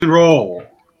Roll.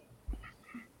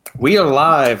 We are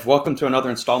live. Welcome to another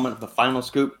installment of the Final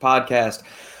Scoop podcast,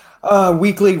 a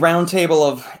weekly roundtable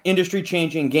of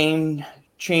industry-changing,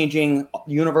 game-changing,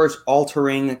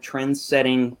 universe-altering,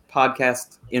 trend-setting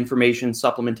podcast information,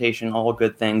 supplementation, all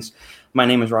good things. My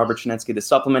name is Robert Chinetsky, the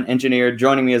supplement engineer.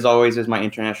 Joining me, as always, is my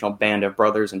international band of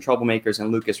brothers and troublemakers,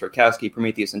 and Lucas Rakowski,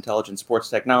 Prometheus Intelligence Sports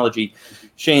Technology,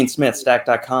 Shane Smith,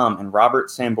 Stack.com, and Robert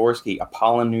Samborski,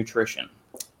 Apollon Nutrition.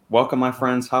 Welcome, my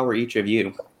friends. How are each of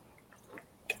you?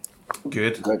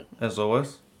 Good, as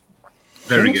always.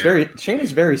 Very good. Shane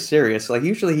is very serious. Like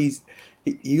usually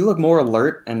you look more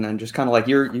alert and just kind of like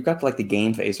you've got like the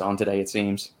game face on today. It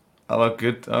seems. I look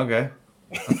good. Okay.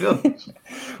 I feel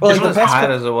well, it's not as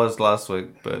hot as it was last week,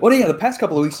 but well, yeah, the past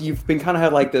couple of weeks you've been kind of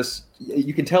had like this.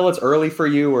 You can tell it's early for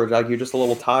you, or like you're just a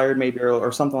little tired, maybe,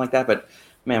 or something like that. But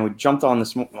man, we jumped on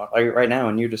this right now,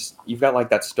 and you've got like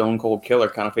that stone cold killer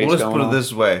kind of face. Well, let's going put it on.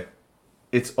 this way: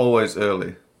 it's always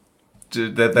early.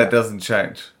 That doesn't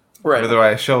change. Right. Whether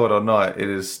I show it or not, it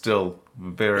is still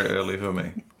very early for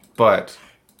me. But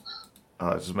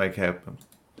I'll just make it happen.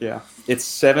 Yeah, it's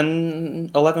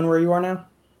 7:11 where you are now.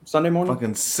 Sunday morning.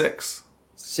 Fucking 6.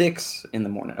 6 in the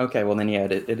morning. Okay, well then, yeah,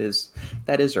 it is.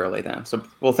 That is early then. So,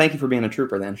 well, thank you for being a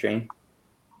trooper then, Shane.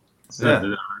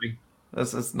 Yeah,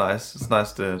 that's nice. It's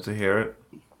nice to hear it.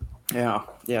 Yeah,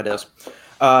 it is.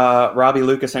 Robbie,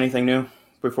 Lucas, anything new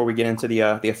before we get into the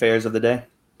affairs of the day?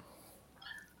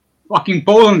 Fucking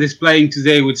Poland is playing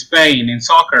today with Spain in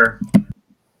soccer.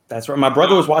 That's right. My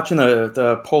brother was watching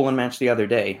the Poland match the other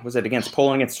day. Was it against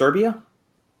Poland against Serbia?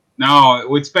 No,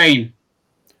 with Spain.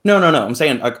 No. I'm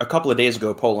saying a couple of days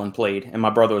ago Poland played, and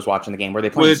my brother was watching the game. Were they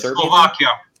playing With Serbia?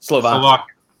 Slovakia.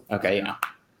 Okay, yeah.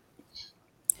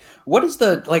 What is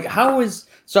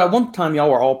so at one time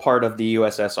y'all were all part of the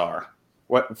USSR,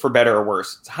 what for better or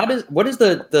worse? What is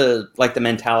the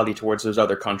mentality towards those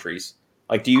other countries?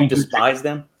 Like, do you despise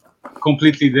them?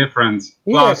 Completely different.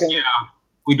 Plus,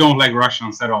 we don't like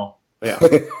Russians at all. Yeah.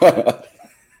 The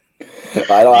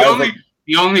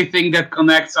only thing that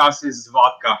connects us is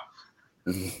vodka.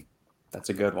 That's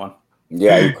a good one.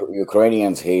 Yeah,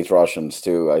 Ukrainians hate Russians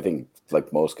too. I think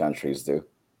like most countries do.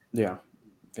 Yeah.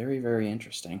 Very, very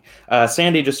interesting.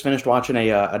 Sandy just finished watching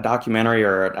a documentary,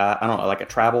 or I don't know, like a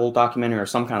travel documentary or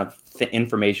some kind of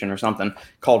information or something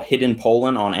called Hidden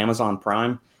Poland on Amazon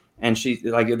Prime. And she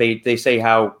they say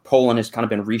how Poland has kind of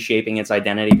been reshaping its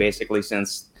identity basically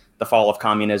since the fall of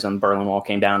communism, Berlin Wall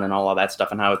came down, and all of that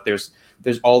stuff, and how there's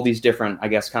all these different, I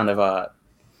guess, kind of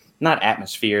not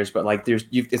atmospheres, but like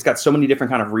it's got so many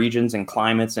different kind of regions and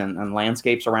climates and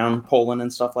landscapes around Poland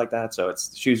and stuff like that. So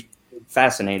she's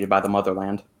fascinated by the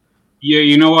motherland. Yeah,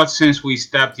 you know what? Since we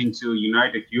stepped into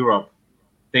United Europe,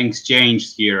 things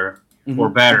changed here for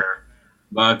better.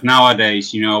 But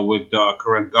nowadays, with the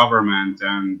current government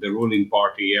and the ruling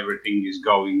party, everything is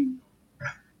going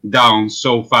down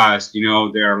so fast.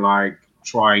 They're like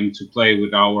trying to play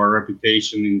with our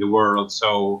reputation in the world.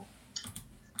 So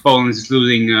Poland is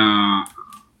losing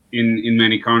in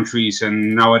many countries,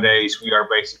 and nowadays we are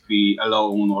basically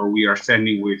alone, or we are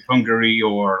standing with Hungary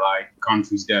or like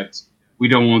countries that we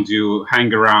don't want to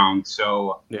hang around.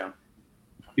 So yeah,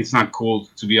 it's not cool,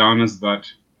 to be honest,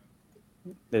 but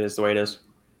it is the way it is.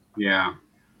 Yeah.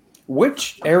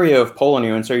 Which area of Poland are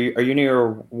you in? So are you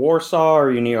near Warsaw, or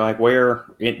are you near like where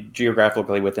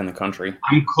geographically within the country?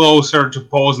 I'm closer to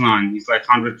Poznan. It's like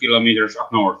 100 kilometers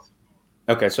up north.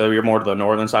 Okay, so you're more to the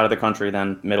northern side of the country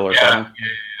than middle or southern?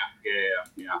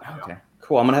 Yeah. Okay,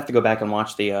 cool. I'm going to have to go back and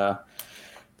watch the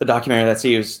documentary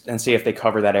and see if they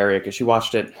cover that area, because she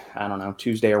watched it, I don't know,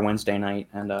 Tuesday or Wednesday night,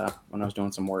 and when I was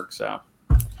doing some work. So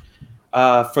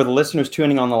for the listeners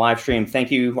tuning on the live stream,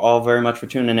 thank you all very much for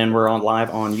tuning in. We're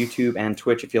live on YouTube and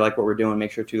Twitch. If you like what we're doing,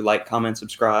 make sure to like, comment,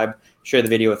 subscribe, share the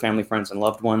video with family, friends, and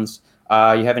loved ones.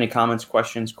 You have any comments,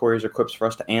 questions, queries, or quips for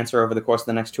us to answer over the course of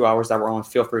the next 2 hours that we're on,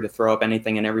 feel free to throw up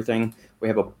anything and everything. We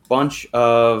have a bunch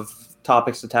of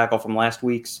topics to tackle from last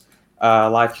week's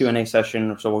live Q&A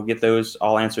session, so we'll get those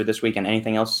all answered this week, and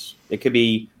anything else. It could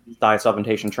be diet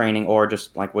supplementation training, or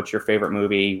just like, what's your favorite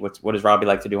movie? What does Robbie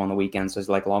like to do on the weekends? Is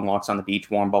like long walks on the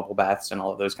beach, warm bubble baths, and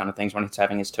all of those kind of things when he's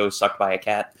having his toes sucked by a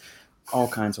cat. All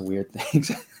kinds of weird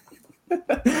things.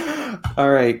 All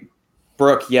right,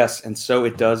 Brooke, yes, and so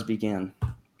it does begin.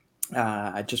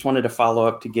 I just wanted to follow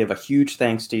up to give a huge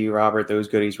thanks to you, Robert. Those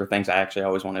goodies were things I actually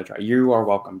always wanted to try. You are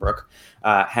welcome, Brooke.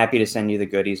 Happy to send you the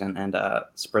goodies and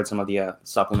spread some of the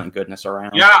supplement goodness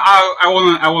around. Yeah, I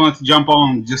wanted to jump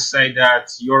on, just say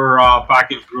that your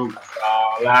package group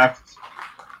left.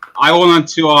 I wanted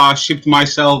to ship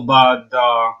myself, but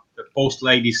the post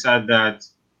lady said that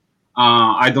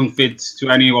I don't fit to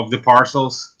any of the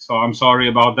parcels. So so I'm sorry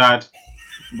about that.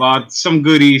 But some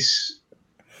goodies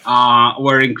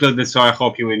were included, so I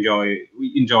hope you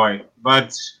enjoy.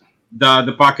 But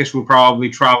the package will probably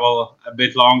travel a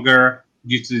bit longer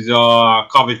due to the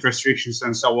COVID restrictions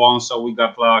and so on. So we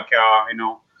got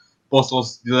postal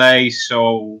delays.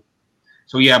 So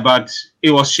yeah, but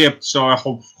it was shipped, so I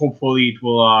hopefully it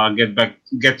will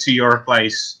get to your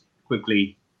place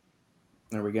quickly.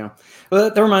 There we go. Well,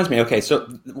 that reminds me. Okay,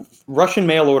 so Russian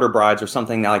mail order brides are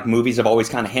something that like movies have always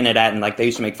kind of hinted at, and like they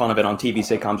used to make fun of it on TV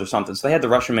sitcoms or something. So they had the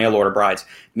Russian mail order brides.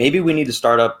 Maybe we need to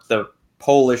start up the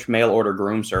Polish mail order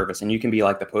groom service, and you can be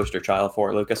like the poster child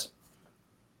for it, Lucas.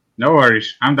 No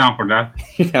worries, I'm down for that.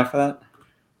 You down for that?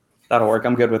 That'll work.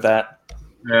 I'm good with that.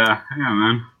 Yeah,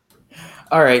 man.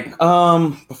 All right.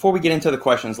 Before we get into the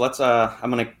questions, I'm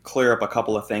going to clear up a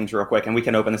couple of things real quick, and we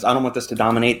can open this. I don't want this to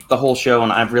dominate the whole show,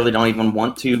 and I really don't even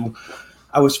want to.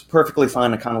 I was perfectly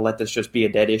fine to kind of let this just be a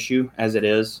dead issue as it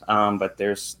is, but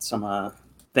there's some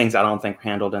things I don't think are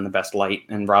handled in the best light,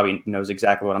 and Robbie knows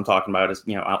exactly what I'm talking about, as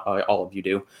all of you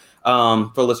do.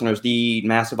 For listeners, the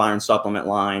Massive Iron supplement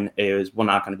line will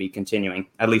not going to be continuing.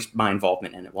 At least my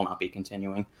involvement in it will not be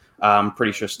continuing. I'm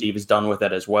pretty sure Steve is done with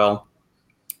it as well.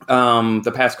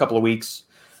 The past couple of weeks,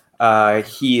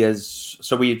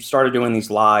 so we started doing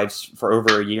these lives for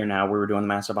over a year now. We were doing the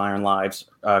Massive Iron lives,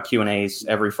 Q&As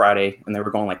every Friday, and they were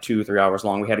going like 2-3 hours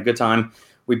long. We had a good time.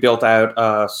 We built out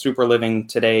a Super Living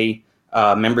Today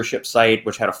membership site,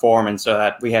 which had a forum, and so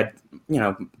that we had,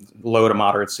 low to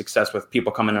moderate success with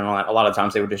people coming in on that. A lot of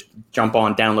times they would just jump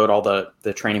on, download all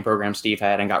the training programs Steve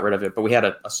had and got rid of it. But we had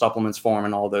a supplements forum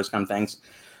and all of those kind of things.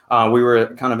 We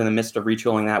were kind of in the midst of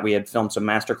retooling that. We had filmed some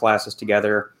master classes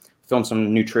together, filmed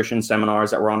some nutrition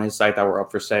seminars that were on his site that were up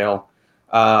for sale.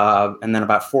 And then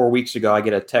about 4 weeks ago, I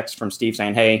get a text from Steve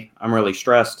saying, "Hey, I'm really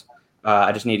stressed.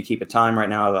 I just need to keep it time right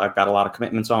now. I've got a lot of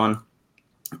commitments on."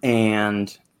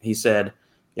 And he said,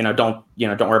 don't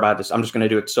worry about this. I'm just going to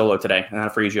do it solo today, and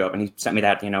that frees you up. And he sent me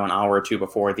that, an hour or two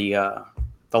before the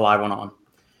live went on.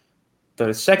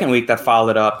 The second week that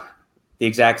followed up, the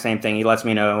exact same thing. He lets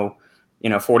me know,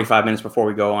 45 minutes before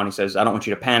we go on, he says, "I don't want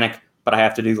you to panic, but I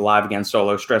have to do the live again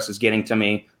solo. Stress is getting to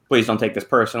me. Please don't take this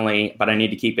personally, but I need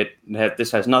to keep it. This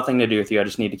has nothing to do with you. I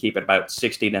just need to keep it about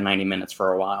 60 to 90 minutes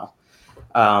for a while."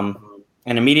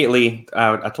 And immediately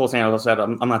I told Sandra, I said,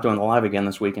 I'm not doing the live again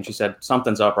this week. And she said,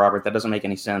 "Something's up, Robert. That doesn't make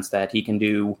any sense that he can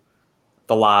do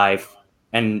the live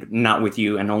and not with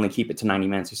you and only keep it to 90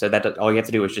 minutes. He said that all you have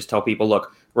to do is just tell people,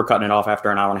 look, we're cutting it off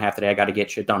after an hour and a half today. I got to get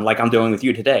shit done like I'm doing with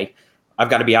you today. I've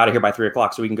got to be out of here by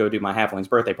 3:00 so we can go do my halfling's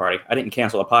birthday party. I didn't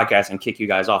cancel the podcast and kick you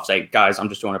guys off. Say, guys, I'm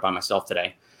just doing it by myself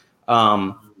today."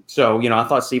 So, I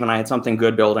thought Steve and I had something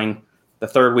good building. The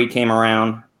third week came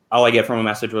around. All I get from a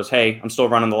message was, "Hey, I'm still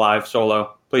running the live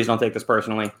solo. Please don't take this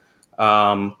personally.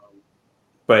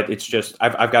 But it's just,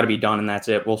 I've got to be done, and that's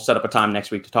it. We'll set up a time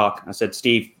next week to talk." I said,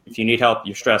 "Steve, if you need help,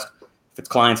 you're stressed. If it's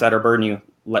clients that are burdening you,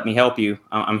 let me help you.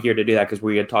 I'm here to do that," because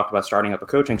we had talked about starting up a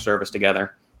coaching service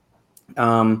together.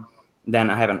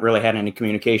 Then I haven't really had any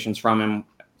communications from him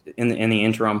in the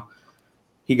interim.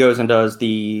 He goes and does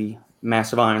the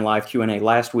Massive Iron Live Q&A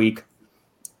last week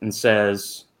and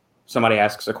says, somebody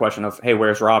asks a question of, "Hey,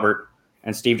 where's Robert?"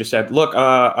 And Steve just said, "Look,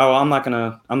 I'm not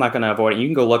gonna avoid it. You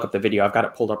can go look up the video. I've got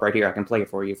it pulled up right here. I can play it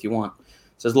for you if you want."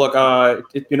 Says, "Look,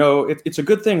 it's a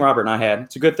good thing Robert and I had.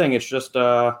 It's a good thing. It's just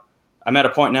I'm at a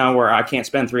point now where I can't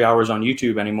spend 3 hours on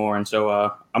YouTube anymore, and so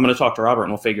I'm going to talk to Robert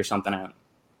and we'll figure something out."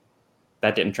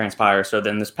 That didn't transpire. So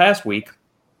then this past week,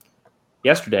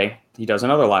 yesterday, he does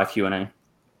another live Q&A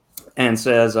and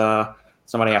says,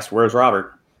 somebody asked, "Where's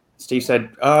Robert?" Steve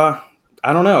said,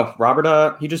 "I don't know.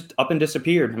 Robert, he just up and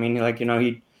disappeared. I mean,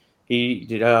 he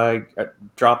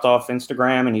dropped off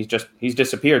Instagram and he's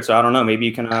disappeared. So I don't know. Maybe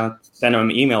you can send him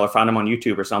an email or find him on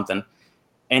YouTube or something."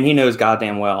 And he knows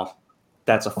goddamn well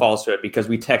that's a falsehood because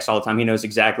we text all the time. He knows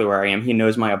exactly where I am. He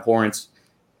knows my abhorrence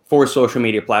for social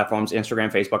media platforms,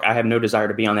 Instagram, Facebook. I have no desire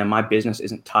to be on them. My business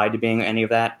isn't tied to being any of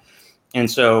that.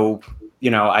 And so,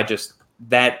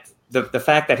 the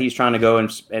fact that he's trying to go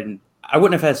and I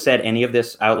wouldn't have said any of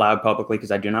this out loud publicly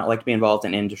because I do not like to be involved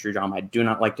in industry drama. I do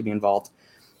not like to be involved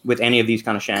with any of these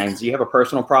kind of shenanigans. You have a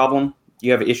personal problem,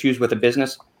 you have issues with a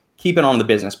business, keep it on the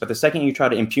business. But the second you try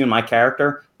to impugn my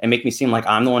character and make me seem like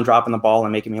I'm the one dropping the ball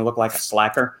and making me look like a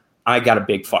slacker, I got a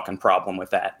big fucking problem with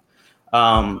that.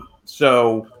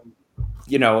 So,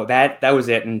 that was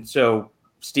it. And so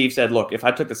Steve said, "Look, if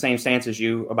I took the same stance as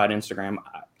you about Instagram,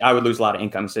 I would lose a lot of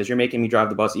income." He says, "You're making me drive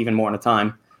the bus even more at a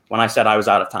time when I said I was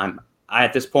out of time.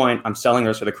 At this point, I'm selling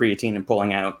those for the creatine and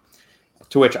pulling out."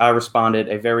 To which I responded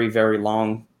a very, very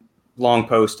long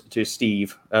post to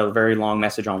Steve, a very long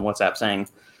message on WhatsApp saying,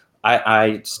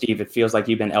 Steve, it feels like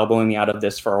you've been elbowing me out of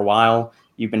this for a while.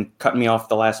 You've been cutting me off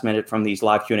the last minute from these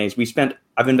live Q&As.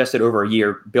 I've invested over a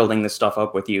year building this stuff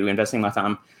up with you, investing my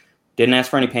time. Didn't ask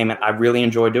for any payment. I really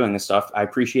enjoy doing this stuff. I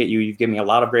appreciate you. You've given me a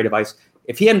lot of great advice.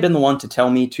 If he hadn't been the one to tell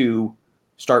me to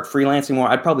start freelancing more,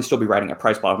 I'd probably still be writing a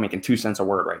price blog making 2 cents a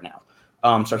word right now.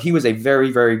 So he was a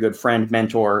very, very good friend,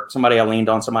 mentor, somebody I leaned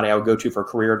on, somebody I would go to for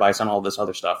career advice on all this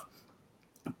other stuff.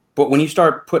 But when you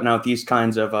start putting out these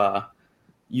kinds of,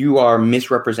 you are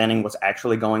misrepresenting what's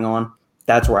actually going on,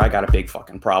 that's where I got a big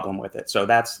fucking problem with it. So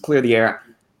that's clear the air.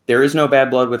 There is no bad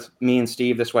blood with me and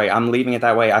Steve this way. I'm leaving it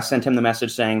that way. I sent him the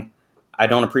message saying, I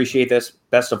don't appreciate this.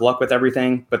 Best of luck with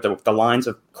everything. But the lines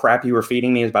of crap you were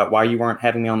feeding me is about why you weren't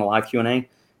having me on the live Q&A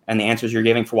and the answers you're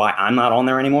giving for why I'm not on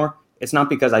there anymore. It's not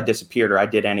because I disappeared or I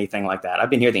did anything like that.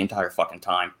 I've been here the entire fucking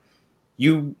time.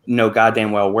 You know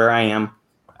goddamn well where I am.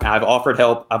 I've offered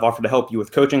help. I've offered to help you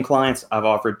with coaching clients. I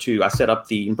set up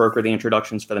and broker the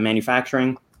introductions for the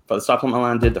manufacturing, for the supplement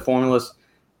line, did the formulas.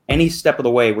 Any step of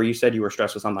the way where you said you were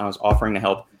stressed with something, I was offering to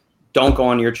help. Don't go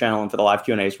on your channel and for the live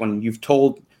Q&As when you've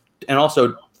told, and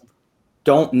also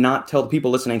don't not tell the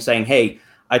people listening saying, hey,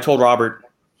 I told Robert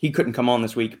he couldn't come on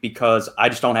this week because I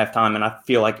just don't have time and I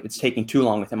feel like it's taking too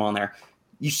long with him on there.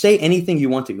 You say anything you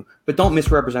want to, but don't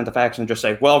misrepresent the facts and just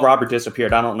say, well, Robert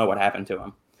disappeared. I don't know what happened to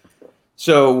him.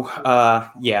 So,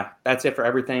 yeah, that's it for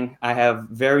everything. I have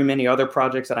very many other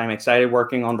projects that I'm excited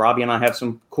working on. Robbie and I have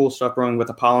some cool stuff brewing with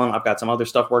Apollon. I've got some other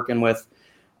stuff working with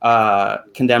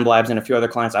Condemned Labs and a few other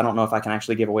clients. I don't know if I can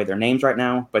actually give away their names right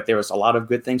now, but there was a lot of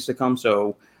good things to come.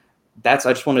 So I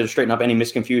just wanted to straighten up any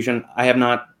misconfusion. I have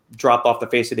not dropped off the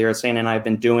face of the earth. Shane and I have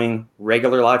been doing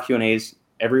regular live Q&As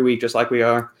every week, just like we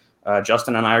are.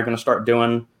 Justin and I are going to start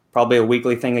doing probably a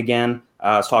weekly thing again.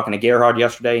 I was talking to Gerhard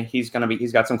yesterday. He's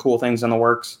got some cool things in the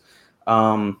works.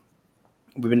 We've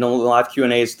been doing live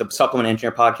Q&As. The Supplement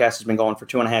Engineer podcast has been going for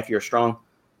 2.5 years strong.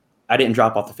 I didn't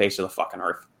drop off the face of the fucking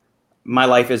earth. My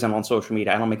life isn't on social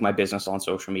media. I don't make my business on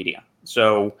social media.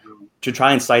 So to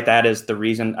try and cite that as the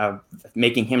reason of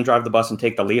making him drive the bus and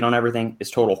take the lead on everything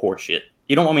is total horseshit.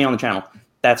 You don't want me on the channel.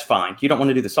 That's fine. You don't want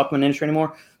to do the supplement industry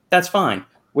anymore. That's fine.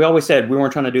 We always said we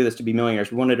weren't trying to do this to be millionaires.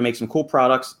 We wanted to make some cool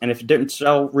products. And if it didn't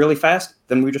sell really fast,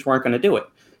 then we just weren't going to do it.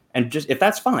 And just if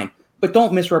that's fine. But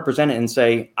don't misrepresent it and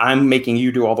say, I'm making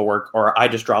you do all the work or I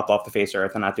just dropped off the face of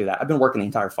earth and not do that. I've been working the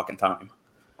entire fucking time.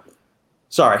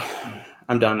 Sorry.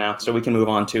 I'm done now, so we can move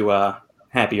on to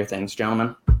happier things,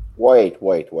 gentlemen. Wait.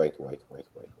 Robic?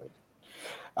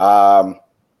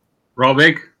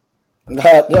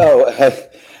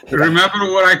 No.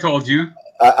 Remember what I told you?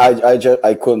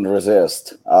 I couldn't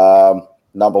resist.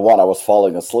 Number one, I was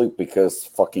falling asleep because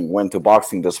fucking went to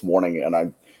boxing this morning,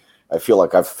 and I feel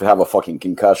like I have a fucking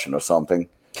concussion or something.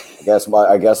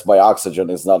 I guess my oxygen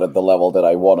is not at the level that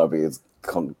I want to be. It's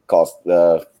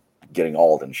getting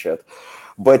old and shit.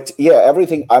 But yeah,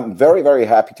 everything. I'm very, very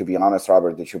happy, to be honest,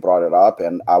 Robert, that you brought it up,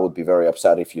 and I would be very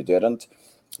upset if you didn't,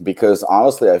 because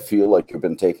honestly, I feel like you've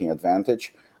been taking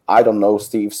advantage. I don't know,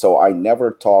 Steve, so I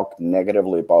never talk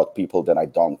negatively about people that I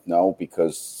don't know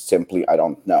because simply I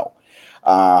don't know.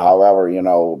 However,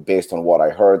 based on what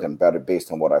I heard and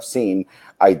based on what I've seen,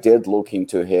 I did look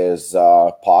into his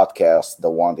podcast, the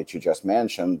one that you just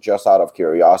mentioned, just out of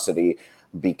curiosity.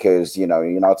 Because, you're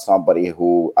not somebody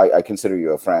who I consider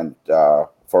you a friend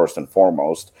first and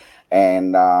foremost.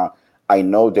 And I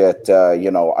know that,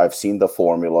 I've seen the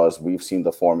formulas. We've seen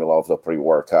the formula of the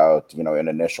pre-workout, in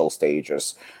initial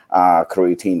stages.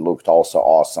 Creatine looked also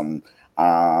awesome.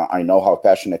 I know how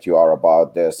passionate you are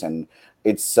about this. And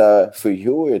it's for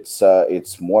you, it's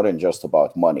more than just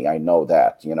about money. I know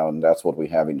that, and that's what we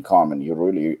have in common. You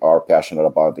really are passionate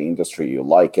about the industry. You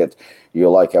like it. You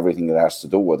like everything that has to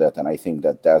do with it. And I think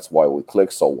that that's why we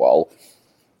click so well.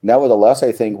 Nevertheless,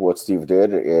 I think what Steve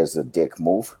did is a dick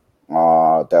move.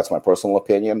 That's my personal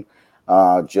opinion.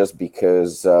 Just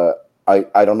because I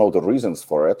don't know the reasons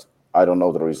for it. I don't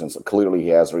know the reasons. Clearly, he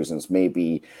has reasons.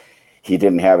 Maybe he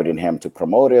didn't have it in him to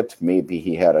promote it. Maybe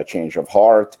he had a change of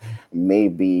heart.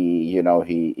 Maybe,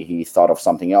 he thought of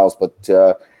something else. But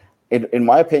in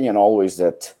my opinion, always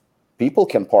that people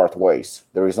can part ways.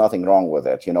 There is nothing wrong with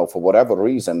it. For whatever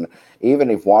reason,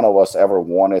 even if one of us ever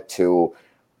wanted to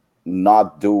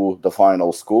not do the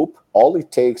final scoop, all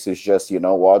it takes is just,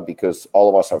 because all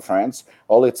of us are friends,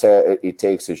 all it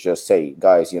takes is just say,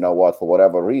 guys, for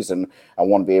whatever reason, I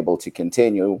won't be able to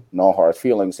continue. No hard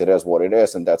feelings. It is what it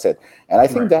is. And that's it. And I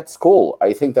think that's cool.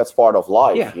 I think that's part of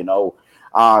life.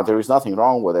 There is nothing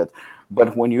wrong with it.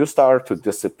 But when you start to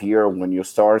disappear, when you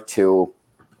start to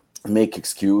make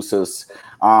excuses.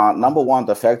 Number one,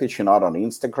 the fact that you're not on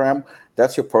Instagram,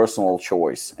 that's your personal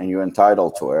choice and you're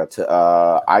entitled to it.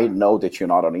 I know that you're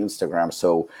not on Instagram,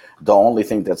 so the only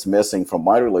thing that's missing from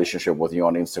my relationship with you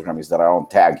on Instagram is that I don't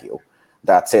tag you.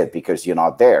 That's it, because you're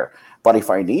not there. But if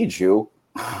I need you,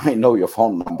 I know your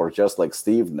phone number just like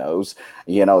Steve knows.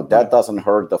 That doesn't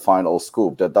hurt the final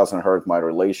scoop. That doesn't hurt my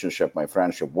relationship, my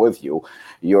friendship with you.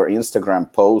 Your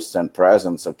Instagram posts and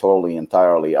presence are totally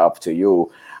entirely up to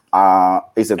you.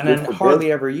 Is it and good I for hardly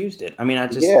business? ever used it. I mean,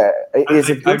 Is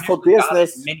it good for just got it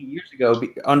business? many years ago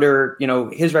under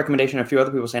his recommendation, a few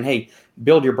other people saying, "Hey,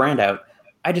 build your brand out."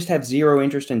 I just have zero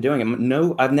interest in doing it.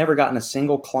 No, I've never gotten a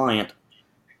single client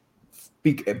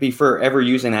be for ever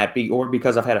using that, or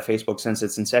because I've had a Facebook since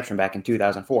its inception back in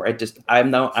 2004. I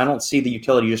don't see the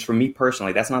utility just for me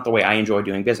personally. That's not the way I enjoy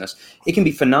doing business. It can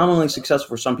be phenomenally successful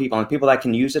for some people, and people that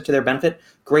can use it to their benefit,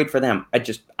 great for them.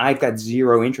 I've got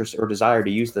zero interest or desire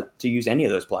to use any of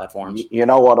those platforms. You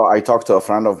know what? I talked to a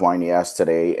friend of mine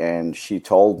yesterday, and she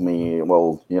told me,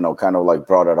 well, kind of like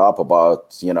brought it up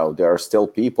about, there are still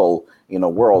people in the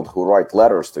world who write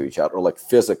letters to each other, like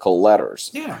physical letters.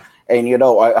 Yeah. And,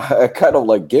 I kind of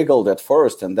like giggled at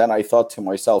first, and then I thought to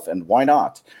myself, and why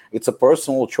not? It's a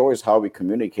personal choice how we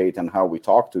communicate and how we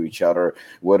talk to each other,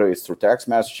 whether it's through text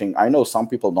messaging. I know some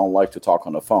people don't like to talk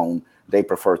on the phone. They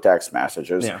prefer text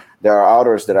messages. Yeah. There are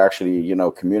others that actually,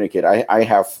 communicate. I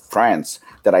have friends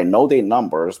that I know their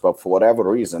numbers, but for whatever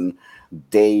reason,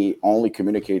 they only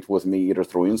communicate with me either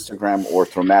through Instagram or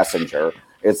through Messenger.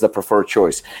 It's the preferred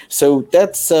choice. So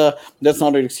that's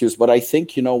not an excuse. But I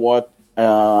think, you know what?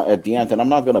 At the end, and I'm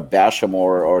not going to bash him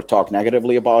or talk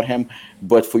negatively about him,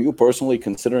 but for you personally,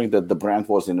 considering that the brand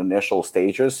was in initial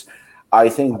stages, I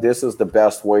think this is the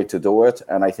best way to do it,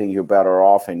 and I think you're better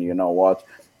off. And you know what?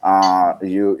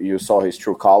 You saw his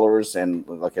true colors, and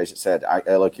like I said,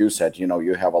 like you said,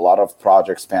 you have a lot of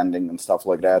projects pending and stuff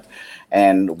like that,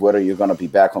 and whether you're going to be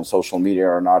back on social media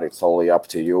or not, it's totally up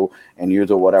to you, and you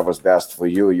do whatever's best for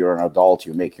you. You're an adult,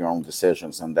 you make your own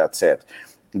decisions, and that's it.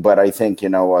 But I think,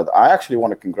 I actually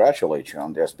want to congratulate you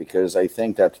on this, because I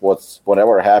think that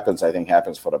whatever happens, I think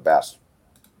happens for the best.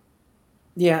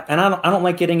 Yeah, and I don't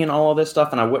like getting in all of this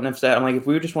stuff, and I wouldn't have said, I'm like, if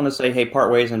we just want to say, hey,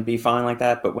 part ways and be fine like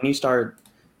that, but when you start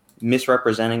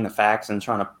misrepresenting the facts and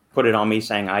trying to put it on me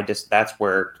saying that's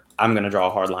where I'm going to draw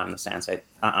a hard line in the sand, say,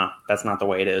 that's not the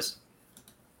way it is.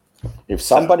 If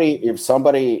somebody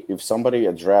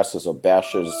addresses or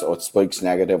bashes or speaks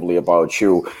negatively about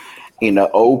you in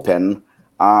the open,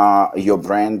 your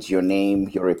brand, your name,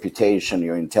 your reputation,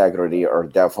 your integrity are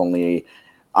definitely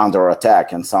under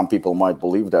attack, and some people might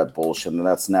believe that bullshit, and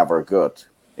that's never good.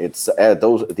 It's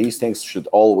these things should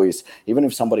always, even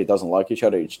if somebody doesn't like each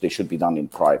other, they should be done in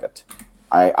private.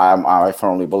 I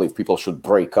firmly believe people should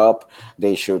break up.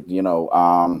 They should,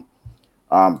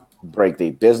 break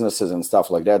their businesses and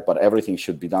stuff like that, but everything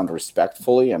should be done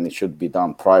respectfully, and it should be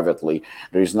done privately.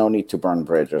 There is no need to burn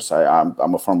bridges. I'm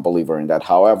a firm believer in that.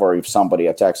 However, if somebody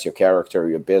attacks your character,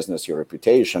 your business, your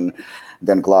reputation,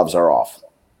 then gloves are off.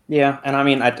 Yeah, and I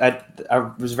mean, I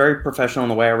was very professional in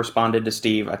the way I responded to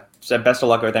Steve. I said best of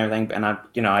luck with everything, and I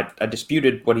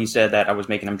disputed what he said, that I was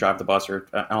making him drive the bus or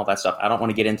and all that stuff. I don't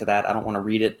want to get into that. I don't want to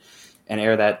read it and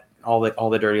air that all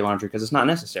the dirty laundry, because it's not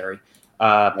necessary.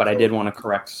 But I did want to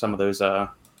correct some of those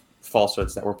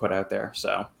falsehoods that were put out there.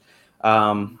 So,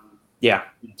 yeah,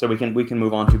 so we can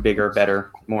move on to bigger,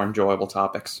 better, more enjoyable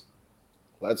topics.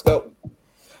 Let's go.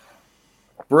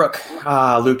 Brooke,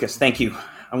 Lucas, thank you.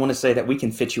 I want to say that we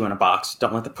can fit you in a box.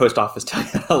 Don't let the post office tell you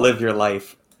how to live your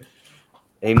life.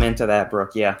 Amen to that,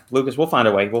 Brooke. Yeah, Lucas, we'll find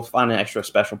a way. We'll find an extra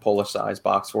special Polish size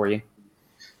box for you.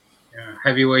 Yeah,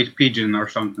 heavyweight pigeon or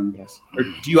something. Yes. Or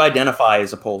do you identify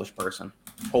as a Polish person?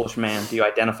 Polish man, do you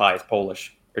identify as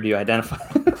Polish? Or do you identify?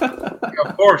 Yeah,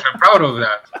 of course, I'm proud of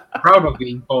that. Proud of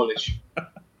being Polish.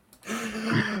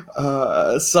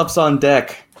 Subs on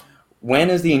deck. When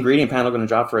is the ingredient panel going to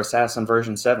drop for Assassin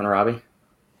version 7, Robbie?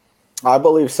 I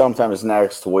believe sometimes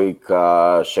next week,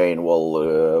 Shane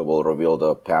will reveal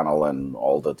the panel and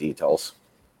all the details.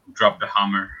 Drop the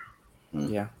hammer.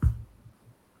 Yeah.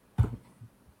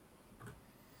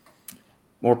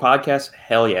 More podcasts?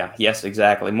 Hell yeah. Yes,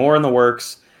 exactly. More in the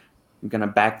works. I'm going to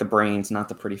back the brains, not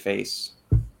the pretty face.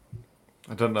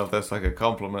 I don't know if that's like a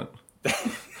compliment.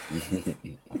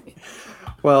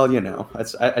 Well,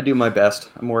 I do my best.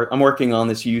 I'm working on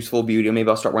this youthful beauty. Maybe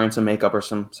I'll start wearing some makeup or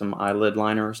some eyelid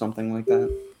liner or something like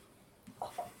that.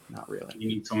 Not really. You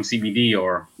need some CBD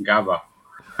or GABA.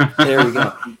 There we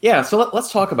go. Yeah, so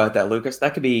let's talk about that, Lucas.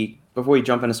 That could be, before we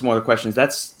jump into some other questions,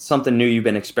 that's something new you've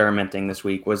been experimenting this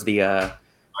week, was the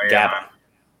GABA.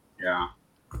 Yeah.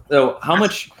 So how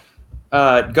much Go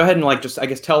ahead and just I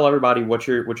guess tell everybody what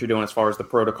you're doing as far as the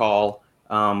protocol,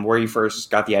 where you first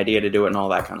got the idea to do it, and all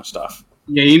that kind of stuff.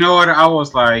 Yeah, you know what? I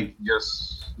was like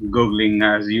just googling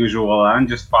as usual, and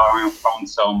just found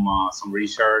some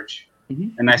research,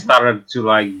 and I started to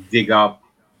like dig up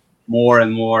more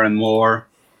and more and more,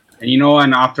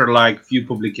 and after like few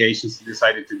publications, I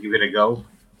decided to give it a go.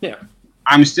 Yeah,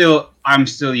 I'm still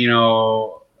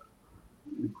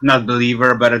not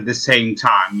believer, but at the same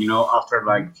time, after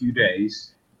like few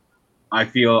days, I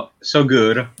feel so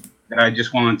good that I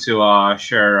just wanted to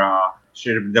share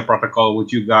the protocol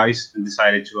with you guys, and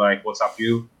decided to like WhatsApp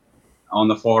you on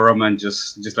the forum and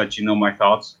just let you know my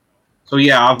thoughts. So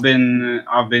yeah, I've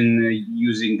been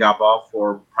using GABA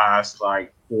for past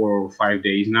like 4 or 5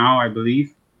 days now, I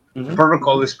believe. The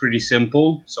protocol is pretty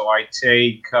simple. So I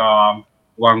take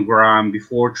 1 gram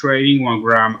before training, 1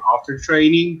 gram after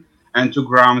training, and 2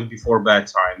 grams before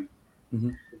bedtime.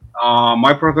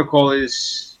 My protocol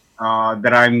is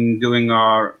that I'm doing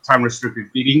time restricted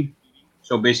feeding.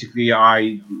 So basically,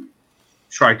 I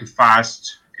try to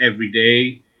fast every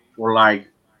day for like,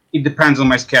 it depends on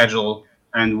my schedule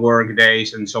and work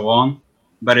days and so on.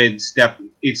 But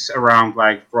it's around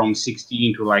like from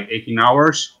 16 to like 18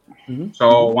 hours.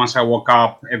 So once I wake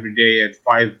up every day at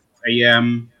 5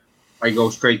 a.m., I go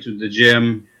straight to the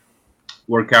gym,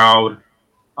 work out.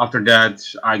 After that,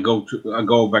 I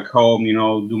go back home,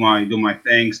 do my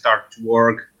thing, start to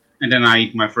work, and then I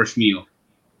eat my first meal.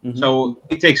 So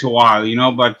it takes a while,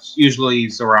 but usually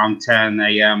it's around 10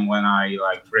 a.m. when I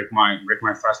like break my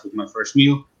fast with my first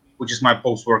meal, which is my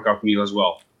post workout meal as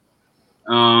well.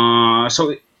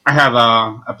 So I have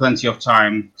a plenty of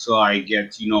time till I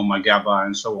get my GABA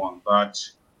and so on. But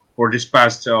for this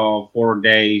past 4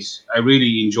 days, I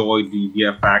really enjoyed the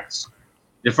effects.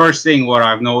 The first thing what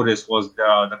I've noticed was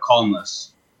the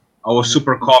calmness. I was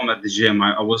super calm at the gym.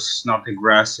 I was not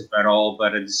aggressive at all,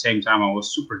 but at the same time, I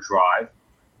was super dry.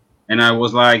 And I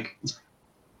was like,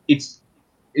 it's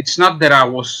not that I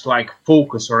was like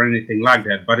focused or anything like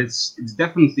that, but it's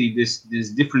definitely this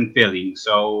different feeling.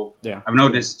 So yeah, I've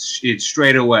noticed it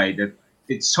straight away that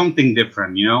it's something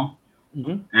different,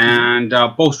 And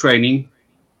post training,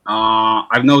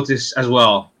 I've noticed as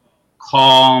well,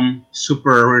 calm,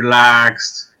 super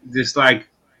relaxed, just like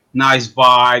nice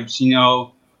vibes,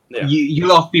 Yeah. You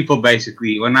love people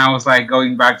basically. When I was like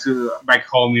going back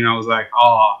home, I was like,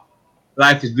 oh,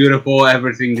 life is beautiful,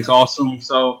 everything is awesome.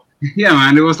 So yeah,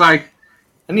 man, it was like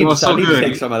I need it was so to good.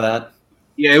 take some of that.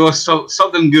 Yeah, it was so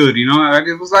damn good, Like,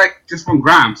 it was like just 1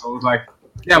 gram. So I was like,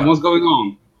 yeah, what's going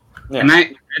on? Yeah. And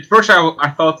at first I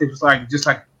thought it was like just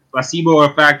like placebo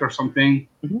effect or something,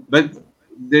 but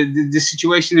the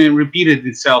situation repeated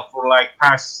itself for like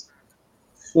past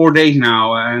 4 days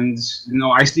now, and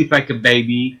I sleep like a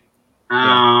baby.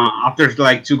 After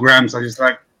like 2 grams, I just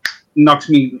like knocks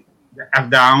me the F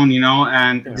down,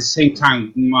 and at the same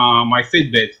time, my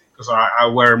Fitbit, because I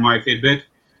wear my Fitbit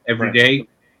every day,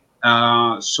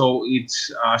 so it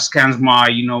scans my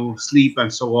sleep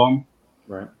and so on.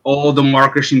 Right. All the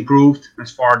markers improved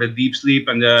as far the deep sleep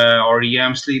and the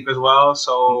REM sleep as well.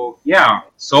 So yeah,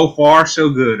 so far so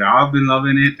good. I've been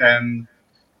loving it, and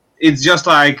it's just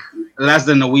like less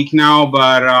than a week now,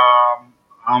 but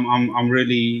I'm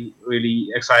really really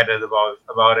excited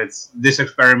about it. This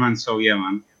experiment. So yeah,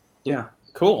 man. Yeah,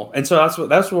 cool. And so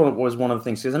that's what was one of the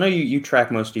things, because I know you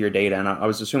track most of your data, and I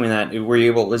was assuming that were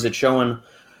you able? Is it showing?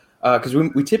 Because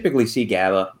we typically see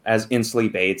GABA as in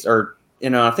sleep aids, or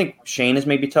I think Shane has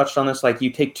maybe touched on this. Like you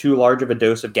take too large of a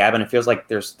dose of GABA, and it feels like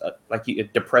there's like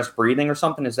depressed breathing or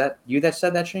something. Is that you that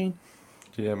said that, Shane?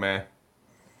 Yeah, man.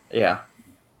 Yeah.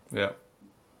 Yeah.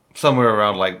 Somewhere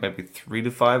around like maybe 3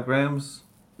 to 5 grams.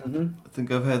 I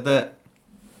think I've had that.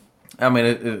 I mean,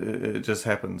 it just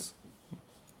happens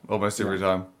almost every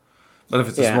time. But if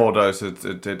it's a small dose,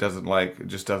 it doesn't it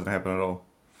just doesn't happen at all.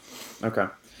 Okay.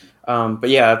 But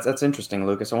yeah, that's interesting,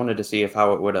 Lucas. I wanted to see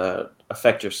how it would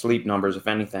affect your sleep numbers, if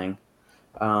anything.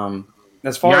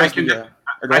 As far as I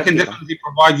can definitely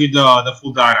provide you the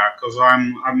full data, because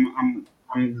I'm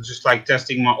just like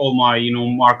testing all my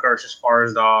markers as far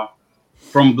as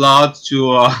from blood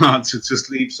to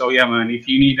sleep. So yeah, man, if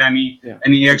you need any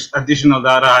additional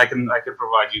data, I can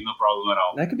provide you, no problem at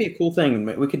all. That could be a cool thing.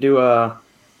 We could do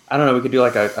I don't know, we could do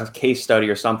like a case study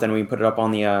or something. We can put it up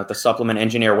on the Supplement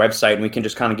Engineer website, and we can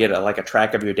just kind of get a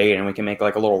track of your data, and we can make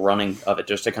like a little running of it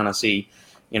just to kind of see,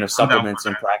 supplements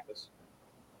in practice.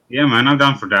 Yeah, man, I'm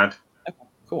down for that. Okay,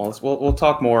 cool. We'll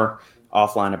talk more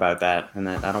offline about that, and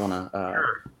then I don't want to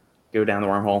go down the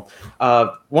wormhole.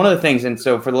 One of the things, and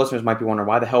so for the listeners might be wondering,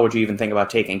 why the hell would you even think about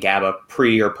taking GABA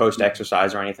pre or post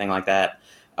exercise or anything like that?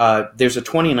 There's a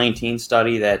 2019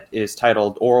 study that is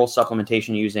titled "Oral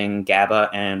Supplementation Using GABA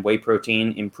and Whey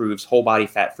Protein Improves Whole Body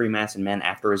Fat-Free Mass in Men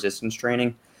After Resistance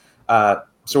Training."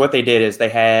 So what they did is they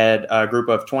had a group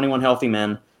of 21 healthy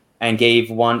men and gave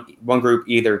one group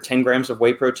either 10 grams of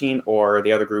whey protein or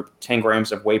the other group 10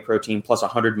 grams of whey protein plus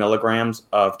 100 milligrams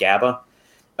of GABA.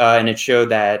 And it showed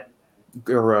that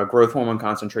growth hormone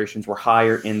concentrations were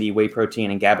higher in the whey protein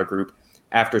and GABA group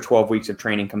after 12 weeks of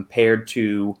training compared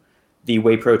to the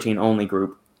whey protein only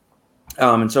group.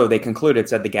 And so they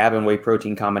said the GABA and whey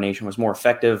protein combination was more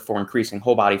effective for increasing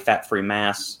whole body fat-free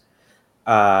mass.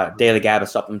 Daily GABA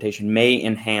supplementation may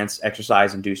enhance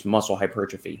exercise-induced muscle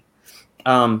hypertrophy.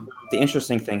 The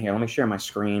interesting thing here, let me share my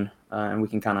screen, and we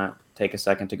can kind of take a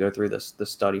second to go through this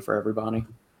study for everybody.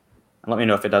 And let me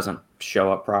know if it doesn't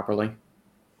show up properly.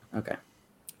 Okay,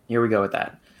 here we go with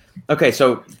that. Okay,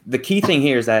 so the key thing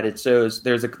here is that it shows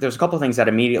there's a couple of things that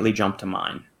immediately jump to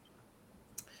mind.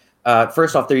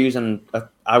 First off, they're using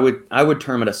I would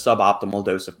term it a suboptimal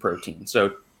dose of protein.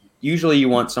 So usually you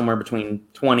want somewhere between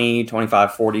 20,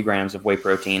 25, 40 grams of whey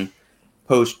protein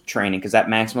post-training because that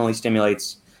maximally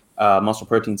stimulates muscle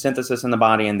protein synthesis in the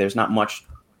body, and there's not much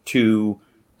to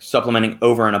supplementing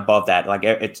over and above that. Like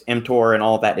it's mTOR and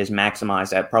all of that is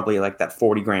maximized at probably like that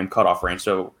 40-gram cutoff range.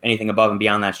 So anything above and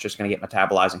beyond that's just going to get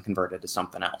metabolized and converted to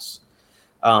something else.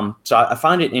 So I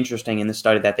find it interesting in this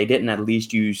study that they didn't at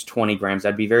least use 20 grams.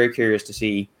 I'd be very curious to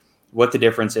see what the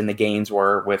difference in the gains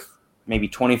were with maybe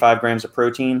 25 grams of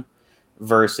protein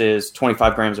versus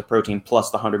 25 grams of protein plus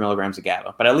the 100 milligrams of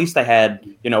GABA. But at least they had,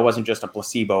 it wasn't just a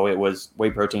placebo. It was whey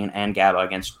protein and GABA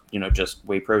against, just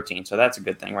whey protein. So that's a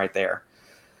good thing right there.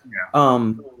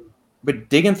 Yeah. But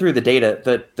digging through the data,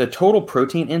 the total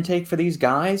protein intake for these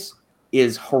guys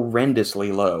is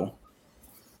horrendously low.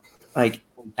 Like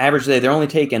average day, they're only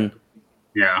taking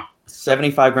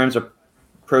 75 grams of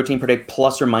protein per day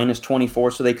plus or minus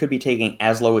 24. So they could be taking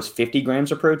as low as 50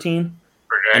 grams of protein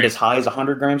and as high as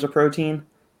 100 grams of protein.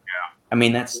 Yeah. I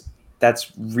mean,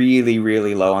 that's really,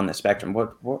 really low on the spectrum.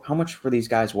 How much were these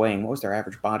guys weighing? What was their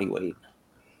average body weight?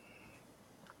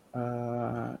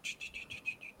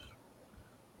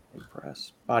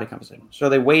 Press body composition. So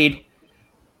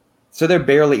they're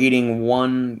barely eating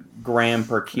 1 gram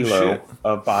per kilo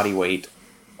of body weight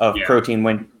of protein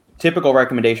when typical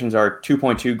recommendations are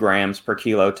 2.2 grams per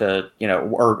kilo to,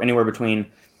 or anywhere between,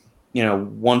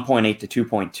 1.8 to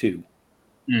 2.2.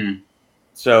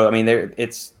 So, I mean,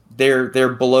 they're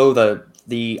below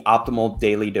the optimal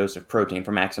daily dose of protein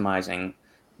for maximizing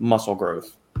muscle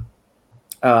growth.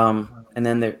 And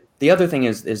then the other thing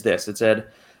is this. It said,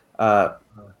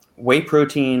 whey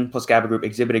protein plus GABA group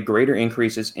exhibited greater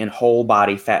increases in whole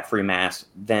body fat-free mass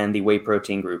than the whey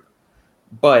protein group.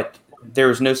 But there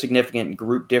was no significant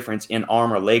group difference in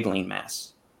arm or leg lean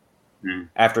mass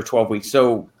after 12 weeks.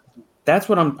 So that's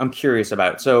what I'm curious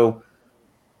about. So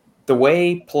the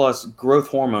whey plus growth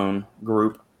hormone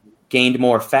group gained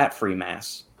more fat-free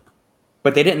mass,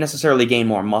 but they didn't necessarily gain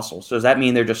more muscle. So does that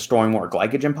mean they're just storing more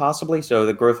glycogen possibly? So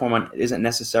the growth hormone isn't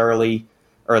necessarily,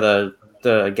 or the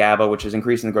GABA, which is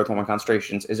increasing the growth hormone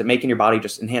concentrations, is it making your body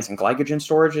just enhancing glycogen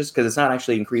storages? Because it's not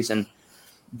actually increasing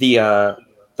the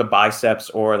biceps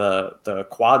or the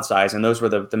quad size, and those were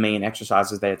the main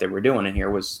exercises that they were doing in here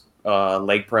was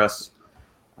leg press.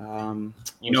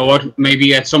 You know what?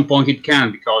 Maybe at some point it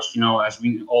can, because as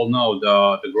we all know,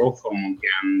 the growth hormone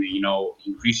can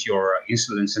increase your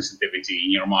insulin sensitivity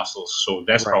in your muscles. So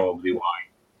that's probably why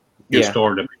you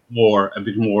stored a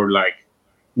bit more like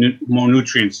more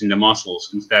nutrients in the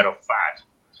muscles instead of fat.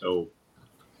 So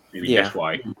maybe that's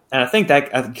why. And I think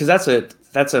that because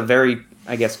that's a very,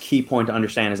 I guess, key point to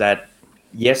understand is that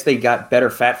yes, they got better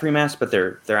fat-free mass, but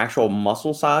their actual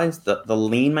muscle size, the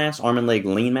lean mass, arm and leg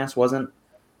lean mass wasn't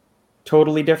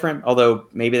totally different, although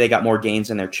maybe they got more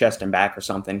gains in their chest and back or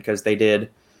something because they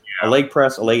did a leg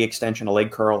press, a leg extension, a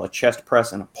leg curl, a chest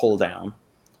press, and a pull down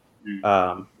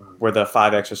were the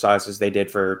 5 exercises they did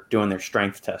for doing their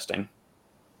strength testing.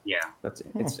 Yeah,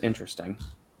 it's interesting.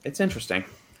 It's interesting,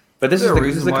 but this is the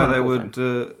reason why they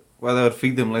would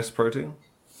feed them less protein.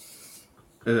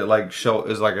 Is it like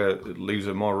it leaves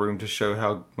it more room to show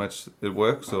how much it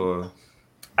works, or?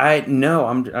 Let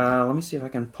me see if I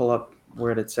can pull up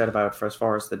where it said about for as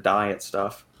far as the diet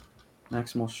stuff.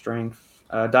 Maximal strength,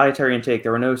 dietary intake.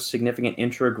 There were no significant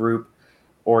intra-group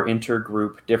or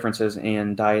intergroup differences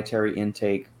in dietary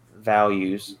intake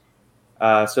values.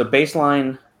 So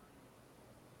baseline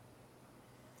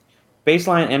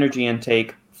energy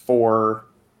intake for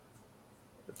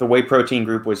the whey protein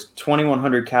group was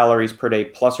 2,100 calories per day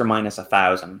plus or minus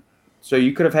 1,000. So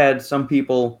you could have had some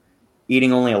people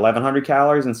eating only 1,100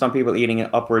 calories, and some people eating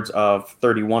upwards of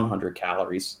 3,100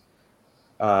 calories.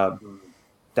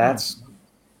 That's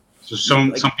so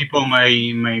some people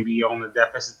may be on a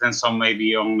deficit, and some may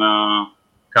be on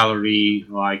calorie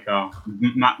like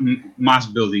mass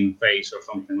building phase or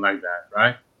something like that,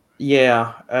 right?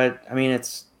 Yeah, I mean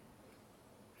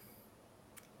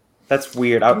that's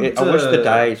weird. I wish the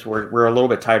diets were a little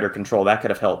bit tighter control. That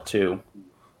could have helped too.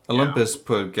 Olympus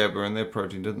put GABA in their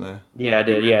protein, didn't they? Yeah, it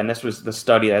did. Yeah, and this was the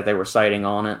study that they were citing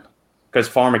on it, because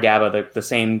Pharma-GABA, the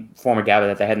same form of GABA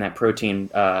that they had in that protein,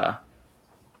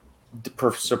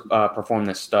 performed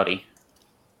this study.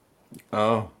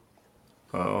 Oh,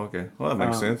 okay. Well, that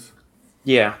makes sense.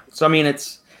 Yeah. So I mean,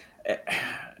 it's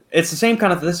the same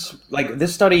kind of this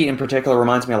study in particular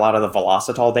reminds me a lot of the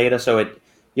Velocitol data. So it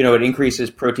increases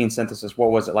protein synthesis.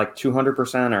 What was it, like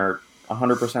 200% or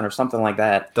 100% or something like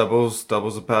that? Doubles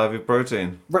the power of your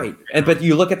protein. Right. But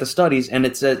you look at the studies, and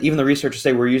it says even the researchers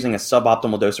say we're using a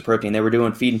suboptimal dose of protein. They were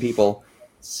feeding people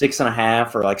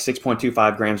 6.5 or like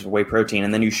 6.25 grams of whey protein,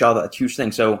 and then you saw that huge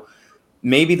thing. So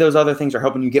maybe those other things are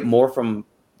helping you get more from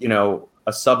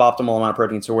a suboptimal amount of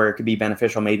protein, so where it could be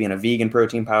beneficial maybe in a vegan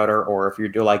protein powder, or if you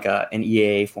do like an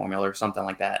EAA formula or something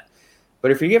like that.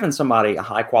 But if you're giving somebody a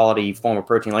high quality form of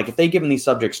protein, like if they given these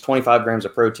subjects 25 grams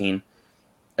of protein,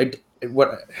 I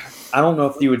don't know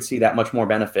if you would see that much more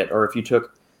benefit, or if you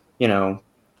took,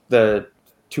 the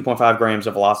 2.5 grams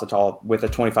of Velocitol with a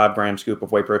 25 gram scoop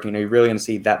of whey protein, are you really going to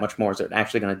see that much more? Is it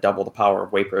actually going to double the power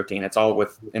of whey protein? It's all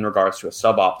in regards to a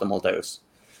suboptimal dose.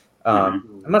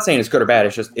 I'm not saying it's good or bad.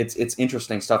 It's just it's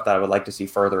interesting stuff that I would like to see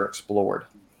further explored.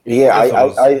 Yeah,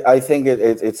 I think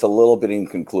it's a little bit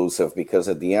inconclusive, because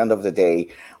at the end of the day,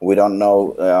 we don't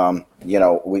know.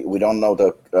 We don't know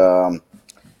the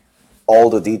all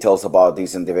the details about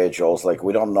these individuals. Like,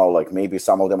 we don't know. Like, maybe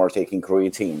some of them are taking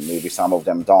creatine, maybe some of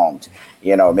them don't.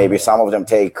 Maybe some of them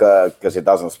take, because it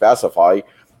doesn't specify,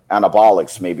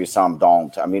 anabolics. Maybe some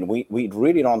don't. I mean, we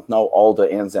really don't know all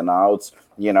the ins and outs.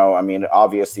 I mean,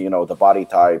 obviously, the body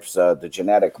types, the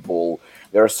genetic pool.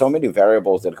 There are so many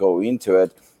variables that go into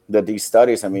it that these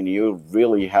studies, I mean, you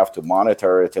really have to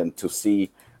monitor it and to see,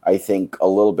 I think, a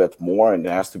little bit more, and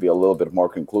it has to be a little bit more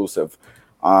conclusive.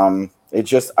 It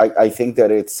just, I think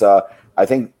that it's, I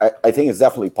think it's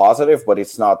definitely positive, but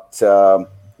it's not,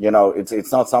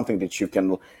 it's not something that you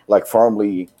can like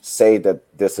firmly say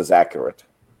that this is accurate.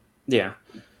 Yeah.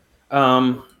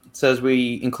 It says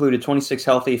we included 26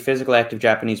 healthy, physically active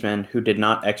Japanese men who did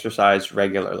not exercise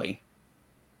regularly.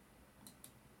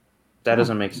 That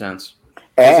doesn't make sense.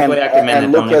 Physically active men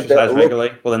that don't exercise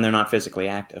regularly, well, then they're not physically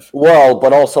active. Well,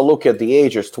 but also look at the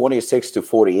ages, 26 to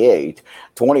 48.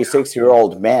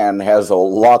 26-year-old man has a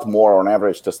lot more on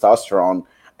average testosterone,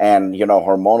 and,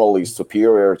 hormonally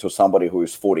superior to somebody who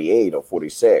is 48 or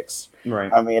 46.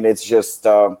 Right. I mean, it's just,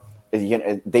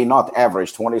 they not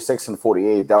average. 26 and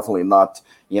 48, definitely not,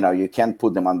 you can't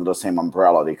put them under the same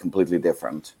umbrella. They're completely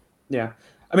different. Yeah.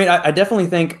 I mean, I definitely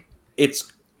think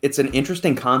it's an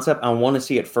interesting concept. I want to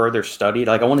see it further studied.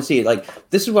 Like, I want to see it. Like,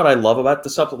 this is what I love about the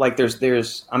stuff. Like,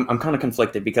 I'm kind of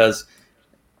conflicted, because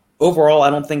overall,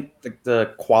 I don't think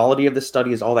the quality of the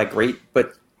study is all that great,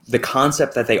 but the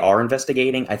concept that they are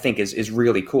investigating, I think, is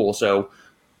really cool. So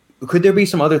could there be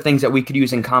some other things that we could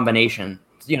use in combination,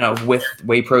 with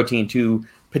whey protein to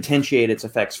potentiate its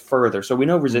effects further? So we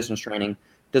know resistance training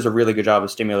does a really good job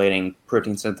of stimulating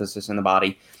protein synthesis in the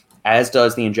body, as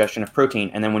does the ingestion of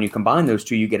protein. And then when you combine those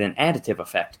two, you get an additive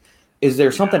effect. Is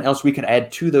there something else we could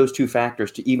add to those two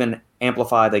factors to even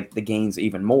amplify the gains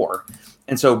even more?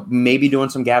 And so maybe doing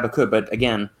some GABA could, but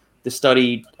again, the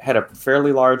study had a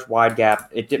fairly large wide gap.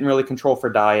 It didn't really control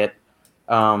for diet.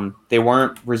 They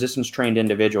weren't resistance trained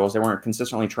individuals. They weren't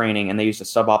consistently training, and they used a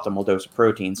suboptimal dose of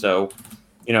protein. So,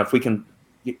 if we can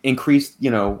increase,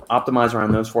 optimize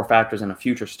around those four factors in a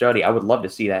future study, I would love to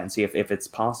see that and see if it's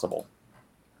possible.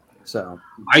 So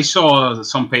I saw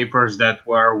some papers that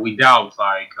were without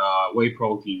whey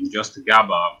protein, just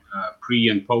GABA, pre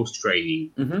and post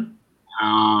training.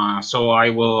 Mm-hmm. So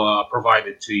I will provide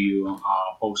it to you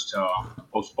post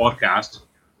podcast.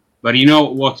 But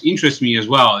what interests me as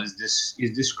well is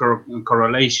this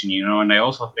correlation. And I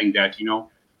also think that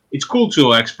it's cool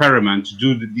to experiment, to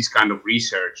do this kind of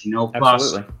research.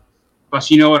 Absolutely.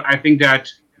 Plus, what I think that.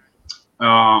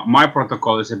 My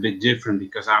protocol is a bit different,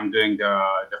 because I'm doing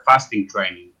the fasting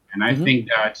training, and I think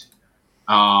that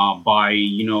by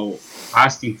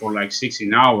fasting for like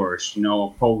 16 hours,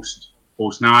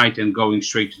 post night, and going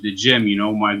straight to the gym,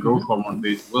 my growth hormone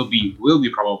will be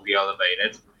probably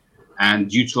elevated, and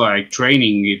due to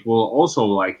training, it will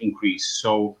also increase.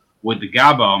 So with the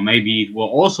GABA, maybe it will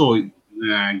also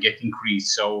get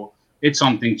increased. So it's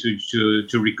something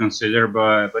to reconsider.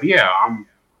 But yeah,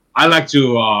 I like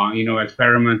to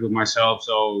experiment with myself.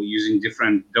 So using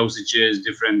different dosages,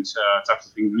 different types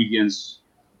of ingredients.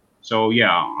 So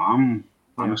yeah, I'm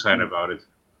excited about it.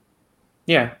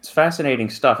 Yeah, it's fascinating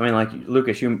stuff. I mean, like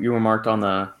Lucas, you remarked on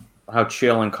how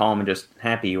chill and calm and just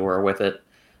happy you were with it.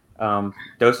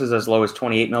 Doses as low as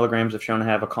 28 milligrams have shown to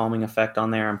have a calming effect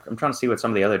on there. I'm trying to see what some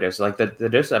of the other doses, like the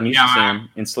doses I'm used to seeing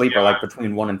in sleep, are like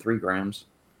between 1 and 3 grams.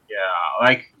 Yeah,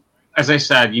 like as I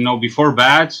said, before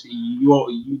bed,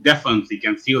 you definitely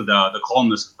can feel the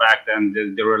calmness effect, and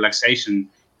the relaxation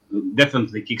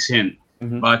definitely kicks in.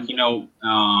 Mm-hmm. But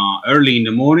early in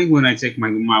the morning when I take my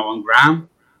 1 gram,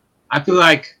 I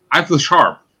feel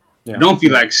sharp. Yeah. I don't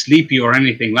feel like sleepy or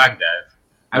anything like that.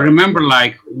 I remember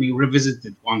like we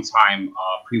revisited one time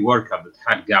pre-workout that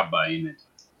had GABA in it.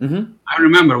 Mm-hmm. I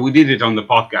remember we did it on the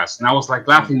podcast, and I was like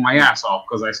laughing my ass off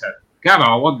because I said,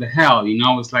 GABA, what the hell?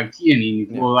 It's like theanine.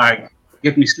 It will like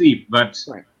get me sleep. But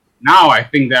now I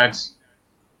think that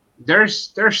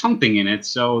there's something in it.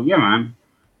 So yeah, man.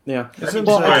 Yeah. Isn't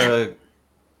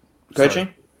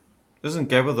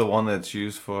GABA the one that's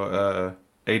used for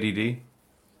ADD?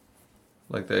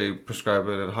 Like they prescribe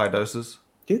it at high doses?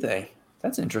 Do they?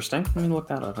 That's interesting. Let me look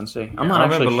that up and see. I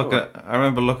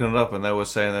remember looking it up, and they were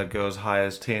saying that it goes as high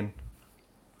as 10.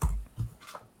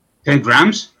 10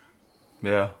 grams?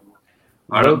 Yeah.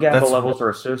 Low GABA levels are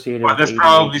associated with that's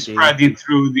probably spreading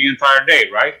through the entire day,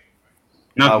 right?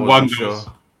 Not one dose.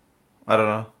 Sure. I don't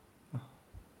know.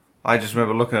 I just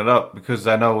remember looking it up because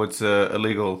I know it's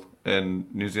illegal in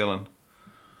New Zealand.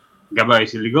 GABA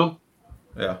is illegal?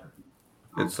 Yeah.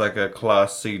 It's like a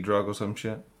Class C drug or some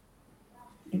shit.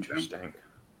 Interesting.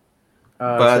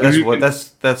 But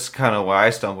that's kind of why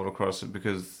I stumbled across it,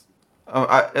 because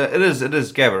it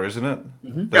is GABA, isn't it?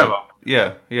 Mm-hmm. GABA.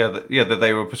 That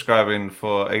they were prescribing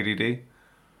for ADD.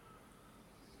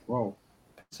 Whoa,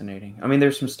 fascinating. I mean,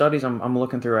 there's some studies I'm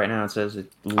looking through right now. It says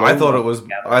I thought it was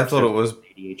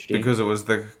ADHD. because it was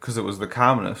the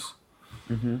calmness.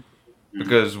 Mm-hmm.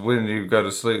 Because when you go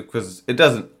to sleep, because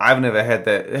I've never had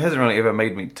that. It hasn't really ever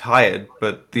made me tired,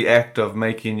 but the act of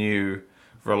making you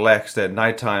relaxed at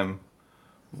nighttime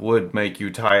would make you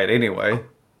tired anyway.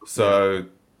 So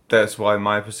that's why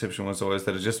my perception was always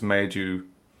that it just made you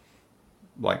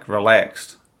like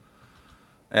relaxed.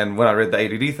 And when I read the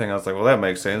ADD thing, I was like, well, that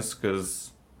makes sense,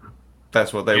 because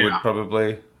that's what they would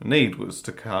probably need, was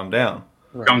to calm down.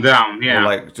 Right. Calm down,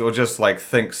 yeah. Or just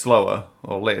think slower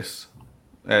or less.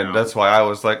 And that's why I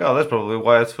was like, oh, that's probably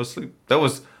why it's for sleep.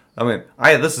 This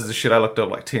is the shit I looked up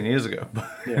like 10 years ago.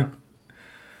 Yeah.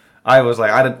 I was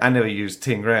like, I never used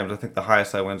 10 grams. I think the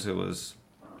highest I went to was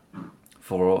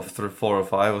 4 or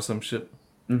 5 or some shit.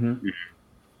 Mm-hmm.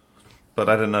 But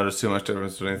I didn't notice too much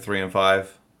difference between 3 and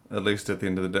 5, at least at the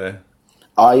end of the day.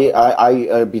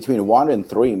 I between 1 and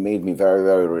 3 made me very,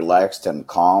 very relaxed and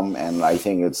calm, and I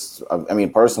think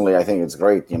personally, I think it's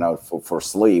great, for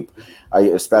sleep. I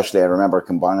remember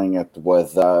combining it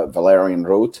with valerian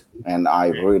root, and I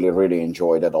really, really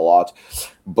enjoyed it a lot.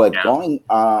 But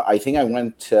I think I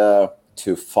went to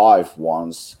 5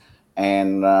 once,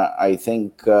 and I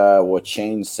think what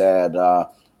Shane said,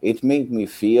 it made me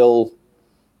feel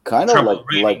kind of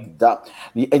like that.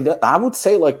 I would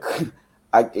say like.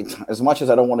 As much as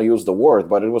I don't want to use the word,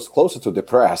 but it was closer to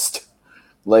depressed,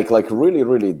 like really,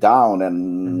 really down,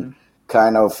 and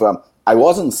kind of. I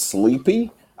wasn't sleepy.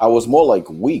 I was more like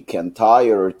weak and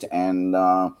tired, and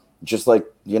just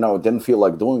didn't feel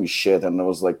like doing shit. And it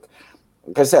was like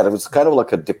I said, it was kind of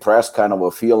like a depressed kind of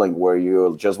a feeling where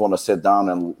you just want to sit down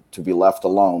and to be left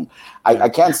alone. I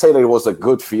can't say that it was a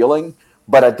good feeling,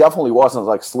 but I definitely wasn't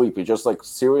like sleepy. Just like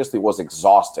seriously was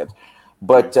exhausted.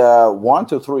 But 1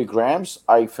 to 3 grams,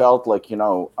 I felt like,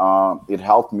 it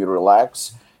helped me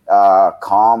relax,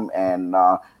 calm, and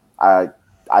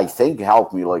I think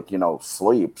helped me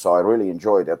sleep. So I really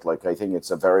enjoyed it. Like, I think it's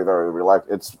a very, very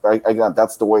relaxed. Again,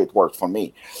 that's the way it worked for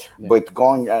me. Yeah. But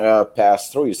going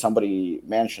past 3, somebody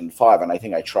mentioned 5, and I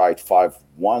think I tried 5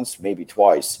 once, maybe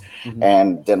twice,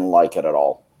 and didn't like it at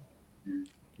all. Yeah.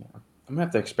 I'm gonna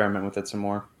have to experiment with it some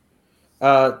more.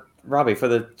 Robbie, for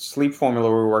the sleep formula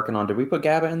we were working on, did we put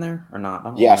GABA in there or not? I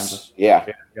don't yes. Remember.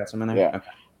 Yeah. You got some in there? Yeah. Okay.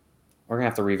 We're going to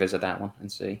have to revisit that one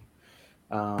and see.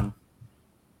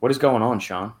 What is going on,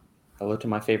 Sean? Hello to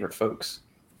my favorite folks.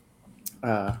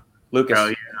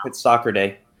 Lucas, it's soccer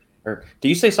day. Or do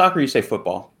you say soccer or you say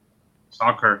football?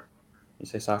 Soccer. You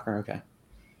say soccer? Okay.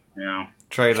 Yeah.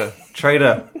 Traitor.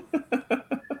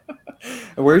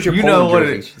 Where's your You know what it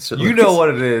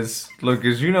is,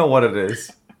 Lucas. You know what it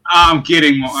is. I'm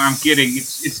kidding.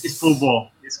 It's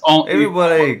football. It's all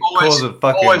everybody calls it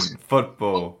fucking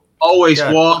football. always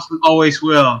was and always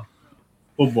will.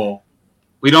 Football.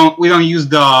 We don't use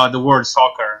the word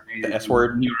soccer. The S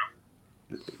word in Europe.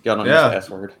 Y'all don't use the S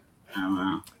word.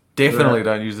 Definitely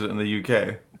don't use it in the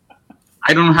UK.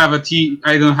 I don't have a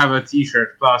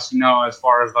T-shirt. Plus, as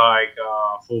far as like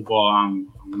football,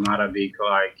 I'm not a big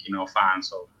fan.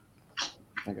 So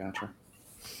I gotcha.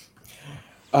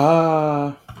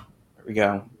 There we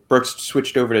go. Brooks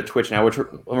switched over to Twitch now, which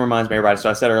reminds me, everybody. So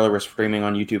I said earlier we're streaming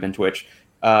on YouTube and Twitch.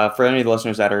 For any of the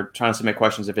listeners that are trying to submit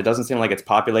questions, if it doesn't seem like it's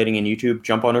populating in YouTube,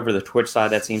 jump on over to the Twitch side.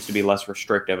 That seems to be less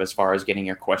restrictive as far as getting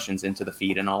your questions into the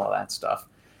feed and all of that stuff.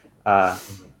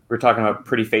 We're talking about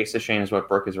pretty faces, Shane, is what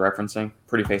Brooke is referencing.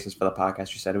 Pretty faces for the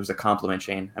podcast. You said it was a compliment,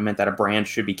 Shane. I meant that a brand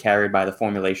should be carried by the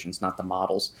formulations, not the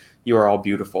models. You are all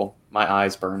beautiful. My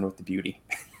eyes burn with the beauty.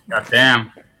 God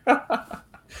damn.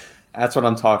 That's what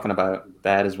I'm talking about.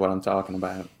 That is what I'm talking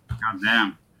about. God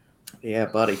damn. Yeah,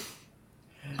 buddy.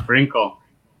 Sprinkle.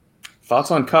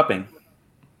 Thoughts on cupping?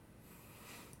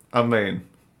 I mean,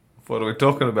 what are we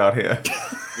talking about here?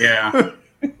 Yeah.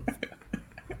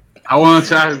 I wanted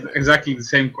to ask exactly the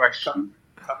same question.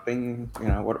 Cupping,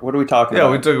 what are we talking about?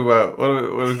 Yeah, we talk about, what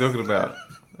are we talking about?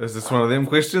 Is this one of them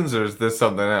questions, or is this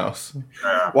something else?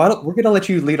 We're going to let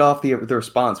you lead off the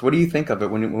response. What do you think of it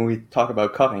when we talk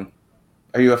about cupping?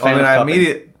 Are you a fan of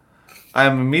cupping? I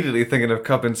am immediately thinking of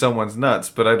cupping someone's nuts,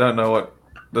 but I don't know what.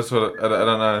 I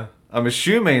don't know. I'm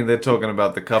assuming they're talking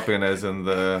about the cupping as in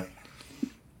the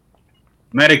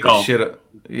medical shit.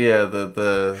 Yeah,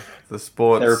 the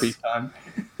sports therapy time.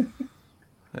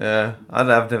 Yeah,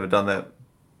 I've never done that.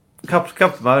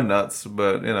 Cupped my own nuts,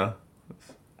 but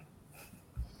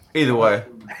either way.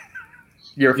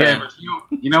 You're a fan. Yeah,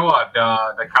 but you know what?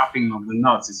 The cupping of the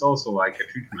nuts is also like a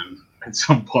treatment at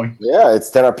some point. Yeah, it's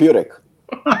therapeutic.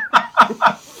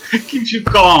 Keeps you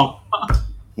calm.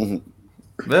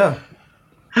 Yeah.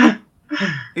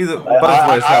 Either both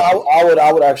ways.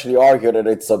 I would actually argue that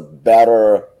it's a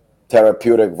better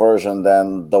therapeutic version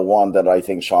than the one that I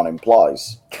think Sean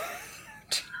implies.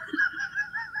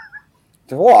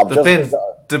 Well,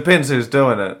 depends who's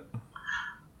doing it.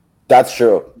 That's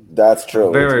true.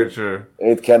 Very true.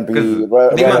 It can be.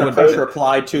 I think when pressure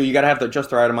applied to, you got to have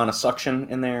just the right amount of suction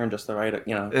in there and just the right,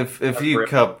 If you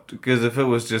cupped, because if it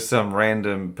was just some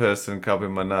random person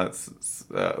cupping my nuts,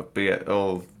 be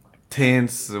all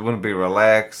tense, it wouldn't be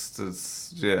relaxed.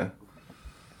 Yeah,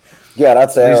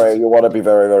 that's the area you want to be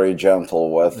very, very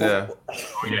gentle with. Yeah.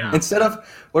 Instead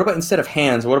of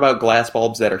hands, what about glass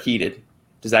bulbs that are heated?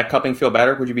 Does that cupping feel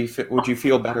better? Would you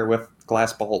feel better with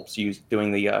glass bulbs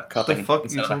doing the cupping? What the fuck are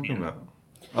you talking about?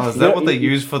 Oh, is that what they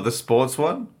use for the sports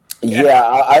one? Yeah,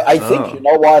 I think, you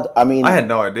know what? I mean... I had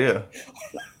no idea.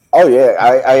 Oh,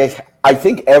 yeah. I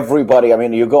think everybody... I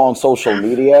mean, you go on social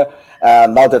media,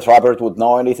 not that Robert would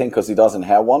know anything because he doesn't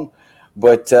have one,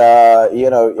 but,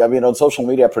 on social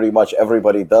media, pretty much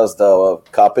everybody does the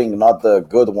cupping, not the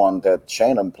good one that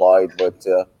Shane implied, but,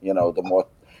 the more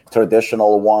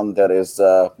traditional one that is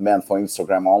meant for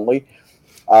Instagram only.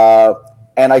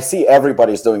 And I see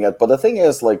everybody's doing it. But the thing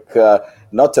is,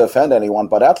 not to offend anyone,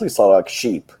 but athletes are like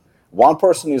sheep. One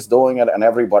person is doing it and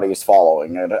everybody is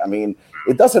following it. I mean,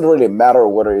 it doesn't really matter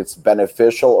whether it's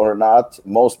beneficial or not.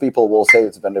 Most people will say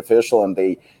it's beneficial and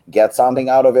they get something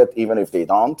out of it, even if they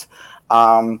don't.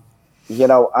 I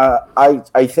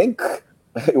think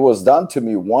it was done to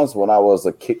me once when I was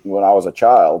a kid, when I was a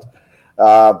child.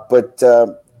 But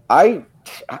I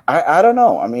don't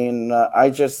know. I mean, I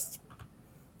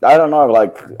don't know.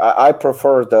 I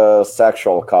prefer the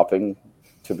sexual cupping,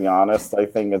 to be honest. I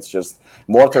think it's just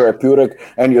more therapeutic,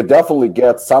 and you definitely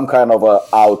get some kind of a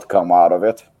outcome out of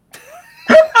it.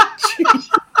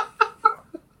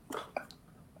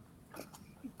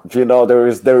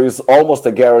 There is almost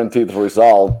a guaranteed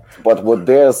result, but with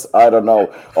this, I don't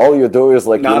know. All you do is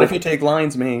not if you take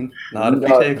lines, man. Not if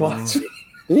you take lines.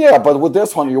 Yeah, but with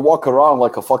this one, you walk around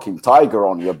like a fucking tiger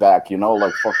on your back,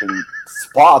 like fucking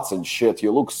spots and shit.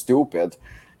 You look stupid,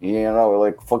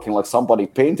 like somebody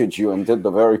painted you and did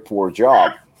the very poor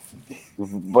job.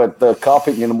 But the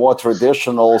cupping in a more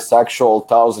traditional, sexual,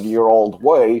 1,000-year-old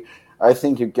way, I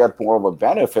think you get more of a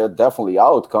benefit, definitely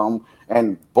outcome,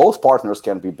 and both partners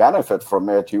can be benefit from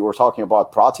it. You were talking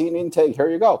about protein intake. Here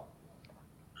you go.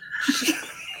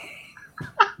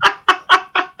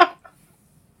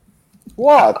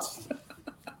 What?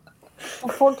 The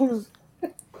fuck is...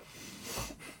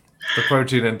 The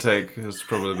protein intake is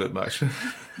probably a bit much.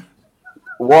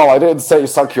 Well, I didn't say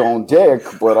suck your own dick,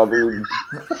 but I mean...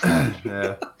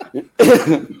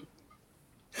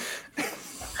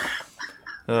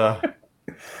 Yeah.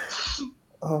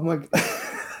 Oh my God.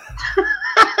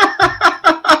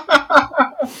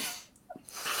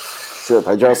 shit,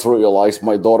 I just realized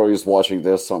my daughter is watching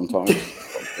this sometimes.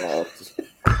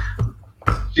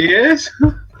 She is?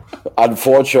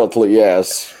 Unfortunately,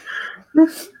 yes. Well,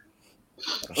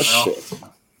 Shit.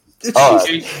 All All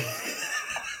right.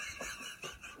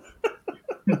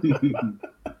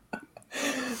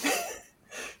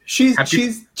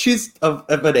 She's of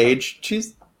an age.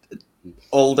 She's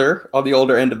older, on the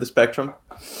older end of the spectrum.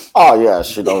 Oh, yeah,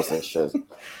 she knows this shit.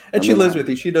 And she lives with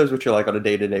you. She knows what you're like on a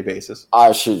day-to-day basis.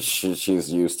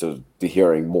 She's used to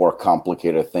hearing more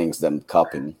complicated things than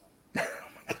cupping.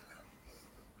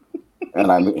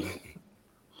 and I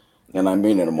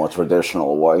mean in a more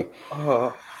traditional way.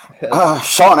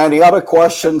 Sean, any other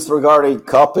questions regarding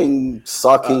cupping,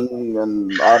 sucking,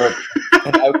 and other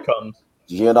and outcomes?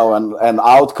 And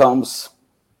outcomes.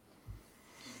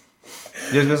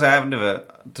 Yeah, because I've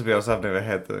never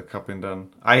had the cupping done.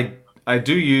 I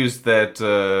do use that,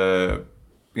 the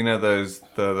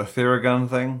Theragun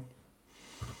thing.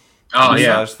 Oh,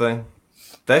 massage thing.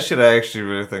 That shit I actually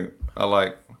really think I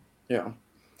like. Yeah.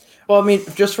 Well, I mean,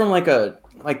 just from like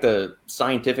the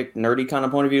scientific nerdy kind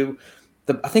of point of view,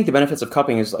 I think the benefits of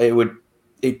cupping is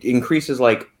it increases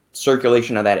like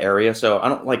circulation of that area. So I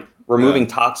don't like removing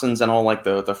toxins and all like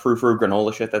the frou-frou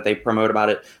granola shit that they promote about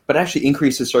it, but actually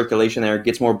increases circulation there,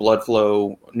 gets more blood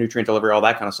flow, nutrient delivery, all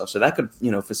that kind of stuff. So that could,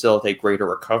 facilitate greater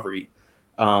recovery.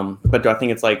 But do I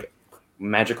think it's like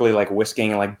magically like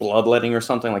whisking like bloodletting or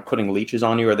something, like putting leeches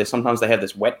on you? Or sometimes they have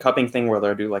this wet cupping thing where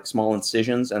they'll do like small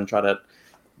incisions and try to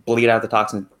bleed out the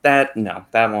toxin. That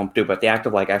won't do. But the act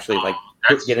of like actually like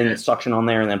getting the suction on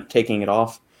there and then taking it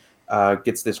off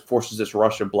forces this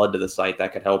rush of blood to the site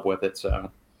that could help with it. So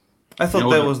I thought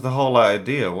that was the whole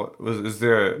idea. Is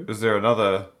there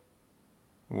another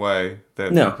way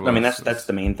that? No, I mean that's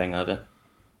the main thing of it.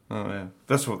 Oh yeah,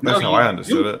 that's how I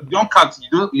understood it. You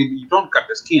don't cut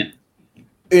the skin.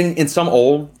 In some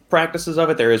old practices of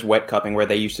it, there is wet cupping where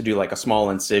they used to do like a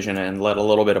small incision and let a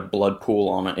little bit of blood pool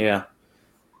on it. Yeah.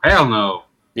 Hell no.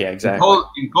 Yeah, exactly.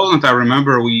 In Poland, I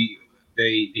remember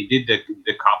they did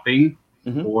the cupping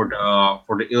for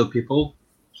the ill people.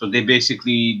 So they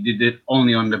basically did it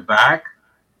only on the back.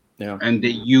 Yeah. And they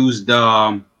used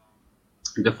the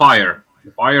fire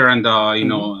and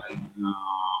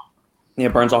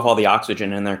it burns off all the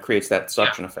oxygen in there, creates that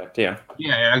suction effect. Yeah.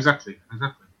 Yeah, exactly.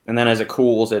 And then as it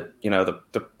cools, it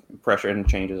the pressure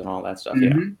changes and all that stuff.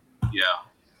 Mm-hmm. Yeah.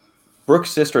 Brooke's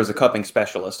sister is a cupping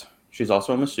specialist. She's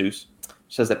also a masseuse.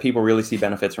 She says that people really see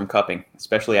benefits from cupping,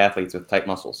 especially athletes with tight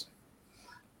muscles.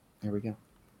 There we go.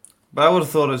 But I would have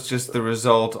thought it's just the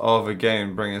result of,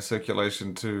 again, bringing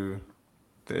circulation to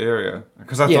the area.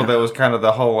 Because I thought that was kind of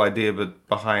the whole idea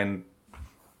behind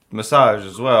massage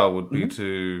as well, would be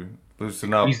to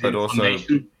loosen up, but also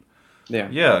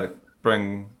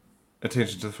bring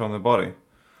attention from the body.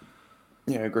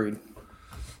 Yeah, agreed.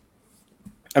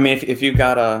 I mean, if you've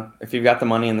got the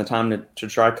money and the time to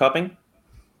try cupping,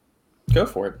 go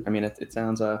for it. I mean, it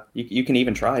sounds you can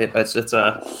even try it. It's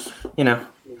I'm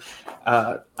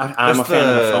a fan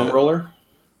of the foam roller.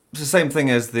 It's the same thing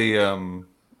as the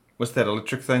what's that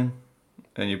electric thing,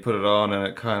 and you put it on and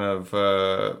it kind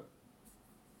of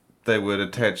they would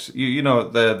attach the TENS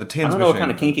machine. I don't know what kind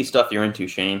of kinky stuff you're into,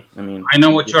 Shane. I mean, I know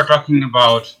what you're talking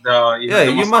about.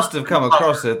 You must have come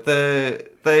across it.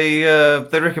 They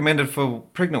recommend it for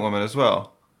pregnant women as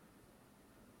well,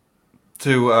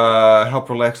 to help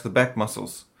relax the back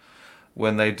muscles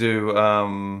when they do.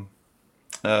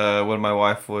 When my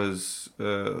wife was,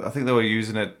 I think they were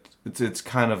using it. It's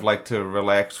kind of like to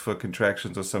relax for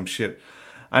contractions or some shit.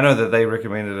 I know that they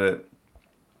recommended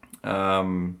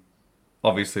it.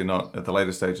 Obviously not at the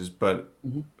later stages, but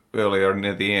earlier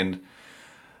near the end.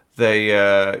 They,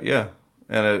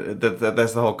 and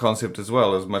that's the whole concept as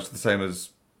well. As much the same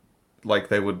as, like,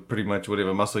 they would pretty much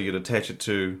whatever muscle you'd attach it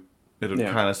to, it would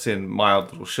kind of send mild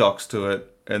little shocks to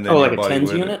it, and then like a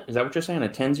TENS unit? Is that what you're saying? A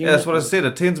TENS unit? Yeah, that's what I said. A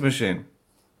TENS machine.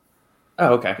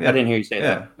 Oh, okay. Yeah. I didn't hear you say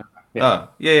that.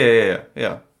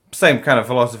 Yeah. Same kind of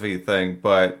philosophy thing,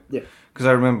 but because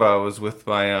I remember I was with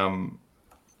my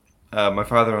my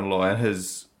father-in-law, and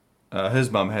his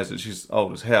mum has it. She's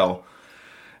old as hell,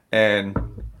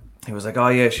 and he was like, "Oh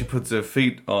yeah, she puts her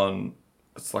feet on.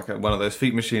 It's like one of those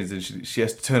feet machines, and she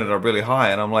has to turn it up really high."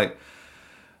 And I'm like,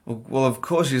 "Well, of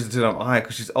course she has to turn it up high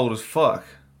because she's old as fuck."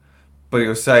 But he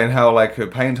was saying how like her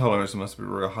pain tolerance must be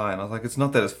real high, and I was like, "It's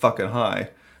not that it's fucking high."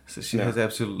 So she has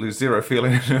absolutely zero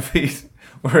feeling in her feet,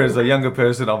 whereas a younger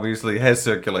person obviously has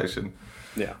circulation.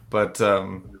 Yeah. But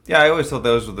I always thought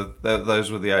those were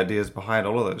the ideas behind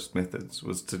all of those methods,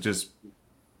 was to just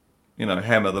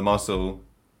hammer the muscle,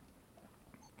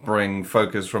 bring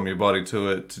focus from your body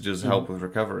to it to just help with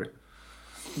recovery.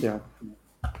 Yeah.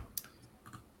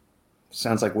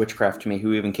 Sounds like witchcraft to me.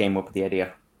 Who even came up with the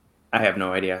idea? I have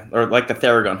no idea. Or like the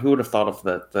Theragun. Who would have thought of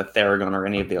the Theragun or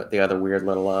any of the other weird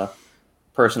little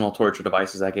personal torture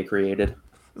devices that get created?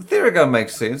 The Theragun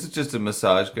makes sense. It's just a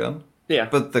massage gun. Yeah.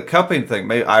 But the cupping thing,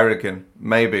 I reckon,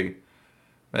 maybe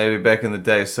back in the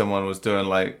day someone was doing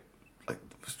like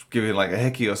giving like a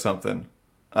hickey or something.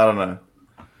 I don't know.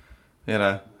 You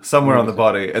know, somewhere on the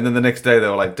body. And then the next day they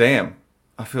were like, damn,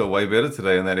 I feel way better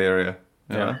today in that area.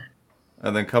 You know?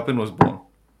 And then cupping was born.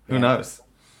 Who knows?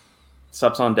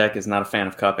 Sups on Deck is not a fan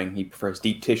of cupping. He prefers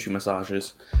deep tissue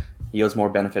massages. Yields more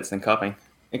benefits than cupping.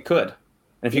 It could. And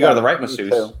if you go to the right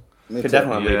masseuse, it could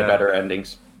definitely lead to better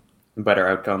endings and better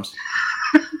outcomes.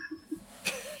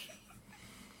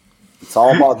 It's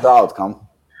all about the outcome.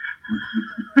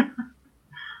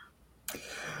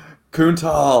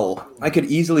 Kuntal. I could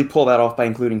easily pull that off by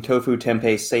including tofu,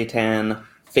 tempeh, seitan,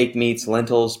 fake meats,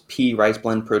 lentils, pea, rice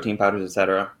blend, protein powders,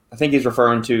 etc. I think he's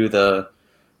referring to the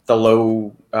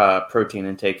low protein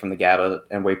intake from the GABA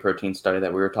and whey protein study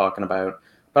that we were talking about.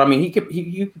 But I mean,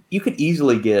 you could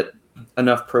easily get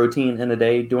enough protein in a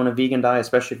day doing a vegan diet,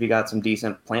 especially if you got some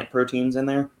decent plant proteins in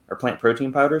there or plant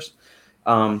protein powders.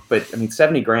 But I mean,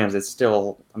 70 grams, it's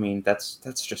still, I mean, that's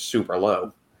just super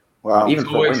low. Wow. Even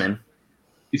for women.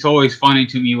 It's always funny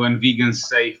to me when vegans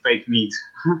say fake meat.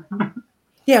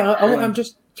 Yeah, I'm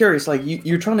just curious. Like,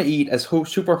 you're trying to eat as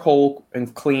super whole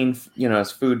and clean,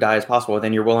 as food diet as possible.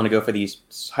 Then you're willing to go for these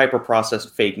hyper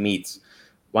processed fake meats.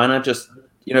 Why not just,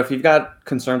 if you've got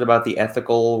concerns about the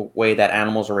ethical way that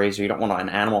animals are raised, or you don't want an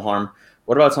animal harm,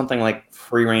 what about something like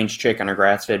free range chicken or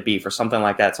grass fed beef or something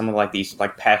like that? Something like these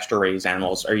like pasture raised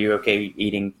animals. Are you okay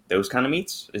eating those kind of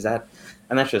meats? Is that,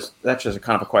 and that's just a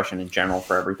kind of a question in general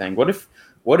for everything.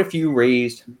 What if you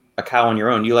raised a cow on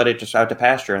your own, you let it just out to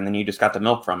pasture, and then you just got the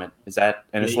milk from it? Is that,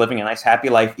 and it's living a nice happy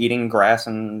life eating grass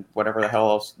and whatever the hell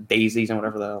else, daisies and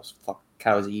whatever the hell fuck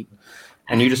cows eat,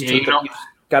 and you just you just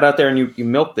got out there and you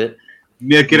milked it.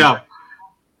 Milk it up.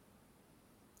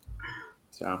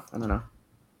 So I don't know.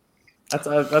 That's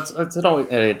always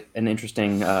an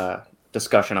interesting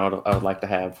discussion I would like to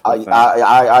have.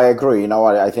 I agree.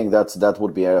 I think that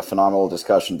would be a phenomenal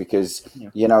discussion because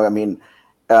I mean.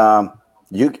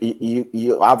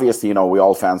 You obviously, we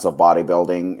all fans of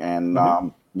bodybuilding, and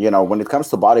when it comes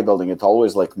to bodybuilding, it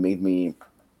always like made me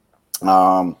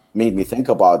think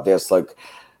about this, like,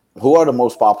 who are the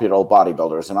most popular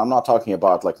bodybuilders? And I'm not talking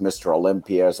about like Mr.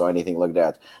 Olympias or anything like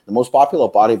that. The most popular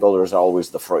bodybuilders are always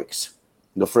the freaks,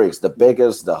 the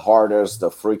biggest, the hardest, the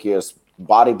freakiest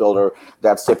bodybuilder.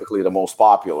 That's typically the most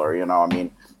popular. I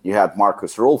mean, you had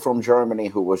Marcus Rule from Germany,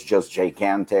 who was just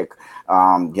gigantic.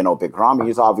 Big Ramy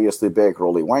is obviously big.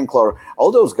 Rolly Winkler.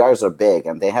 All those guys are big,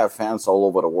 and they have fans all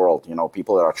over the world.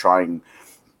 People that are trying,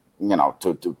 they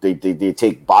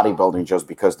take bodybuilding just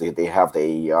because they have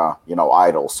the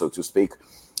idol, so to speak.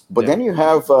 But then you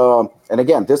have, and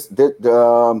again,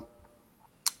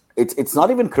 it's not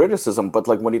even criticism, but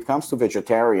like when it comes to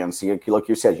vegetarians, like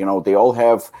you said, they all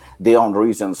have their own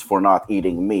reasons for not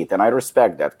eating meat. And I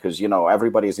respect that because,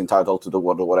 everybody is entitled to do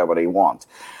whatever they want.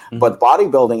 Mm-hmm. But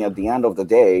bodybuilding, at the end of the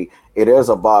day, it is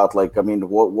about like, I mean,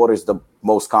 what is the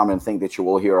most common thing that you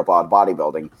will hear about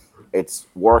bodybuilding? It's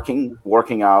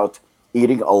working out,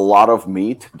 eating a lot of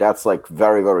meat. That's like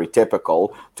very, very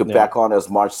typical to pack on as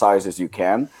much size as you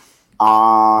can.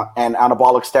 And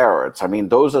anabolic steroids. I mean,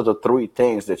 those are the three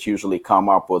things that usually come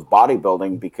up with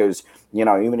bodybuilding because,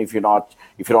 even if you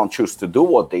don't choose to do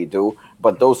what they do,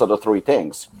 but those are the three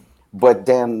things. But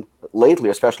then lately,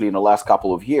 especially in the last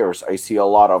couple of years, I see a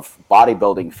lot of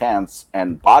bodybuilding fans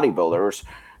and bodybuilders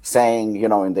saying,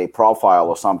 in their profile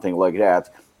or something like that,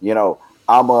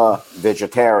 I'm a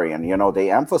vegetarian,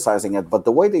 they emphasizing it, but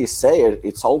the way they say it,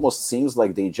 it almost seems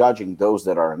like they're judging those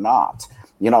that are not.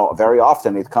 Very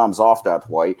often it comes off that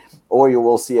way. Or you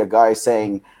will see a guy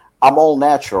saying, I'm all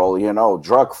natural,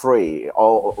 drug-free,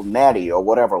 all natty or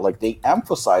whatever. Like they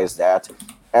emphasize that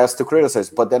as to criticize.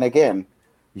 But then again,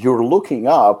 you're looking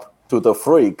up to the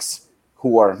freaks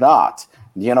who are not.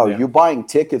 You're buying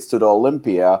tickets to the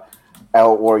Olympia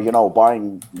or,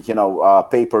 buying,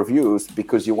 pay-per-views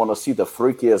because you want to see the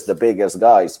freakiest, the biggest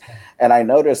guys. And I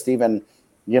noticed even...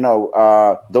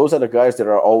 those are the guys that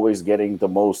are always getting the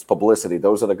most publicity.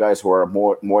 Those are the guys who are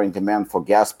more in demand for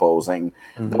gas posing.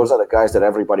 Mm-hmm. Those are the guys that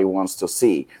everybody wants to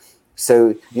see.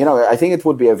 So, I think it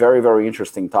would be a very, very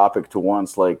interesting topic to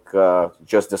once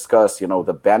just discuss,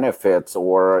 the benefits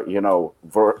or,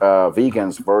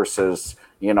 vegans versus,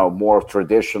 more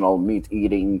traditional meat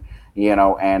eating,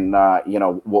 and,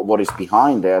 what is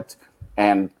behind it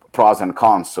and pros and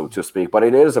cons, so to speak. But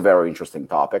it is a very interesting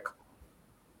topic.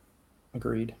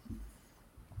 Agreed.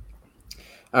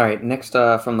 All right, next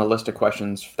from the list of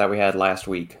questions that we had last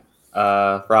week.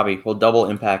 Robbie, will Double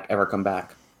Impact ever come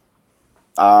back?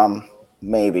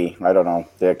 Maybe. I don't know.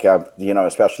 They kept,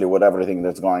 especially with everything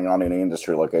that's going on in the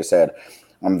industry, like I said,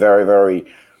 I'm very, very,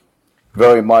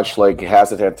 very much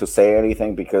hesitant to say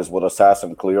anything because with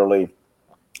Assassin, clearly,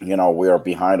 we are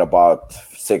behind about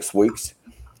 6 weeks.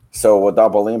 So with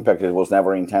Double Impact, it was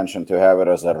never intention to have it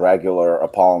as a regular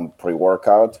Apollon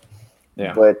pre-workout.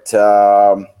 Yeah. But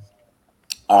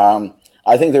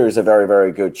I think there is a very,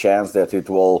 very good chance that it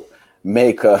will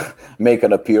make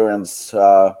an appearance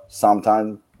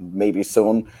sometime, maybe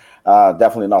soon.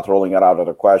 Definitely not ruling it out of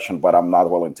the question, but I'm not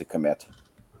willing to commit.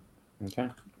 Okay.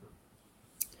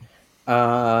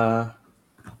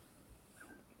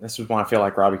 This is one I feel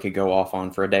like Robbie could go off on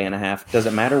for a day and a half. Does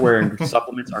it matter where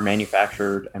supplements are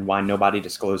manufactured and why nobody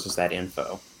discloses that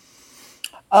info?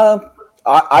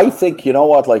 I think, you know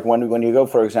what, like when you go,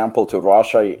 for example, to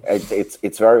Russia,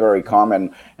 it's very, very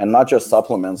common, and not just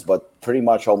supplements, but pretty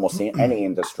much almost in any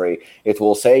industry, it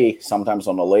will say sometimes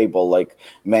on the label, like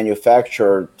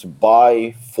manufactured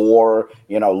by for,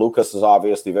 Lucas is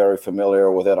obviously very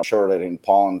familiar with it. I'm sure that in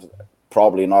Poland,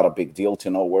 probably not a big deal to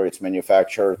know where it's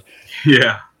manufactured.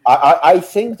 Yeah. I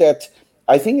think it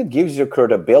gives you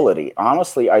credibility.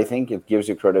 Honestly, I think it gives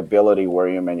you credibility where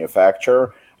you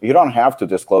manufacture. You don't have to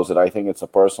disclose it. I think it's a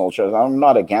personal choice. I'm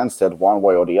not against it one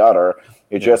way or the other.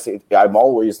 I'm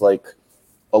always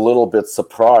a little bit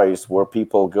surprised where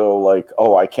people go like,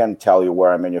 oh, I can't tell you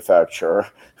where I manufacture.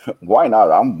 Why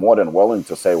not? I'm more than willing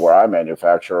to say where I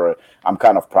manufacture. I'm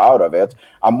kind of proud of it.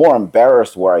 I'm more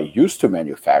embarrassed where I used to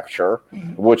manufacture,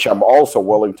 which I'm also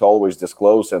willing to always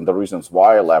disclose and the reasons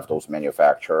why I left those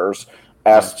manufacturers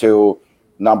as to,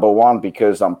 number one,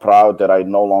 because I'm proud that I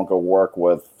no longer work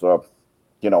with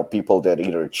people that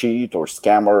either cheat or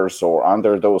scammers or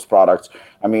under those products.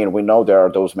 I mean, we know there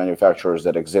are those manufacturers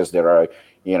that exist that are,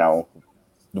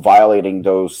 violating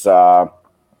those,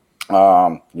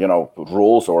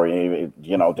 rules, or,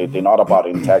 they're not about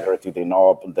integrity. They're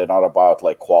not about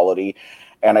quality.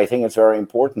 And I think it's very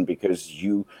important because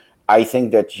I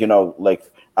think that,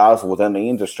 us within the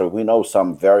industry, we know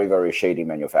some very, very shady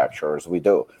manufacturers. We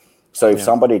do. So if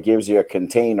somebody gives you a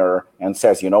container and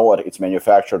says, you know what, it's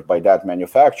manufactured by that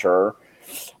manufacturer,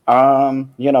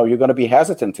 you're going to be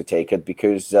hesitant to take it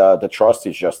because the trust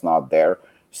is just not there.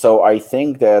 So I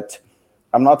think that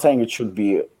I'm not saying it should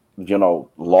be, law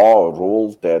or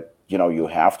rule that, you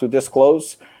have to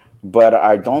disclose, but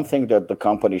I don't think that the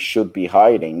company should be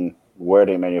hiding where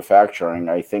they're manufacturing.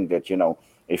 I think that,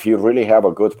 if you really have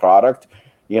a good product,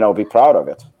 be proud of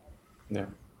it. Yeah.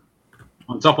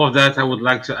 On top of that, I would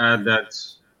like to add that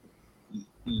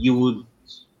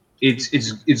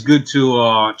it's good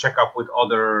to check up with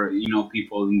other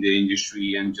people in the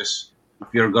industry, and just if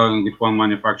you're going with one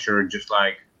manufacturer, just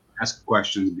ask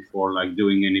questions before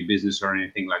doing any business or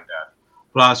anything like that.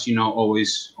 Plus,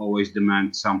 always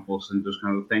demand samples and those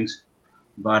kind of things,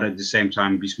 but at the same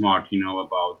time be smart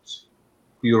about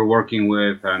who you're working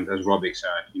with, and as Robbie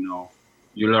said,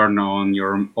 you learn on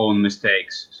your own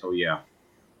mistakes. So yeah.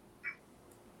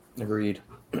 Agreed.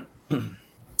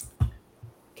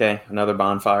 Okay, another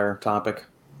bonfire topic.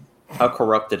 How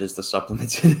corrupted is the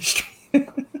supplements industry?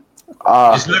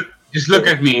 Just look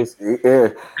at me.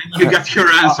 You got your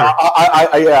answer.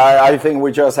 I think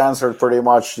we just answered pretty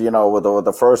much, with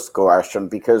the first question,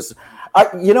 because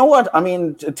you know what? I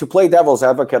mean, to play devil's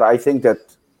advocate, I think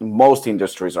that most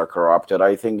industries are corrupted.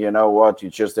 I think,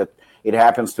 it's just that it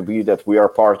happens to be that we are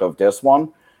part of this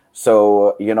one.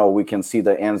 So, we can see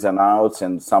the ins and outs,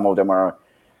 and some of them are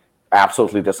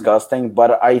absolutely disgusting.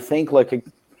 But I think,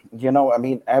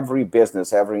 every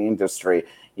business, every industry,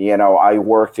 I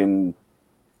worked in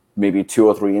maybe 2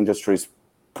 or 3 industries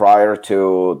prior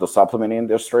to the supplement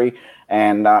industry,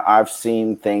 and I've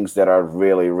seen things that are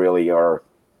really, really are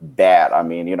bad. I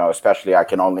mean, especially I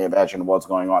can only imagine what's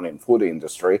going on in food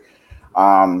industry.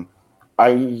 But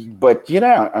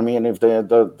if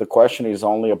the question is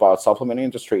only about supplement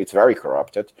industry, it's very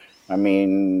corrupted. I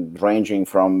mean, ranging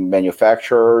from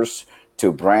manufacturers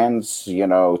to brands,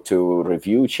 to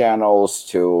review channels,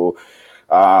 to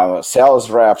sales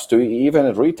reps, to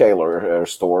even retailer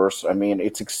stores. I mean,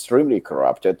 it's extremely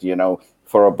corrupted.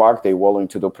 For a buck, they're willing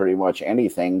to do pretty much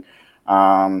anything.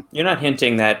 You're not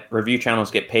hinting that review channels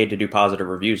get paid to do positive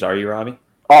reviews, are you, Robbie?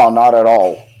 Oh, not at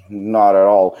all. Not at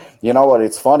all. You know what?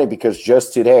 It's funny because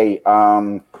just today,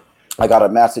 I got a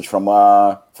message from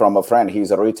a friend.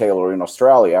 He's a retailer in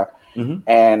Australia,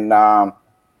 and on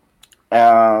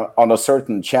a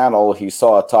certain channel, he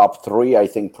saw a top 3, I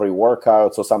think,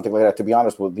 pre-workouts or something like that. To be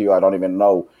honest with you, I don't even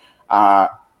know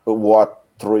what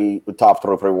top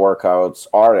three pre-workouts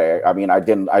are there. I mean, I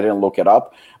didn't look it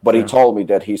up, but he told me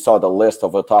that he saw the list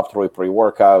of the top three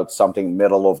pre-workouts, something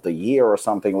middle of the year or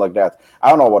something like that. I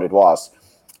don't know what it was.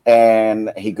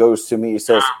 And he goes to me, he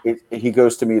says,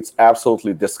 it's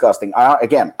absolutely disgusting.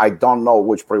 I don't know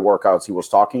which pre-workouts he was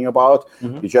talking about.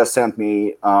 He just sent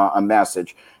me a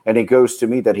message, and he goes to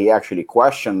me that he actually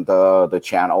questioned the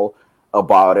channel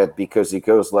about it, because he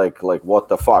goes like, what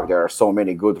the fuck? There are so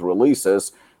many good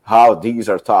releases. How these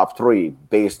are top three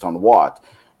based on what?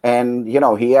 And,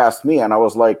 he asked me, and I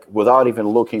was like, without even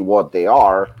looking what they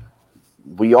are,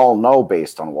 we all know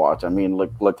based on what. I mean,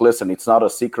 listen, it's not a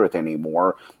secret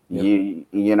anymore. Yep.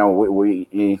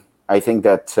 I think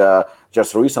that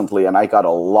just recently, and I got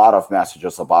a lot of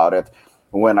messages about it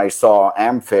when I saw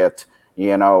Amphit,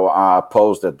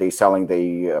 post that they selling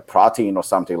the protein or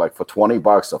something like for $20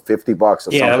 or $50 or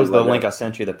something. Yeah, that was the link I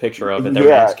sent you the picture of it. Their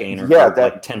mass gainer for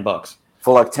like $10.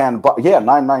 For like $10,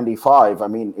 $9.95. I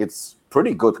mean, it's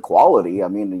pretty good quality. I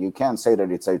mean, you can't say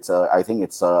that I think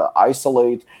it's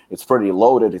isolate. It's pretty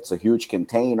loaded. It's a huge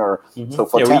container. So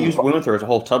for we went through a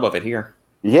whole tub of it here.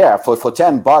 Yeah, for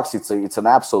 $10, it's an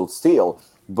absolute steal.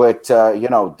 But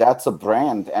that's a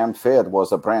brand. Amphit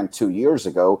was a brand 2 years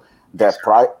ago. That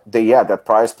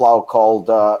Price Plow called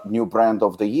new brand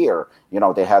of the year.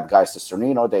 They had Guy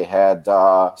Cisternino, they had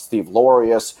Steve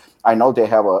Lorius. I know they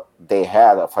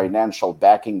had a financial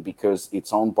backing because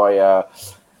it's owned by a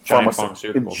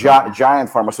giant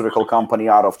pharmaceutical company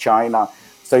out of China.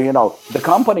 So the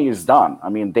company is done. I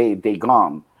mean, they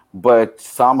gone. But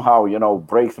somehow,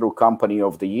 breakthrough company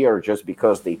of the year, just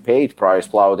because they paid Price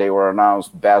Plow, they were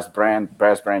announced best brand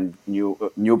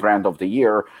new brand of the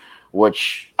year,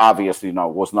 which obviously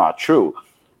was not true.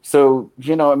 So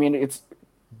I mean, it's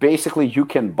basically, you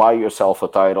can buy yourself a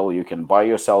title, you can buy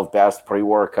yourself best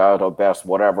pre-workout or best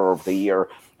whatever of the year.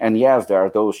 And yes, there are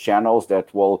those channels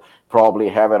that will probably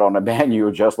have it on a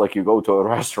menu, just like you go to a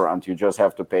restaurant. You just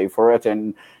have to pay for it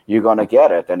and you're going to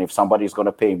get it. And if somebody's going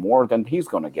to pay more, then he's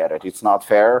going to get it. It's not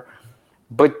fair.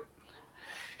 But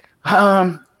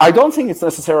I don't think it's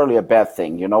necessarily a bad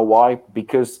thing. You know why?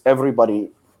 Because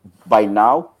by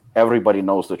now, everybody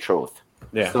knows the truth.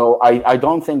 Yeah. So I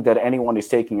don't think that anyone is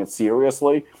taking it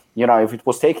seriously. If it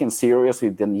was taken seriously,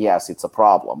 then yes, it's a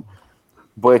problem.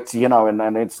 But,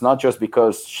 and it's not just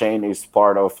because Shane is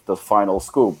part of the Final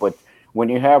Scoop, but when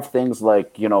you have things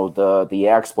like, the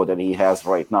expo that he has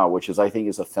right now, which I think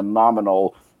is a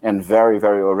phenomenal and very,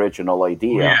 very original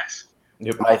idea. Yes.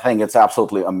 Yep. I think it's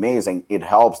absolutely amazing. It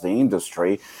helps the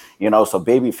industry, so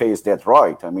Babyface did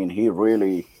right. I mean, he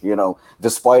really,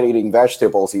 despite eating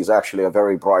vegetables, he's actually a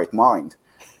very bright mind,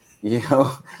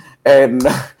 and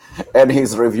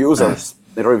his reviews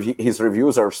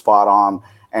are spot on.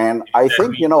 And I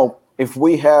think, if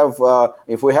we have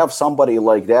somebody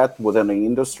like that within the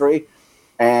industry,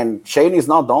 and Shane is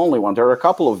not the only one, there are a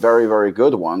couple of very, very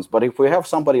good ones. But if we have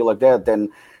somebody like that,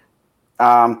 then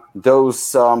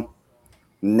those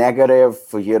negative,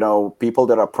 people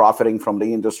that are profiting from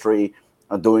the industry,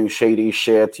 doing shady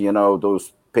shit,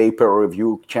 those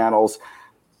pay-per-review channels.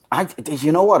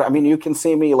 You know what? I mean, you can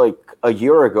see me like a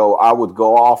year ago, I would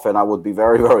go off and I would be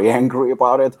very, very angry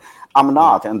about it. I'm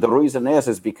not. And the reason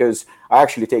is because I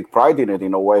actually take pride in it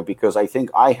in a way, because I think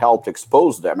I helped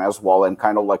expose them as well and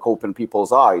kind of like open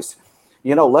people's eyes.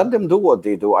 Let them do what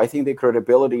they do. I think the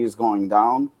credibility is going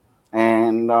down,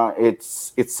 and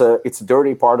it's a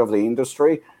dirty part of the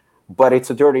industry, but it's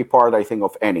a dirty part, I think,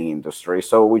 of any industry.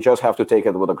 So we just have to take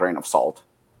it with a grain of salt.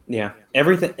 Yeah,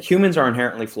 humans are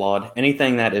inherently flawed.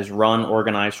 Anything that is run,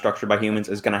 organized, structured by humans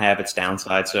is going to have its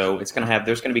downside. So there's going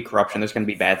to be corruption. There's going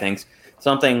to be bad things.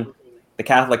 The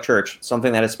Catholic Church,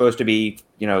 something that is supposed to be,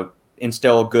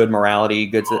 instill good morality,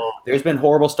 there's been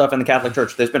horrible stuff in the Catholic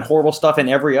Church. There's been horrible stuff in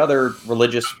every other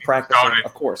religious practice,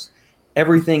 of course.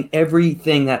 Everything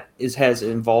that has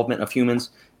involvement of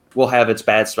humans will have its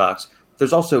bad spots.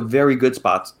 There's also very good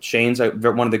spots. Shane's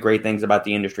one of the great things about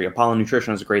the industry. Apollo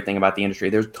Nutrition is a great thing about the industry.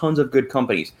 There's tons of good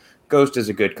companies. Ghost is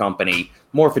a good company.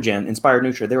 Morphogen, Inspired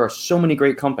Nutra. There are so many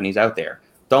great companies out there.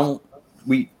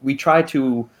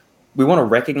 We want to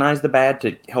recognize the bad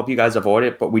to help you guys avoid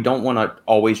it, but we don't want to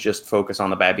always just focus on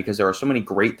the bad, because there are so many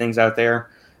great things out there.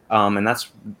 And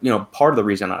that's, part of the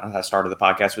reason I started the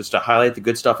podcast was to highlight the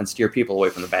good stuff and steer people away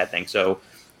from the bad things. So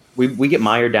we get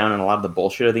mired down in a lot of the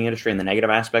bullshit of the industry and the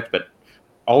negative aspect, but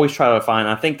always try to find,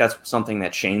 I think that's something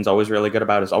that Shane's always really good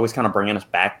about, is always kind of bringing us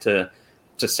back to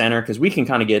center. Cause we can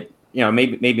kind of get,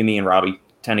 maybe me and Robbie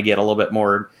tend to get a little bit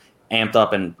more amped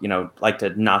up and, like to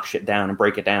knock shit down and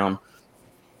break it down.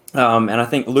 And I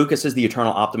think Lucas is the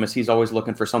eternal optimist. He's always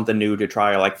looking for something new to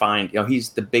try or find. He's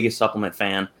the biggest supplement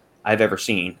fan I've ever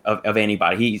seen of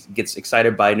anybody. He gets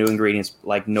excited by new ingredients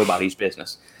like nobody's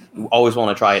business. You always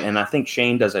want to try it. And I think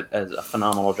Shane does a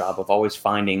phenomenal job of always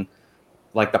finding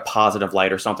like the positive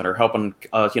light or something, or helping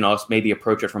us maybe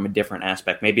approach it from a different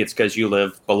aspect. Maybe it's because you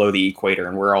live below the equator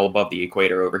and we're all above the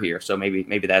equator over here. So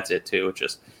maybe that's it too. It's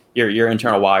just your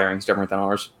internal wiring is different than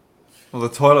ours. Well, the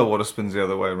toilet water spins the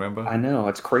other way, remember? I know,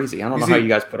 it's crazy. I don't know how you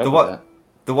guys put up with that.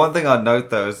 The one thing I'd note,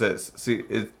 though, is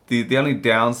that the only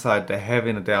downside to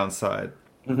having a downside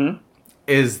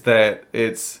is that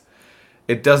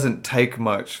it doesn't take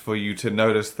much for you to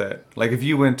notice that. Like, if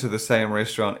you went to the same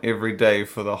restaurant every day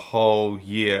for the whole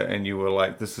year and you were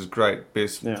like, this is great,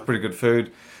 it's pretty good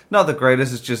food. Not the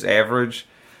greatest, it's just average.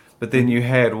 But then you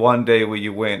had one day where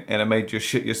you went and it made you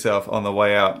shit yourself on the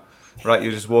way out. Right?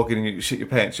 You're just walking and you shit your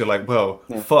pants. You're like, well,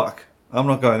 fuck, I'm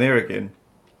not going there again.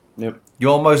 Yep.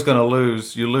 You're almost going to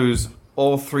lose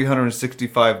all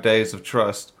 365 days of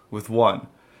trust with one.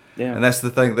 Yeah. And that's the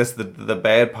thing, that's the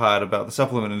bad part about the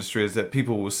supplement industry, is that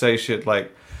people will say shit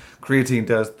like creatine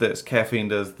does this, caffeine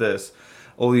does this,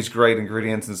 all these great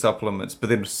ingredients and supplements, but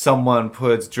then someone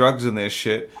puts drugs in their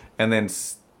shit and then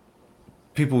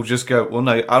people just go, well,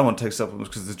 no, I don't want to take supplements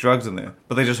because there's drugs in there.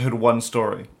 But they just heard one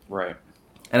story. Right.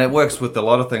 And it works with a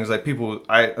lot of things. Like people,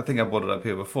 I think I brought it up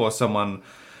here before, someone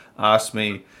asked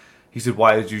me, he said,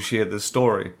 why did you share this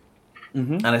story?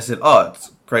 And I said, oh, it's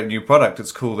a great new product.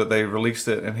 It's cool that they released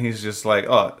it. And he's just like,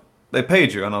 oh, they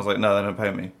paid you. And I was like, no, they didn't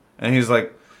pay me. And he's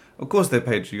like, of course they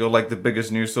paid you. You're like the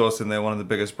biggest news source and they're one of the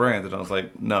biggest brands. And I was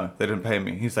like, no, they didn't pay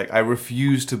me. He's like, I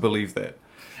refuse to believe that.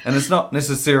 And it's not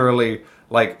necessarily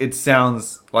like, it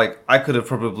sounds like I could have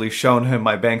probably shown him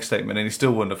my bank statement and he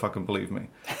still wouldn't have fucking believed me.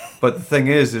 But the thing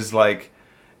is like,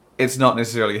 it's not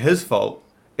necessarily his fault.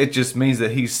 It just means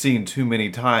that he's seen too many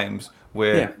times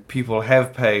where people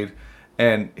have paid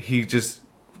and he just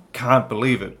can't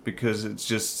believe it because it's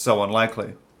just so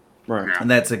unlikely. Right.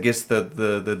 And that's, I guess,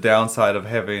 the downside of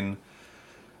having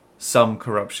some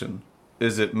corruption,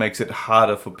 is it makes it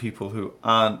harder for people who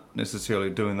aren't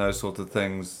necessarily doing those sorts of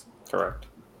things. Correct.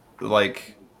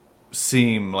 Like,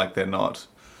 seem like they're not.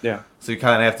 Yeah. So you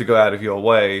kind of have to go out of your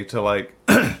way to, like,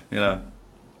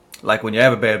 like when you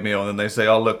have a bad meal and then they say,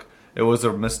 oh, look, it was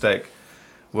a mistake.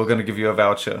 We're going to give you a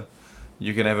voucher.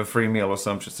 You can have a free meal or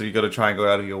something. So you got to try and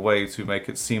go out of your way to make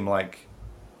it seem like,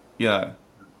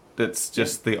 it's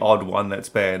just the odd one that's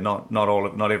bad, not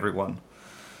everyone.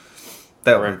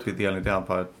 That would be the only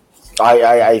downside.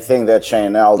 I think that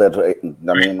Shane nailed it.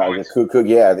 I mean, like,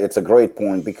 it's a great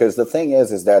point, because the thing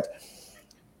is that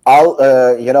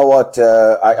you know what?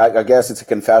 I guess it's a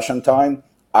confession time.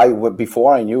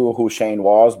 Before I knew who Shane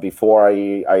was, before I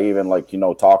even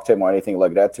talked to him or anything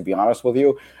like that, to be honest with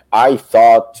you, I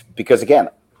thought, because again,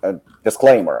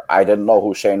 disclaimer, I didn't know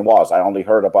who Shane was. I only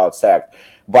heard about Stacked.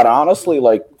 But honestly,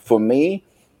 like, for me,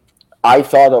 I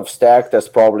thought of Stacked as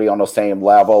probably on the same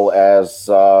level as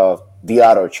the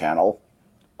other channel,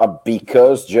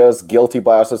 because just guilty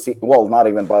by association, well, not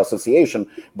even by association,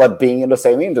 but being in the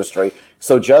same industry.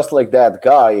 So just like that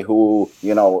guy who,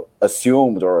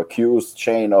 assumed or accused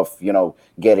Shane of,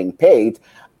 getting paid,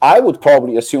 I would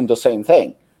probably assume the same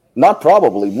thing. Not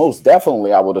probably, most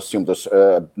definitely I would assume this.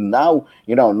 Now,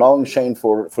 knowing Shane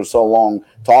for so long,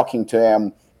 talking to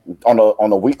him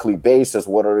on a weekly basis,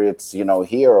 whether it's,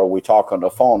 here or we talk on the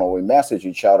phone or we message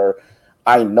each other,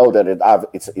 I know that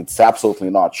it's absolutely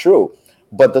not true.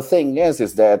 But the thing is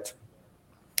that,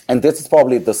 and this is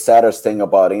probably the saddest thing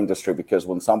about industry, because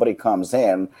when somebody comes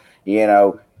in,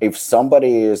 if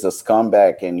somebody is a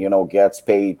scumbag and, gets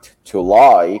paid to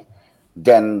lie,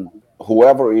 then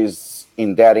whoever is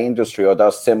in that industry or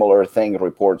does similar thing,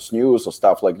 reports news or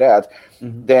stuff like that,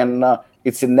 then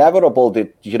it's inevitable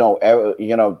that,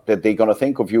 that they're going to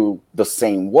think of you the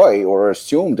same way or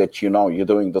assume that, you're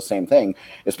doing the same thing,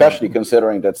 especially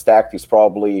considering that Stacked is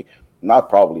definitely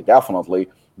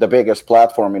the biggest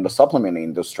platform in the supplement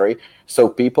industry. So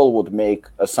people would make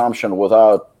assumption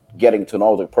without getting to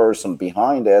know the person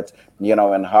behind it,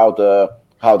 and how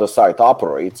the site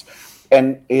operates.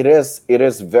 And it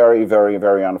is very, very,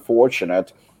 very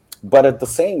unfortunate. But at the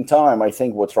same time, I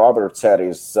think what Robert said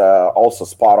is also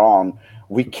spot on.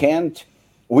 We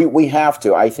have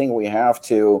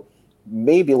to,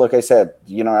 maybe, like I said,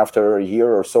 after a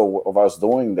year or so of us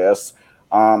doing this,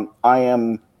 I'm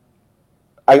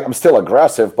still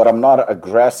aggressive, but I'm not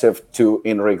aggressive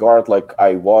in regard like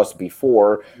I was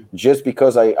before, just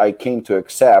because I came to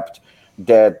accept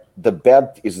that the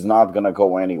bet is not going to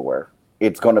go anywhere.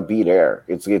 It's going to be there.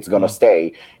 It's going to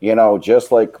stay.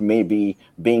 Just like maybe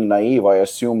being naive, I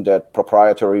assumed that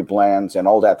proprietary blends and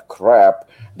all that crap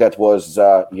that was,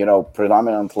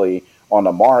 predominantly on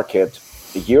the market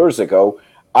years ago,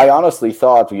 I honestly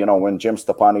thought, when Jim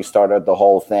Stoppani started the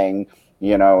whole thing,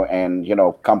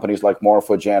 and companies like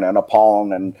Morphogen and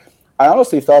Apollon, and I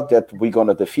honestly thought that we're going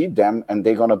to defeat them and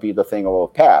they're going to be the thing of the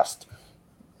past.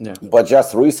 Yeah. But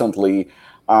just recently,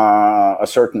 a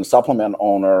certain supplement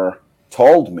owner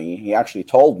he actually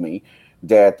told me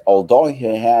that although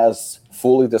he has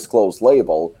fully disclosed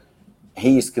label,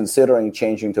 he's considering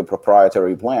changing to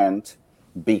proprietary blend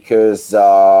because,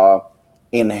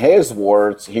 in his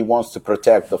words, he wants to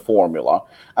protect the formula.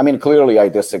 I mean, clearly I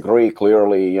disagree.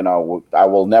 Clearly, I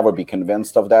will never be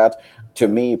convinced of that. To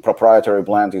me, proprietary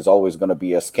blend is always going to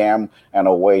be a scam and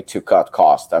a way to cut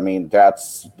cost. I mean,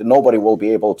 nobody will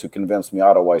be able to convince me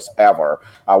otherwise ever.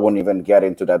 I wouldn't even get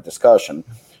into that discussion.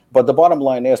 But the bottom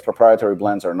line is proprietary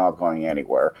blends are not going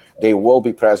anywhere. They will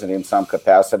be present in some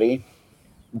capacity.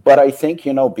 But I think,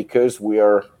 because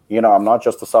we're, I'm not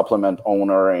just a supplement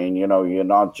owner and, you're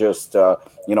not just,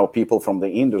 people from the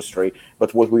industry,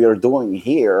 but what we are doing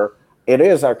here, it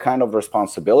is our kind of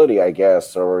responsibility, I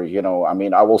guess, or,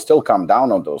 I will still come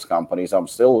down on those companies. I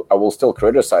will still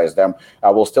criticize them.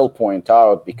 I will still point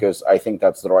out because I think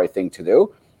that's the right thing to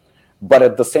do. But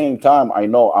at the same time, I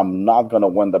know I'm not going to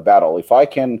win the battle. If I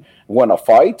can win a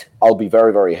fight, I'll be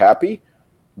very, very happy.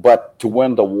 But to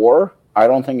win the war, I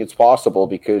don't think it's possible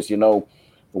because,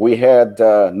 we had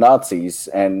Nazis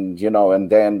and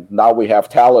then now we have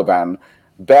Taliban,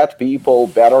 bad people,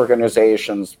 bad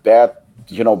organizations, bad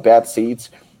seats.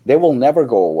 They will never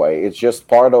go away. It's just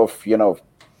part of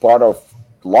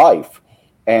life.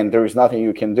 And there is nothing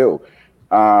you can do.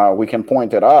 We can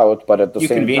point it out, but at the same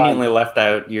time... You conveniently left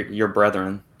out your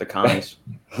brethren, the commies.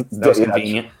 That was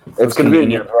convenient. It's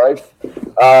convenient, right?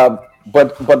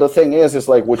 But the thing is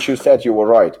like what you said, you were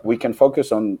right. We can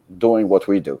focus on doing what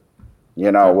we do,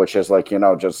 which is like,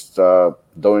 just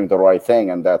doing the right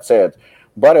thing, and that's it.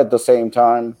 But at the same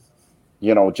time,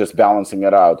 just balancing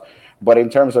it out. But in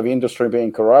terms of industry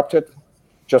being corrupted,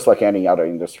 just like any other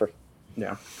industry.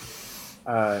 Yeah.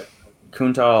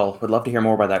 Kuntal, would love to hear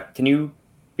more about that. Can you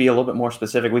be a little bit more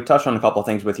specific? We touched on a couple of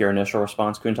things with your initial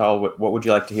response. Kuntal, what would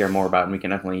you like to hear more about? And we can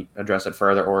definitely address it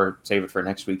further or save it for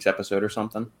next week's episode or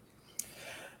something.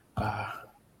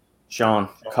 Sean,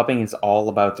 cupping is all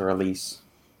about the release.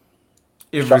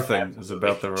 Everything is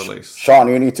about the release. Sean,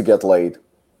 you need to get laid.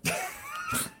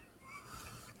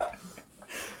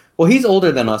 Well, he's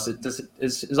older than us.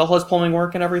 Is all his plumbing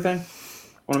work and everything?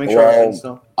 I want to make sure everything's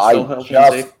still healthy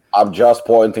and safe. I'm just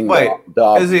pointing. Wait,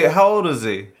 how old is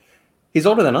he? He's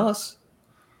older than us.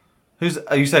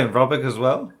 Are you saying Robic as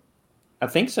well? I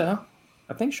think so.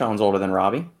 I think Sean's older than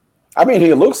Robbie. I mean,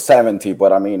 he looks 70,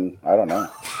 but I mean, I don't know.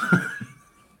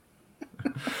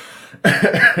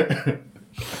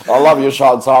 I love you,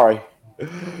 Sean. Sorry.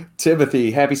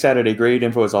 Timothy, happy Saturday. Great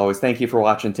info as always. Thank you for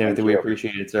watching, Timothy. We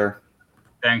appreciate it, sir.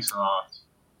 Thanks a lot.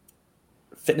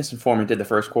 Fitness Informant did the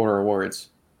first quarter awards.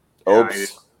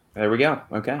 Oops. There we go.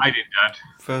 Okay. I did that.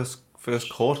 First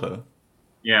quarter?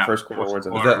 Yeah. First quarter awards.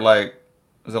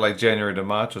 Is that like January to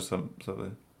March or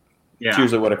something? Yeah. It's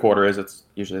usually what a quarter is. It's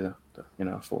usually the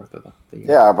fourth of the year.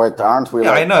 Yeah, but aren't we?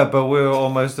 Yeah, I know, but we're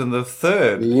almost in the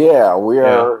third. Yeah, we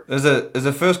are. Is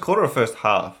it first quarter or first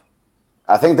half?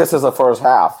 I think this is the first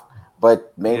half,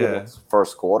 but maybe it's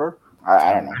first quarter.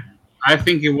 I don't know. I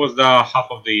think it was the half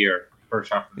of the year.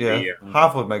 First half of the year.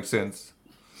 Half would make sense.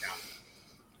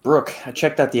 Brooke, I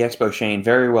checked out the Expo, Shane.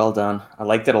 Very well done. I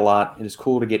liked it a lot. It is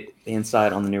cool to get the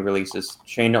insight on the new releases.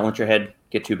 Shane, don't let your head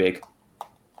get too big.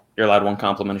 You're allowed one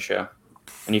compliment a show.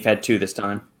 And you've had two this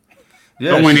time.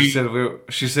 Yeah,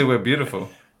 she said we're beautiful.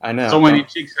 I know. So many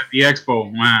chicks at the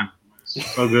Expo, man.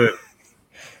 So good.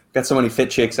 Got so many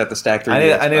fit chicks at the Stack 3.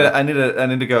 I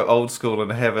need to go old school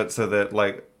and have it so that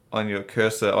like on your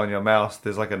cursor on your mouse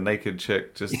there's like a naked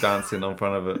chick just dancing on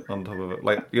top of it.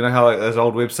 Like you know how like those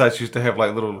old websites used to have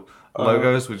like little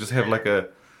logos? We just have like a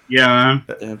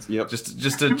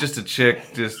just a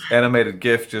chick, just animated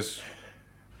GIF, just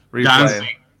replaying.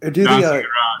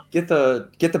 Get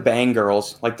the Bang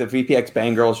Girls, like the VPX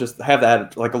Bang Girls, just have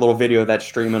that like a little video of that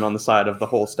streaming on the side of the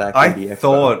whole Stack. I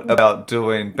thought about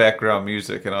doing background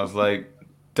music, and I was like,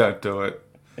 don't do it.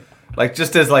 Like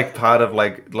just as like part of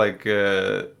like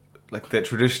that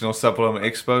traditional supplement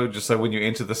expo, just so when you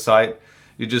enter the site,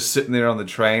 you're just sitting there on the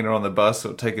train or on the bus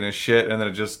or taking a shit, and then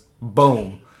it just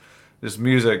boom, this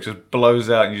music just blows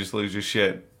out, and you just lose your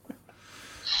shit.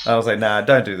 I was like, nah,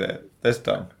 don't do that. That's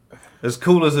dumb. As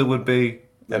cool as it would be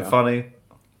and funny,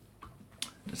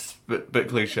 it's a bit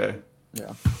cliche.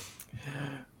 Yeah.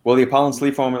 Will the Apollon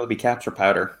sleep formula be capture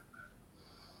powder?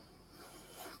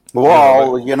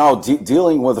 Well,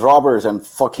 dealing with Robert and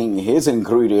fucking his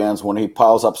ingredients when he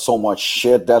piles up so much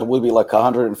shit, that would be like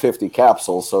 150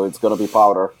 capsules, so it's gonna be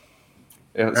powder.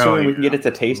 Assuming we can get it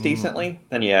to taste decently,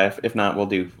 then yeah. If not, we'll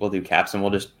do caps and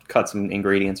we'll just cut some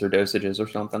ingredients or dosages or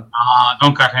something.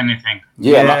 Don't cut anything.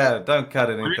 Yeah, don't cut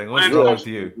anything. What's wrong with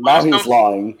you? Now he's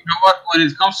lying. You know what? When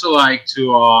it comes to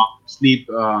sleep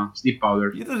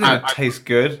powder, it doesn't taste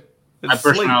good. I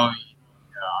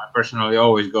personally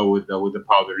always go with the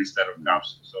powder instead of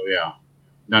caps. So yeah,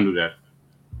 don't do that.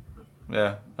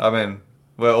 Yeah, I mean,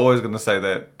 we're always going to say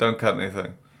that. Don't cut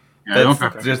anything. Yeah,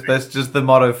 that's just the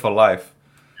motto for life.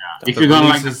 Yeah. If you don't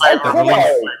like the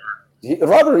flavor,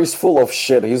 Robert is full of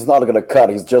shit. He's not gonna cut.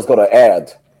 He's just gonna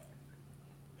add.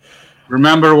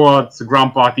 Remember what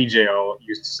Grandpa TJ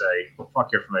used to say: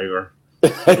 "Fuck your flavor."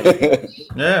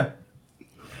 Yeah.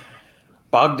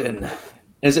 Bogdan.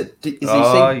 Is he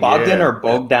saying Bogdan or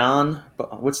Bogdan?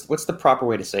 What's the proper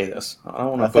way to say this? I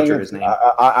don't want to butcher his name.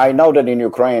 I know that in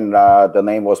Ukraine the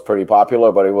name was pretty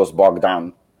popular, but it was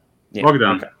Bogdan. Yeah.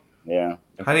 Bogdan. Okay. Yeah.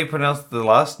 How do you pronounce the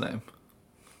last name?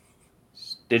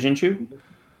 Didn't you?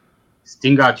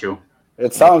 Stingaciu.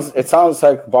 It sounds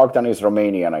like Bogdan is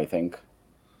Romanian, I think.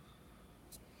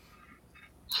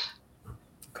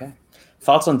 Okay.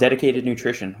 Thoughts on dedicated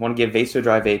nutrition? Want to give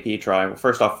Vasodrive AP a try? Well,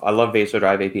 first off, I love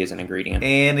Vasodrive AP as an ingredient.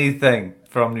 Anything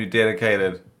from New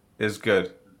Dedicated is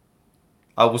good.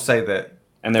 I will say that.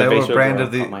 And they were brand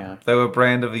of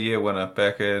the year winner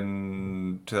back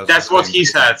in 2000. That's what he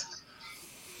said.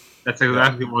 That's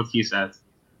exactly what he said.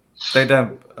 They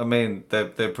don't. I mean,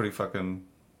 they're pretty fucking.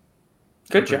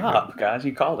 Good job, guys.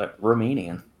 You called it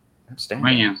Romanian.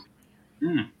 Outstanding.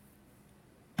 Romanian.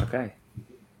 Okay.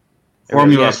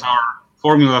 Formulas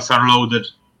are loaded,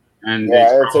 and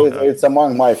it's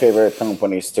among my favorite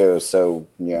companies too. So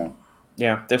yeah.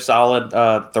 Yeah, they're solid.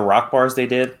 The rock bars they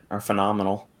did are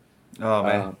phenomenal. Oh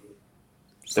man.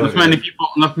 Not many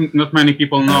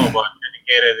people know, but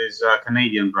Dedicated is a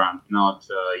Canadian brand, not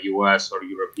US or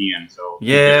European. So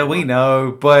yeah, we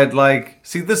know, but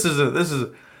see, this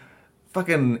is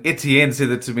fucking Etienne said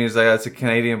that to me. He's like, it's a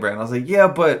Canadian brand. I was like, yeah,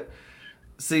 but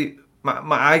see,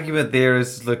 my argument there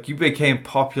is, look, you became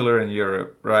popular in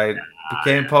Europe, right?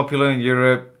 Became popular in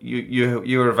Europe.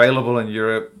 You were available in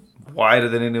Europe, wider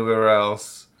than anywhere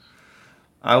else.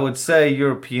 I would say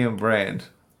European brand.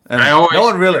 And no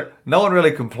one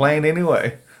really complained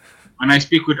anyway. When I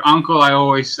speak with Uncle, I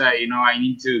always say, I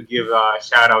need to give a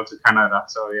shout out to Canada.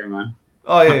 So yeah, man.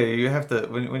 Oh yeah, you have to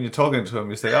when you're talking to him,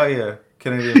 you say, oh yeah,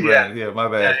 Canadian brand. Yeah, my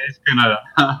bad. Yeah, it's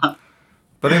Canada.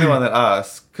 But anyone that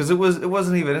asks, because it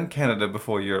wasn't even in Canada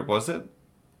before Europe, was it?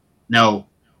 No.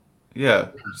 Yeah.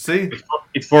 See,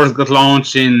 it first got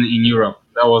launched in Europe.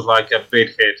 That was like a big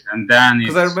hit, and then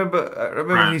because I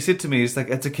remember when he said to me, "It's like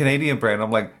it's a Canadian brand." I'm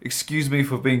like, "Excuse me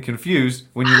for being confused."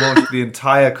 When you launched the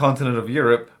entire continent of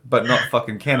Europe, but not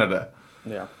fucking Canada.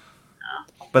 Yeah.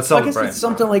 But solid I guess brand. it's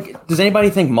something like. Does anybody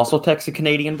think MuscleTech's a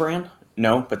Canadian brand?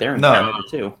 No, but they're in Canada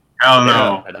too. Hell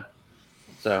no.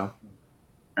 So.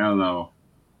 Hell no.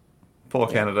 Poor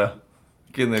Canada,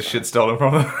 getting their shit stolen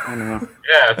from them. I know.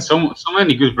 Yeah, so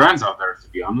many good brands out there, to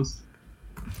be honest.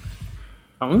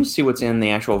 Let me see what's in the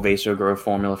actual VasoGrow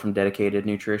formula from Dedicated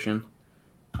Nutrition.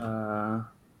 I'm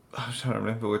trying to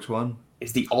remember which one.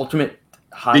 It's the ultimate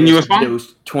highest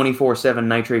dose 24/7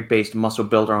 nitrate-based muscle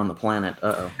builder on the planet.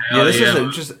 Uh-oh. Yeah, this is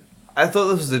interesting. I thought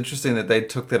this was interesting that they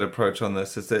took that approach on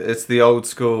this. It's the old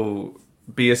school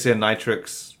BSN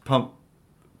Nitrix pump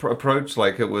approach.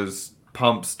 Like it was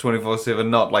pumps 24/7,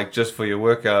 not like just for your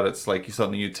workout. It's like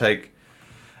something you take.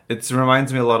 It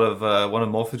reminds me a lot of one of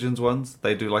Morphogen's ones.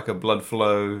 They do like a blood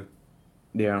flow,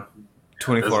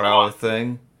 24-hour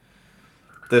thing.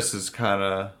 This is kind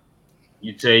of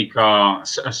you take a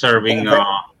serving in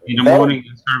the morning.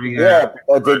 Serving. Yeah.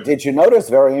 Did you notice?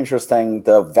 Very interesting.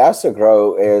 The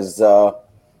VasoGrow is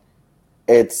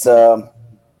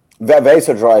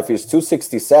VasoDrive is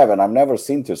 267. I've never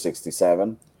seen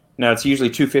 267. No, it's usually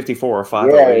 254 or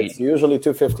 508. Yeah, it's usually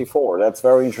 254. That's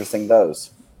very interesting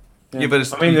dose. Yeah, but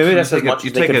maybe that's as much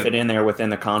as they could fit in there within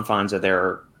the confines of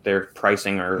their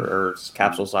pricing or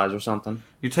capsule size or something.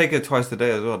 You take it twice a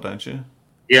day as well, don't you?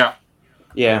 Yeah.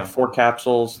 Yeah, 4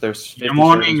 capsules. There's 50 in the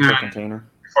morning per container.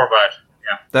 Before bed.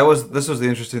 Yeah. This was the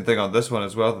interesting thing on this one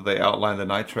as well, that they outlined the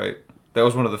nitrate. That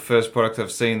was one of the first products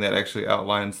I've seen that actually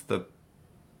outlines the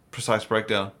precise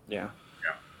breakdown. Yeah.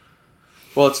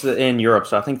 Well, it's in Europe,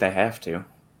 so I think they have to.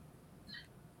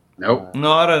 Nope.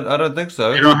 No, I don't think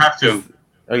so. They don't have to.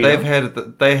 They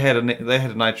had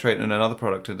a nitrate in another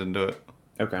product and didn't do it.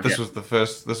 Okay. This was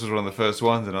one of the first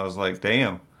ones, and I was like,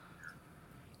 damn.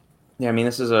 Yeah, I mean,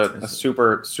 this is a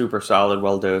super, super solid,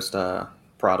 well-dosed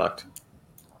product.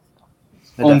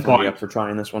 I'd On definitely be point. up for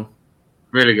trying this one.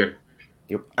 Really good.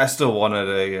 Yep. I still wanted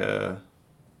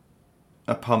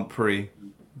a pump pre,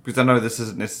 because I know this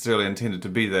isn't necessarily intended to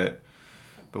be that,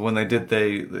 but when they did,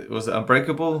 was it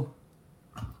Unbreakable,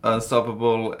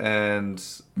 Unstoppable, and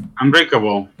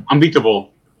Unbeatable.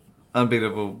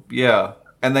 Unbeatable, yeah,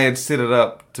 and they had set it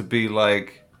up to be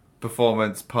like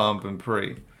performance, pump, and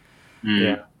pre.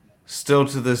 Yeah. Still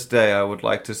to this day, I would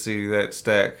like to see that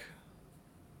stack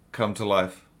come to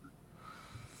life.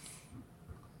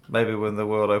 Maybe when the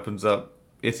world opens up,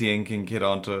 Etienne can get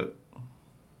onto it.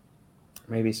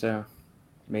 Maybe so.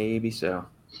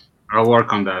 I'll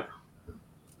work on that.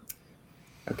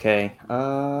 Okay.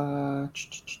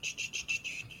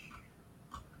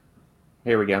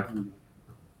 Here we go.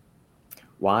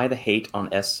 Why the hate on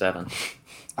S7?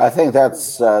 I think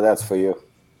that's for you.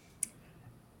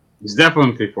 It's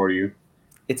definitely for you.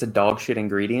 It's a dog shit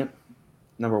ingredient.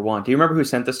 Number one. Do you remember who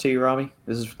sent this to you, Robbie?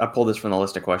 I pulled this from the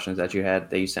list of questions that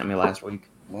you sent me last week.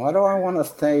 Why do I want to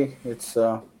say it's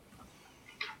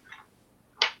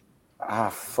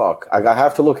fuck. I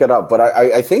have to look it up, but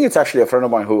I think it's actually a friend of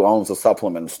mine who owns a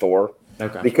supplement store.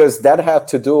 Okay. Because that had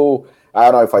to do, I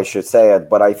don't know if I should say it,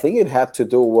 but I think it had to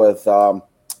do with Dragon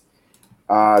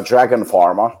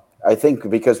Pharma. I think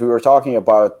because we were talking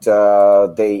about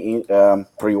the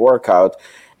pre-workout,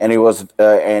 and he was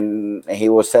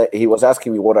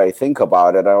asking me what I think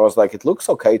about it. I was like, it looks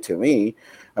okay to me.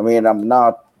 I mean, I'm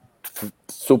not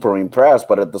super impressed,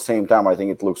 but at the same time, I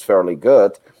think it looks fairly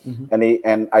good. Mm-hmm.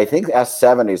 And I think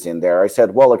S7 is in there. I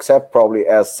said, well, except probably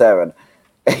S7.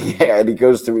 And he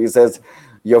goes to me, he says,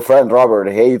 your friend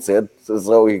Robert hates it.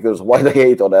 So he goes, why the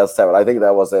hate on S7? I think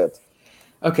that was it.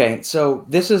 Okay, so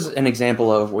this is an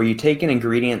example of where you take an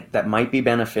ingredient that might be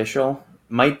beneficial,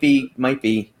 might be,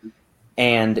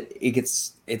 and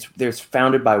there's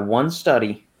founded by one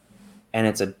study, and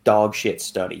it's a dog shit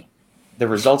study. The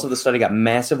results of the study got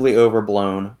massively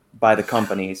overblown by the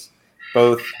companies,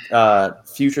 both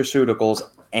Futureceuticals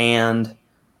and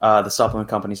the supplement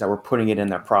companies that were putting it in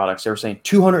their products. They were saying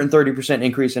 230%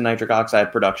 increase in nitric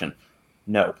oxide production.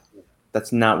 No,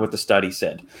 that's not what the study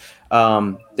said.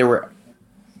 There were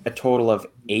a total of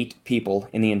 8 people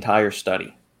in the entire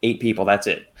study. 8 people, that's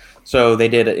it. So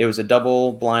it was a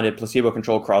double-blinded,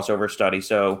 placebo-controlled crossover study.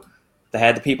 So they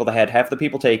had the people that had half the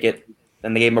people take it,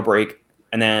 then they gave them a break,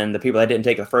 and then the people that didn't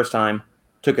take it the first time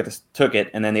took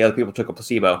it, and then the other people took a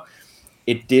placebo.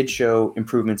 It did show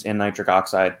improvements in nitric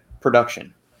oxide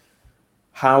production.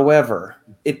 However,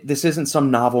 this isn't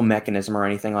some novel mechanism or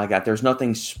anything like that. There's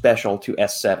nothing special to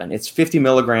S7. It's 50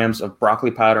 milligrams of broccoli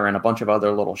powder and a bunch of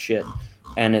other little shit.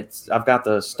 And I've got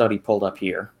the study pulled up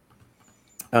here.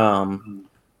 A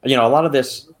lot of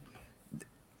this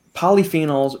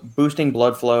polyphenols boosting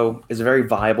blood flow is a very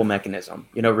viable mechanism.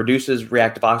 Reduces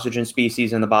reactive oxygen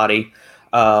species in the body,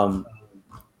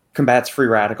 combats free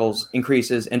radicals,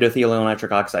 increases endothelial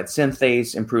nitric oxide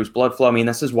synthase, improves blood flow. I mean,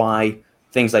 this is why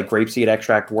things like grapeseed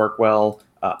extract work well,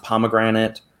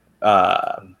 pomegranate,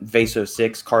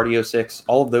 Vaso-6, Cardio-6,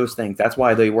 all of those things. That's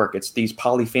why they work. It's these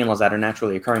polyphenols that are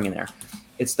naturally occurring in there.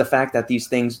 It's the fact that these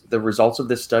things, the results of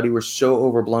this study were so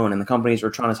overblown, and the companies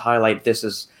were trying to highlight this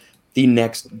as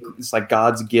it's like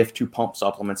God's gift to pump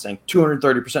supplements, saying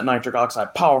 230% nitric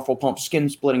oxide, powerful pumps,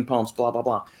 skin-splitting pumps, blah, blah,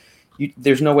 blah.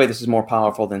 There's no way this is more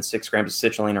powerful than 6 grams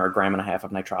of citrulline or 1.5 grams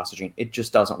of nitrosogene. It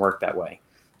just doesn't work that way.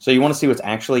 So you want to see what's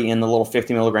actually in the little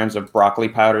 50 milligrams of broccoli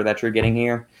powder that you're getting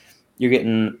here. You're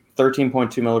getting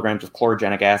 13.2 milligrams of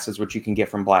chlorogenic acids, which you can get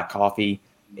from black coffee,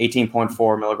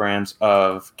 18.4 milligrams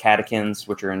of catechins,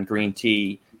 which are in green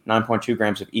tea, 9.2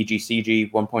 grams of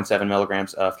EGCG, 1.7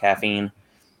 milligrams of caffeine,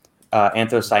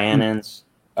 anthocyanins,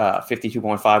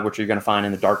 52.5, which you're going to find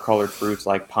in the dark-colored fruits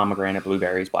like pomegranate,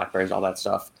 blueberries, blackberries, all that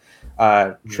stuff.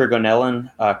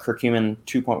 Trigonelline, curcumin,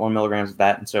 2.1 milligrams of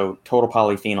that, and so total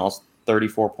polyphenols,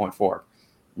 34.4.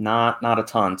 Not a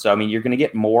ton. So, I mean, you're going to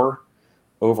get more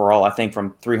overall, I think,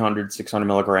 from 300, 600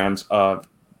 milligrams of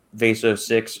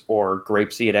Vaso-6 or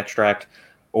grapeseed extract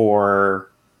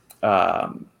or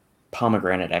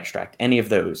pomegranate extract. Any of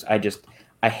those.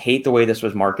 I hate the way this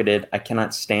was marketed. I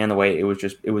cannot stand the way it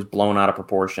was blown out of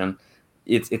proportion.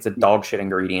 It's a dog shit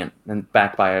ingredient and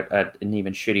backed by an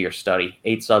even shittier study.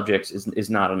 8 subjects is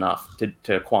not enough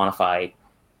to quantify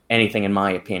anything, in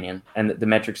my opinion. And the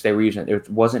metrics they were using, it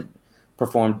wasn't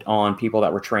performed on people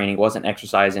that were training, wasn't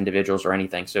exercise individuals or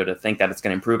anything. So to think that it's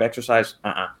going to improve exercise,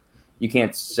 you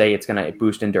can't say it's going to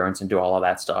boost endurance and do all of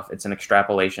that stuff. It's an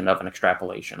extrapolation of a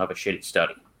shitty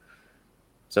study.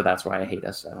 So that's why I hate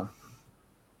S7.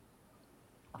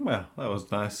 Well, that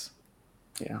was nice.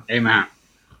 Yeah. Amen.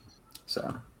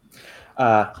 So,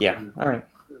 yeah. All right.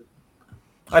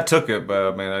 I took it,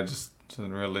 but I mean, I just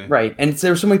didn't really. Right, and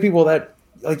there's so many people that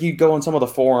like you go on some of the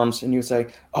forums and you say,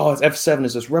 "Oh, it's F7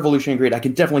 is this revolutionary ingredient. I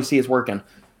can definitely see it's working."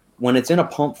 When it's in a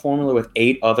pump formula with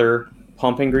 8 other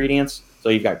pump ingredients, so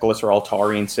you've got glycerol,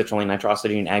 taurine, citrulline,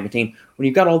 nitrosamine, agmatine. When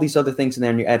you've got all these other things in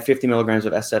there and you add 50 milligrams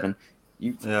of S7,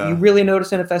 you really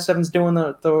noticing if S7's doing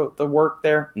the work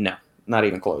there? No, not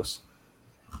even close.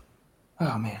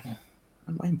 Oh man,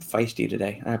 I'm feisty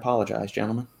today. I apologize,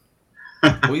 gentlemen.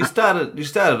 Well, you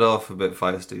started off a bit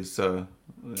feisty, so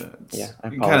yeah, I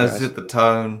you can kind of set the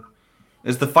tone.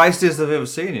 It's the feistiest I've ever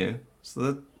seen you,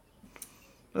 so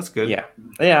that's good. Yeah.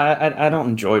 I don't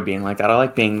enjoy being like that. I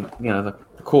like being, the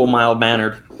cool, mild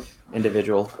mannered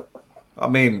individual. I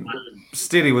mean,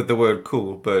 steady with the word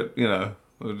cool, but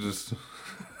we'll just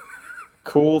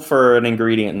cool for an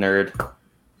ingredient nerd.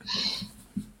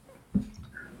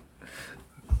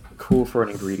 Cool for an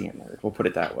ingredient nerd. We'll put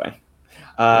it that way.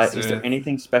 Is there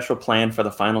anything special planned for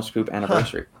the Final Scoop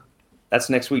anniversary? That's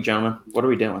next week, gentlemen. What are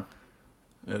we doing?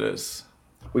 It is.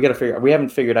 We got to figure. We haven't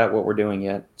figured out what we're doing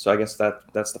yet, so I guess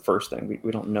that's the first thing.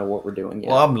 We don't know what we're doing yet.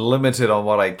 Well, I'm limited on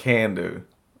what I can do.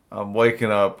 I'm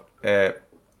waking up at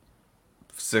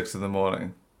 6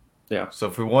 a.m. Yeah. So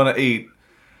if we want to eat,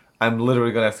 I'm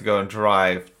literally gonna have to go and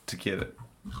drive to get it.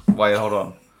 Wait, hold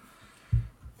on.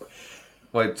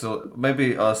 Wait till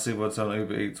maybe I'll see what's on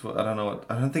Uber Eats. I don't know.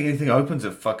 I don't think anything opens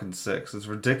at fucking 6. It's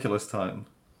ridiculous time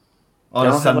on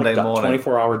a Sunday morning.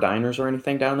 24-hour diners or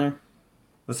anything down there?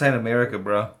 This ain't America,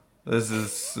 bro. This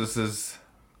is.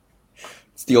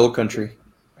 It's the old country.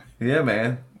 Yeah,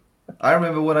 man. I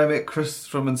remember when I met Chris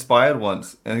from Inspired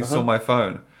once, and he saw my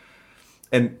phone,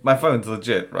 and my phone's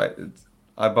legit, right?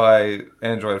 I buy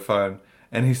Android phone,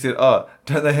 and he said, "Oh,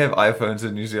 don't they have iPhones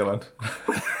in New Zealand?"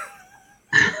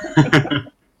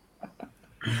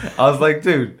 I was like,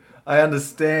 dude, I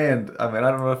understand. I mean,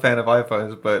 I'm not a fan of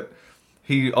iPhones, but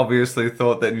he obviously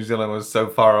thought that New Zealand was so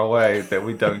far away that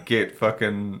we don't get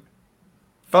fucking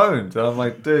phones. And I'm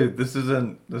like, dude, this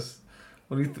isn't this.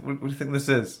 What do you think this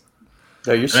is?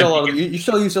 No, you're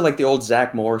still using like the old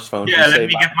Zach Morris phone. Yeah, let me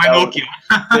get my Nokia.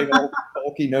 Big old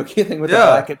bulky Nokia thing with the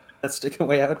bracket that's sticking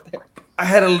way out there. I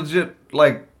had a legit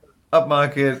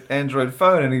upmarket Android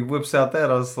phone, and he whips out that.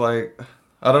 I was like,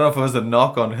 I don't know if it was a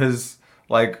knock on his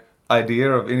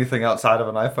idea of anything outside of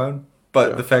an iPhone,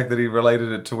 but the fact that he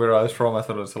related it to where I was from, I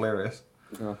thought it was hilarious.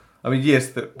 Yeah. I mean, yes,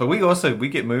 but we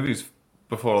get movies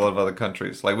before a lot of other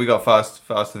countries. Like we got Fast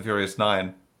and Furious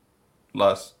 9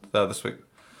 this week.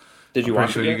 Did you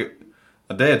watch it?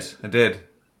 I did. Did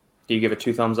you give it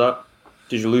 2 thumbs up?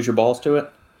 Did you lose your balls to it?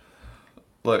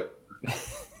 Look,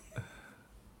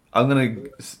 I'll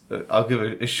give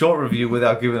a short review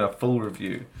without giving a full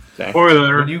review. Okay.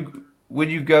 Spoiler. When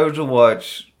you go to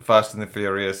watch Fast and the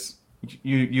Furious,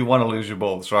 you want to lose your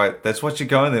balls, right? That's what you're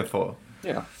going there for.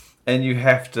 Yeah. And you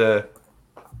have to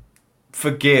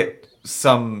forget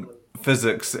some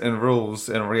physics and rules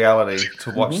and reality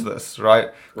to watch this, right?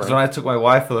 Because when I took my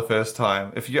wife for the first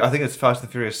time, I think it's Fast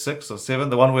and Furious 6 or 7,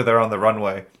 the one where they're on the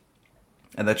runway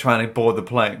and they're trying to board the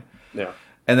plane. Yeah.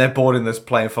 And they're boarding this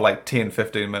plane for 10,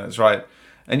 15 minutes, right?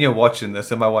 And you're watching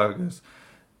this and my wife goes,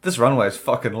 this runway is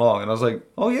fucking long. And I was like,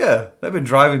 oh yeah, they've been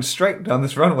driving straight down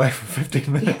this runway for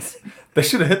 15 minutes. They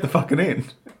should have hit the fucking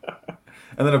end.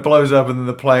 And then it blows up and then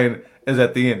the plane is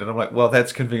at the end. And I'm like, well,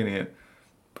 that's convenient.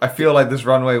 I feel like this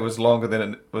runway was longer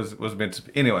than it was meant to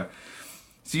be. Anyway,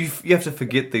 so you have to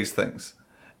forget these things.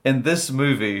 In this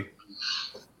movie,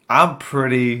 I'm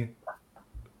pretty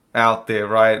out there,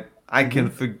 right? I can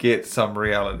forget some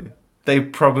reality. They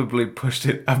probably pushed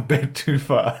it a bit too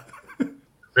far.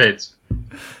 Right.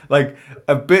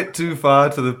 A bit too far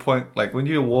to the point, when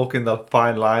you walk in the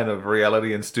fine line of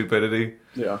reality and stupidity.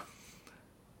 Yeah.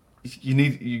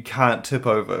 You can't tip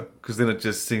over because then it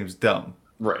just seems dumb.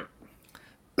 Right.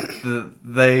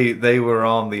 They were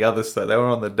on the other side. They were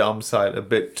on the dumb side a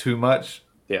bit too much.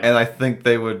 Yeah. And I think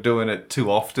they were doing it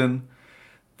too often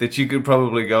that you could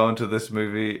probably go into this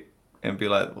movie and be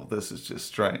like, well, this is just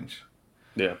strange.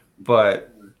 Yeah.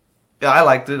 But yeah, I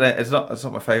liked it. It's not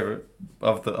my favorite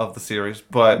of the series,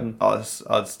 but I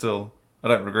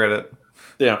don't regret it.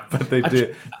 Yeah. But they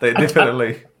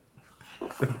definitely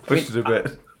pushed it a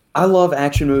bit. I love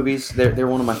action movies. They're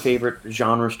one of my favorite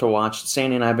genres to watch.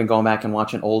 Sandy and I have been going back and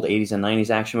watching old 80s and 90s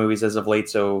action movies as of late.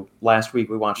 So last week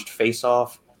we watched Face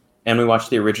Off and we watched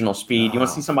the original Speed. You want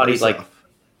to see somebody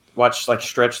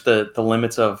stretch the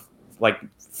limits of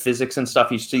physics and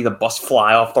stuff? You see the bus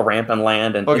fly off the ramp and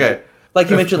land. And okay, Like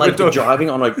you mentioned, like driving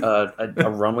on a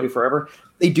runway forever.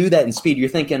 They do that in Speed. You're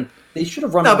thinking they should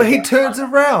have run. No, but he turns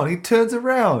around. He turns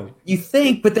around. You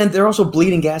think, but then they're also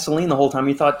bleeding gasoline the whole time.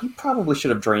 You thought you probably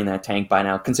should have drained that tank by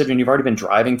now, considering you've already been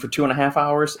driving for 2.5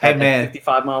 hours at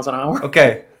 55 miles an hour.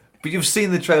 Okay, but you've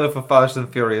seen the trailer for Fast and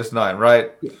Furious 9,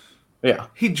 right? Yeah.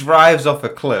 He drives off a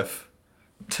cliff,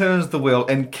 turns the wheel,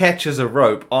 and catches a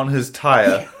rope on his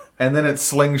tire, and then it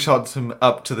slingshots him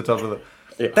up to the top of the...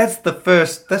 Yeah. That's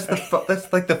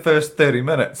like the first 30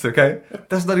 minutes, okay?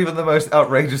 That's not even the most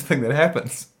outrageous thing that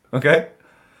happens, okay?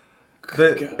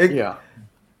 Yeah.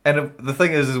 And the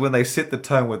thing is when they set the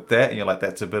tone with that, and you're like,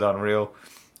 that's a bit unreal,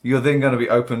 you're then going to be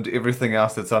open to everything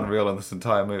else that's unreal in this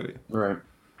entire movie. Right.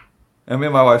 And me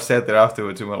and my wife sat there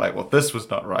afterwards and we're like, well, this was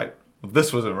not right. Well,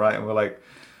 this wasn't right. And we're like,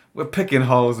 we're picking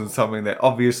holes in something that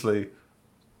obviously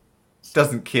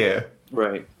doesn't care.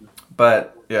 Right.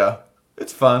 But, yeah,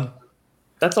 it's fun.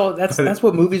 That's all. That's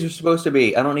what movies are supposed to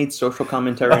be. I don't need social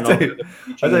commentary. I'll tell you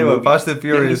what, Fast and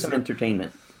Furious. Some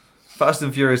entertainment. Fast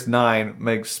and Furious 9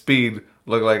 makes Speed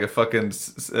look like a fucking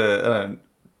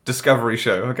Discovery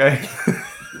show. Okay.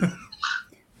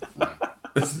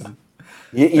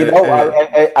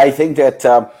 I think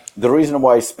that the reason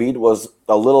why Speed was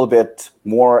a little bit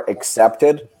more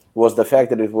accepted was the fact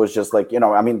that it was just like,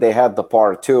 I mean, they had the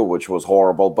part 2, which was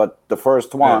horrible, but the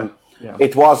first one. Yeah. Yeah.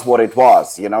 It was what it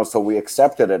was, so we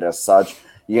accepted it as such.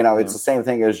 It's the same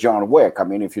thing as John Wick. I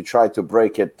mean, if you try to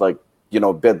break it like,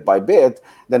 bit by bit,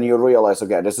 then you realize,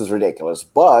 okay, this is ridiculous.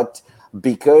 But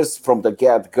because from the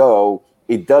get-go,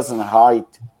 it doesn't hide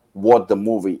what the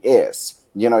movie is.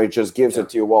 It just gives it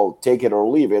to you, well, take it or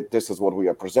leave it. This is what we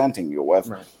are presenting you with.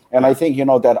 Right. And I think,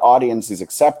 that audience is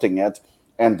accepting it.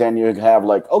 And then you have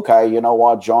like, okay, you know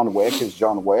what? John Wick is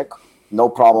John Wick. No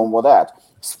problem with that.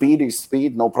 Speed is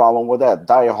Speed, no problem with that.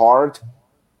 Die Hard,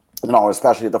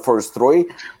 especially the first 3,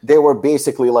 they were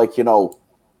basically like,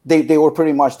 they were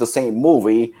pretty much the same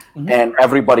movie, and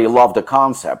everybody loved the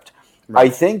concept. Right. I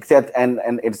think that, and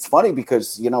it's funny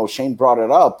because, Shane brought it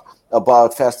up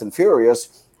about Fast and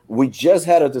Furious. We just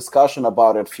had a discussion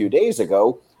about it a few days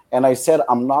ago, and I said,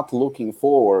 I'm not looking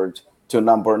forward to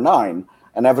number 9.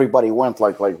 And everybody went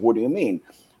like, what do you mean?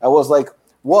 I was like,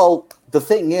 well, the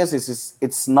thing is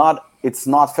it's not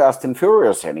Fast and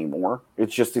Furious anymore.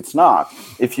 It's not.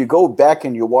 If you go back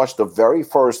and you watch the very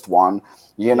first one,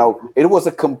 it was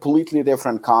a completely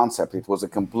different concept. It was a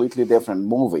completely different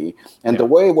movie. And the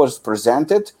way it was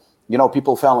presented,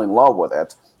 people fell in love with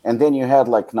it. And then you had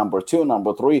like number 2,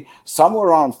 number 3, somewhere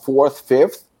around 4th,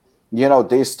 5th,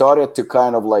 they started to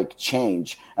kind of like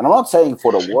change. And I'm not saying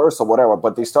for the worse or whatever,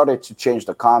 but they started to change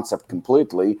the concept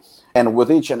completely. And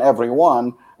with each and every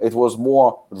one, it was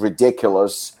more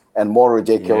ridiculous and more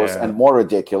ridiculous and more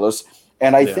ridiculous.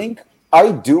 And I think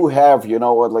I do have,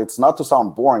 it's not to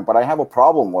sound boring, but I have a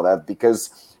problem with that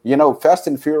because, Fast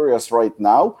and Furious right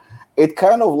now, it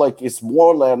kind of like it's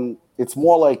more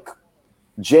like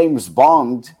James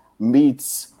Bond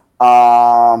meets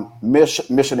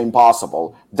Mission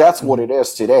Impossible. That's what it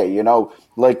is today.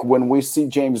 Like when we see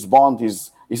James Bond,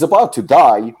 he's about to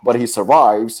die, but he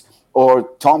survives. Or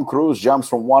Tom Cruise jumps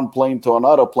from one plane to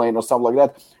another plane or something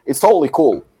like that. It's totally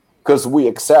cool because we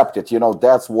accept it.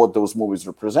 That's what those movies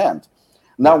represent.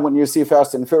 Now, when you see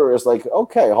Fast and Furious, like,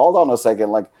 okay, hold on a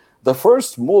second. Like, the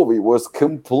first movie was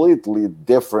completely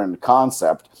different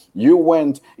concept. You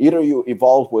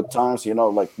evolved with times,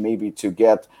 like maybe to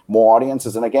get more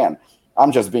audiences. And again,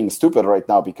 I'm just being stupid right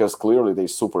now because clearly they're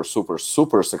super, super,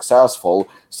 super successful.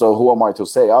 So who am I to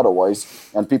say otherwise?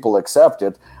 And people accept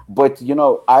it. But,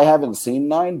 I haven't seen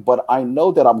 9, but I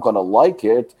know that I'm going to like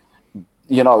it.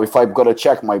 If I'm going to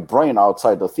check my brain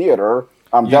outside the theater,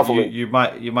 definitely... You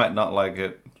might not like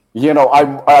it.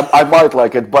 I might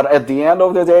like it. But at the end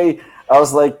of the day, I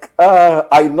was like,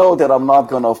 I know that I'm not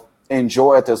going to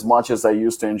enjoy it as much as I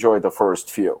used to enjoy the first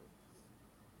few.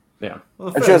 Yeah.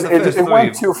 Well, it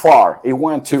went too far. It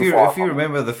went too far. If you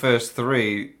remember the first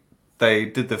 3, they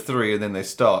did the 3 and then they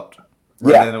stopped.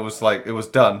 Yeah. And then it was like, it was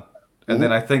done. And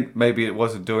then I think maybe it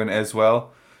wasn't doing as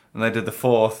well. And they did the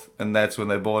 4th, and that's when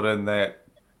they brought in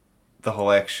the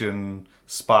whole action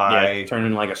spy.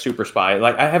 Turning like a super spy.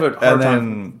 Like, I have a hard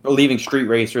time believing Street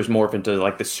Racers morph into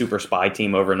like the super spy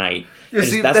team overnight.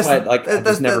 That's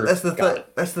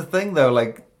the thing though.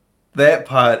 Like, that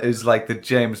part is like the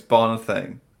James Bond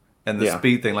thing and the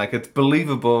speed thing. Like, it's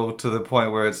believable to the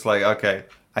point where it's like, okay,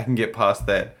 I can get past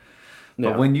that.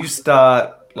 But when you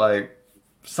start like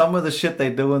some of the shit they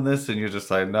do in this, and you're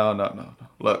just like, no.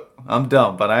 Look, I'm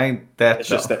dumb, but I ain't that It's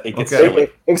dumb. just that it gets silly.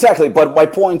 Exactly, but my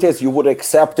point is, you would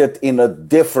accept it in a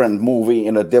different movie,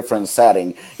 in a different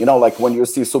setting. Like when you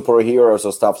see superheroes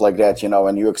or stuff like that,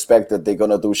 and you expect that they're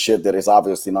gonna do shit that is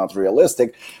obviously not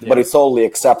realistic, but it's totally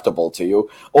acceptable to you.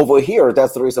 Over here,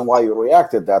 that's the reason why you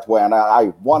reacted that way, and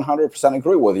I 100%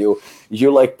 agree with you.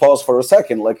 You pause for a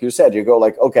second, like you said, you go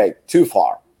okay, too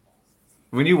far.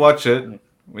 When you watch it,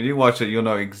 you'll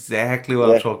know exactly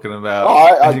what I'm talking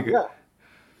about.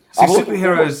 See,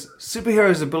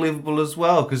 superheroes are believable as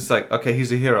well, because it's like, okay,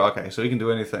 he's a hero, okay, so he can do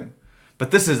anything.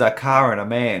 But this is a car and a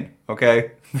man,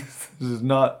 okay? There's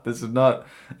nothing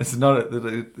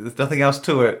else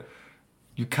to it.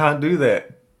 You can't do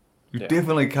that. You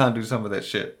definitely can't do some of that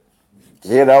shit.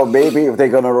 Maybe if they're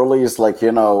gonna release, I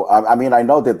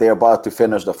know that they're about to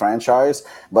finish the franchise,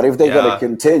 but if they're gonna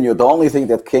continue, the only thing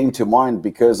that came to mind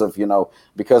because of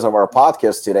our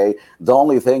podcast today, the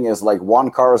only thing is one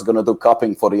car is gonna do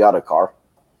cupping for the other car.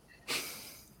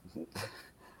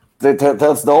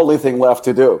 That's the only thing left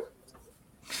to do.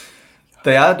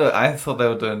 They are. I thought they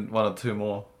were doing one or two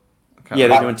more.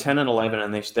 They're doing 10 and 11,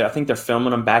 and I think they're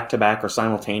filming them back to back or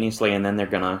simultaneously, and then they're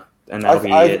gonna. And that'll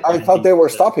be it. I thought they were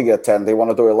stopping at 10. They want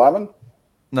to do 11?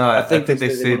 No, I think they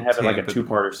said have it like a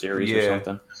two-parter series or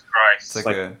something. It's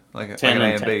like a 10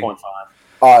 and 10.5.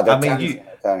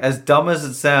 Oh, as dumb as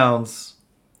it sounds,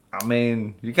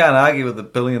 you can't argue with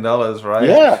 $1 billion, right?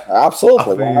 Yeah,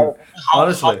 absolutely.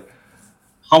 Honestly.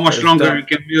 How much longer you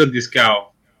can build this cow?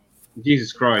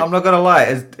 Jesus Christ. I'm not going to lie.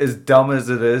 As dumb as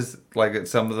it is, at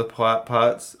some of the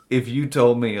parts, if you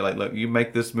told me, look, you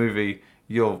make this movie,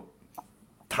 you'll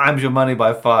times your money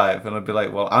by 5, and I'd be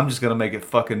like, well, I'm just gonna make it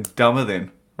fucking dumber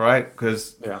then, right?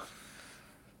 Because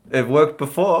it worked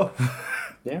before.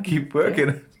 Keep working.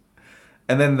 Yeah.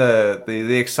 And then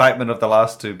the excitement of the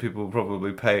last two, people will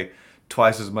probably pay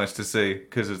twice as much to see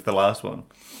because it's the last one.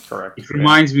 Correct. It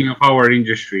reminds me of our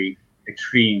industry: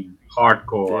 extreme,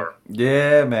 hardcore.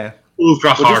 Yeah, man.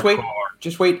 Ultra hardcore.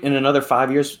 Just wait in another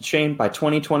 5 years, Shane. By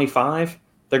 2025.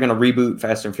 They're going to reboot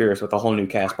Fast and Furious with a whole new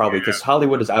cast, probably, because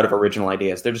Hollywood is out of original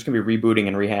ideas. They're just going to be rebooting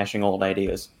and rehashing old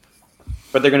ideas.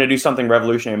 But they're going to do something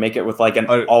revolutionary, make it with an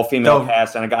all-female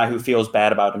cast and a guy who feels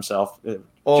bad about himself.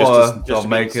 Or they'll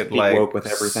make it woke with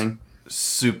everything.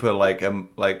 Super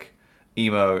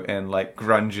emo and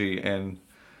grungy, and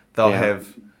they'll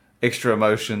have extra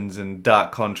emotions and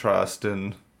dark contrast,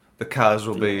 and the cars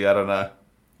will be, I don't know,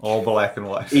 all black and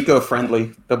white.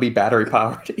 Eco-friendly. They'll be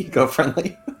battery-powered.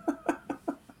 Eco-friendly.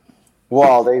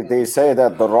 Well, they say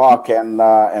that The Rock and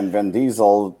Vin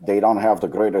Diesel, they don't have the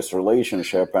greatest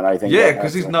relationship, and I think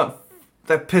because he's not.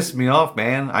 That pissed me off,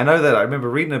 man. I know that. I remember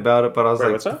reading about it, but I was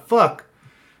what's that? Fuck,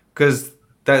 because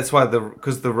that's why The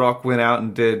Rock went out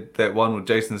and did that one with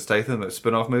Jason Statham, that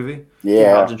spin-off movie.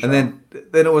 Yeah, and then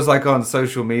it was on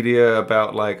social media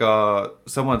about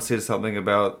someone said something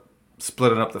about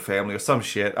splitting up the family or some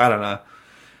shit. I don't know.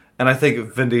 And I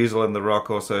think Vin Diesel and The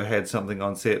Rock also had something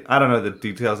on set. I don't know the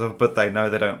details of it, but they know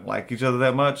they don't like each other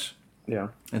that much. Yeah.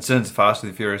 And since Fast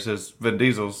and the Furious is Vin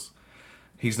Diesel's,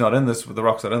 he's not in this, The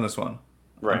Rock's not in this one.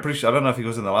 Right. I'm pretty sure, I don't know if he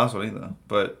was in the last one either.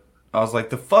 But I was like,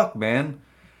 the fuck, man?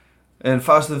 And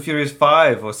Fast and the Furious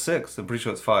 5 or 6, I'm pretty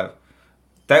sure it's 5.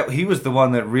 He was the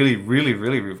one that really, really,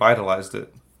 really revitalized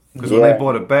it. Because when they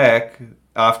brought it back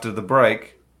after the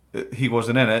break, he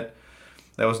wasn't in it.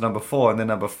 That was number 4, and then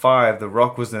number 5, The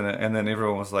Rock was in it, and then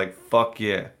everyone was like, "Fuck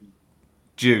yeah,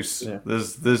 Juice! Yeah.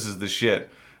 This is the shit."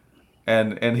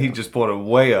 And he just brought it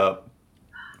way up,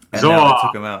 and now they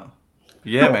took him out.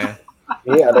 Yeah, man.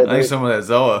 I need some of that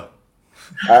Zoa.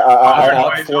 I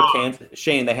bought 4 cans.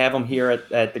 Shane, they have them here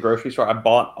at the grocery store. I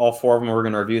bought all 4 of them. We're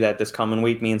going to review that this coming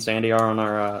week. Me and Sandy are on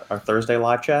our Thursday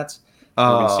live chats.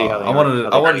 I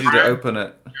wanted you to open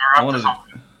it.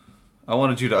 I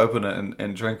wanted you to open it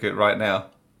and drink it right now.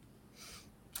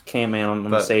 Can't, man. I'm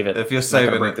going to save it. If you're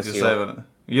saving it, you're saving it.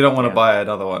 You don't want to buy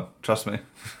another one. Trust me.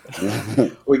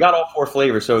 We got all 4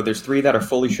 flavors, so there's 3 that are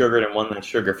fully sugared and 1 that's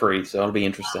sugar-free, so it'll be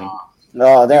interesting.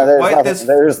 No,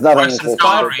 there's nothing.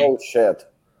 Bullshit.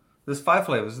 There's 5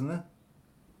 flavors, isn't there?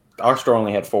 Our store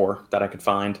only had 4 that I could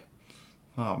find.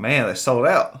 Oh, man, they sold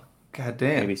out. God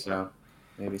damn.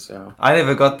 Maybe so. I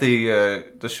never got the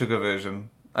sugar version.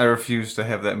 I refuse to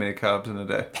have that many carbs in a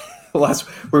day. Well,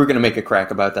 we were going to make a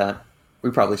crack about that. We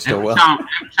probably still will.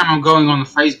 Every time I'm going on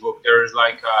Facebook, there's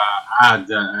an ad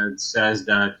that says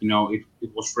that,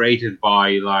 it was rated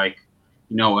by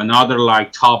another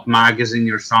top magazine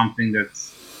or something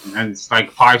and it's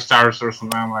 5 stars or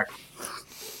something. I'm like,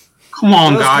 come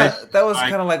on, guys. That was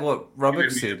kind of like what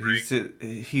Robert said.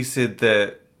 He said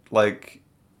that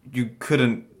you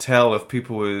couldn't tell if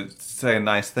people were saying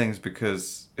nice things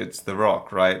because it's The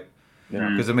Rock, right? Yeah.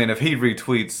 Because I mean, if he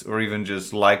retweets or even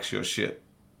just likes your shit,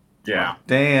 Yeah.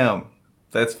 damn,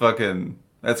 that's cupping,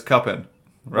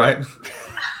 right?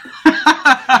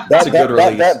 That's a good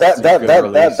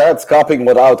release. That's copying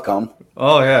with outcome.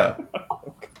 Oh yeah,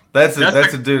 that's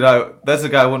a dude. That's a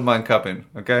guy I wouldn't mind cupping.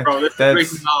 Okay, Bro, that's a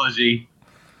great analogy.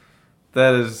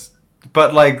 That is,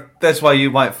 but like that's why you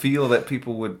might feel that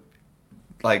people would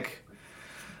like.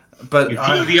 But you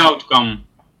feel the outcome.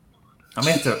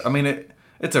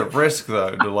 It's a risk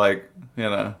though to like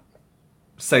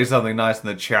say something nice in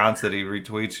the chance that he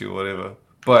retweets you or whatever.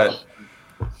 But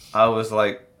I was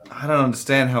like, I don't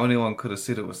understand how anyone could have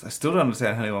said it was. I still don't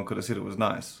understand how anyone could have said it was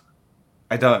nice.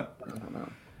 I don't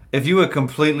know. If you were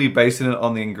completely basing it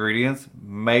on the ingredients,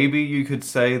 maybe you could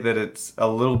say that it's a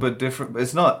little bit different, but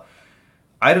it's not.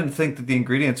 I didn't think that the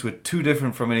ingredients were too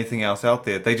different from anything else out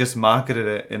there. They just marketed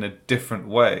it in a different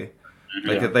way.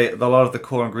 Like a lot of the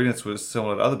core ingredients were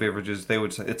similar to other beverages. They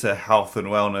would say it's a health and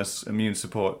wellness, immune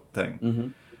support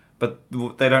thing, but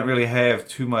they don't really have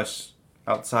too much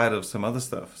outside of some other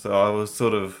stuff. So I was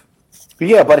sort of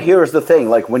but here's the thing: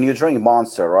 like when you drink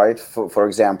Monster, right? For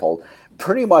example,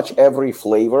 pretty much every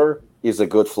flavor is a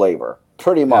good flavor.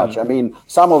 Pretty much. I mean,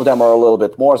 some of them are a little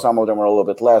bit more, some of them are a little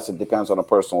bit less. It depends on a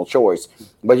personal choice,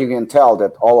 but you can tell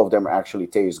that all of them actually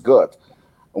taste good.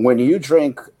 When you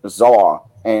drink ZOA.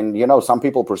 And, some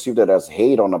people perceive that as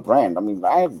hate on a brand. I mean,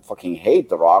 I fucking hate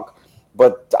The Rock,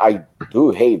 but I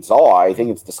do hate ZOA. I think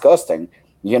it's disgusting.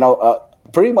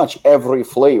 Pretty much every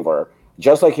flavor,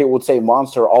 just like he would say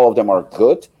Monster, all of them are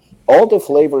good. All the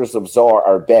flavors of ZOA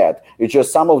are bad. It's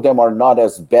just some of them are not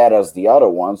as bad as the other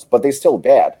ones, but they're still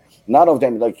bad. None of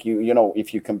them, like,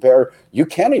 if you compare, you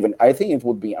can't even, I think it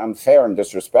would be unfair and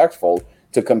disrespectful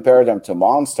to compare them to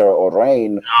Monster or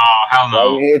Reign. No, hell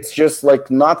no. It's just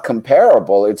like not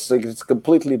comparable. It's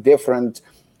completely different.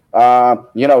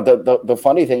 The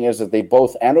funny thing is that they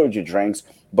both energy drinks,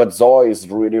 but ZOA is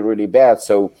really, really bad.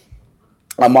 So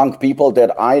among people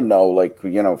that I know, like,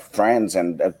 friends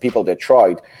and people that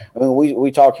tried, I mean,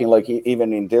 we talking like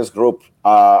even in this group,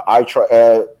 I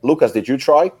try. Lucas, did you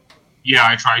try? Yeah,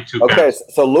 I tried too. Okay,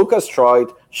 so Lucas tried,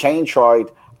 Shane tried,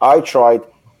 I tried.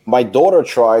 My daughter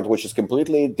tried, which is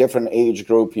completely different age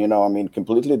group,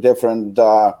 completely different,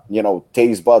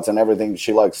 taste buds and everything.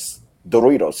 She likes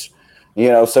Doritos,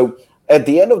 So at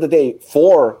the end of the day,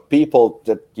 4 people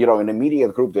that, an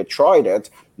immediate group that tried it,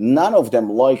 none of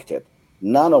them liked it.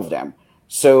 None of them.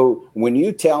 So when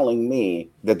you're telling me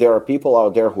that there are people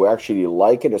out there who actually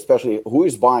like it, especially who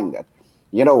is buying that?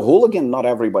 Hooligan, not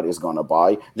everybody's going to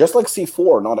buy. Just like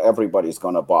C4, not everybody's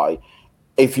going to buy.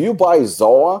 If you buy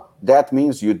ZOA, that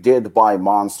means you did buy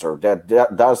Monster. That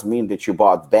does mean that you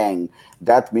bought Bang.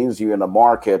 That means you're in a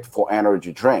market for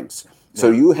energy drinks. So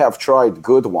you have tried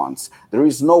good ones. There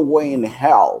is no way in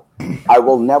hell I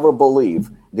will never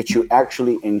believe that you're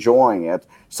actually enjoying it.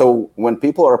 So when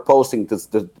people are posting this,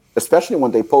 especially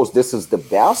when they post this is the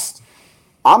best,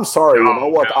 I'm sorry, you know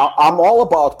what? I'm all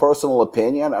about personal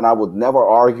opinion, and I would never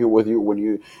argue with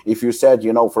you if you said,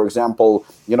 for example,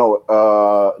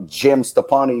 Jim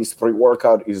Stepani's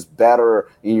pre-workout is better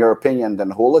in your opinion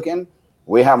than Hooligan.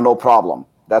 We have no problem.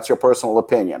 That's your personal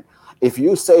opinion. If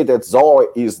you say that ZOA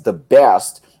is the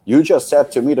best, you just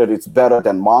said to me that it's better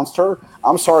than Monster.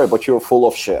 I'm sorry, but you're full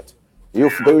of shit.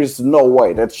 There is no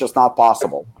way. That's just not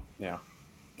possible. Yeah,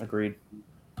 agreed.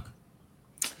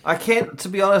 I can't, to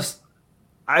be honest.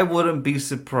 I wouldn't be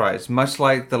surprised, much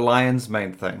like the Lion's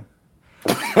Mane thing.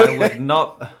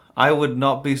 I would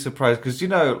not be surprised because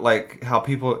like how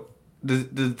people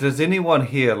does anyone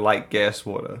here like gas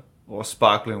water or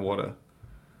sparkling water?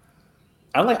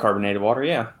 I like carbonated water.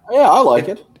 Yeah, I like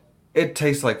it. It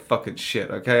tastes like fucking shit.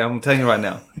 Okay, I'm telling you right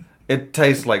now, it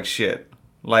tastes like shit.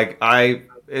 Like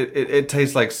it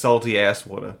tastes like salty ass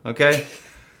water. Okay.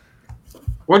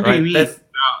 What do you mean?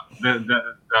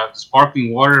 The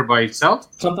sparkling water by itself?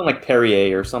 Something like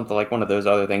Perrier or something like one of those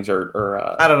other things, or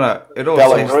I don't know. It all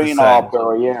tastes the same.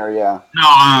 Perrier, yeah. No.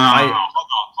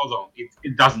 Hold on.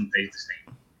 It doesn't taste the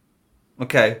same.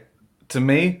 Okay, to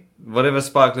me, all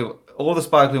the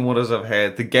sparkling waters I've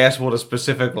had, the gas water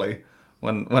specifically,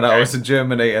 when I was in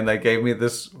Germany and they gave me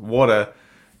this water,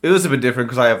 it was a bit different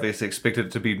because I obviously expected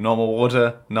it to be normal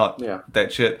water, not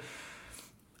that shit.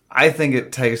 I think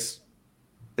it tastes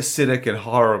acidic and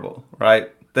horrible, right?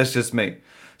 That's just me.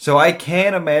 So I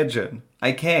can imagine,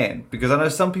 because I know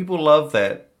some people love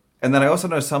that, and then I also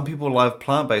know some people love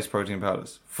plant-based protein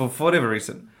powders for whatever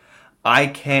reason. I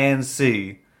can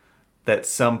see that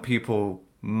some people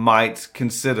might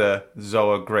consider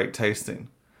ZOA great tasting,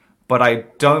 but I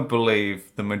don't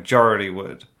believe the majority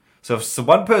would. So if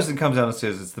one person comes out and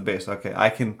says it's the best, okay, I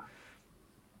can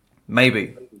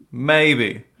maybe.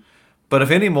 But if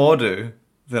any more do,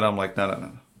 then I'm like,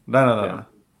 no.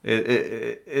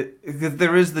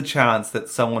 There is the chance that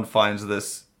someone finds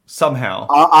this somehow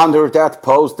under that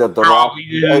post that the Rock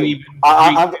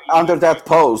under that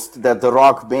post that the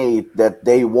Rock made, that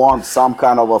they want some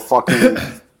kind of a fucking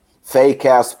fake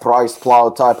ass price plow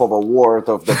type of award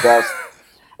of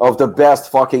the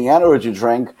best fucking energy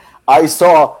drink. I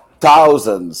saw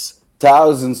thousands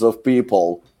of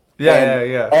people.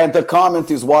 And the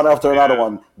comment is one after another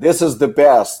one. This is the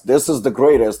best. This is the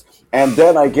greatest. And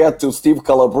then I get to Steve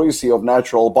Calabrese of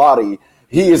Natural Body.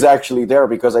 He is actually there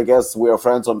because I guess we are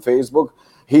friends on Facebook.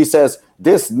 He says,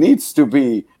 this needs to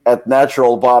be at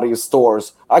Natural Body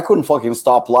stores. I couldn't fucking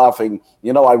stop laughing.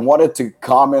 You know, I wanted to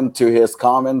comment to his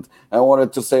comment. I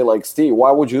wanted to say, like, Steve,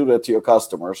 why would you do that to your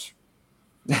customers?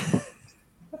 But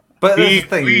that's the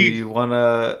thing. You want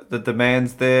the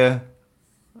demand's there.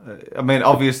 I mean,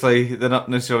 obviously, they're not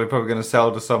necessarily probably going to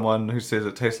sell to someone who says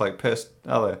it tastes like piss,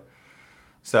 are they?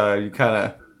 So you kind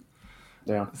of...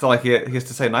 Yeah. It's not like he has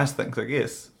to say nice things, I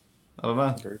guess. I don't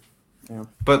know. Yeah.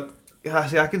 But,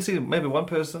 see, I can see maybe one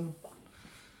person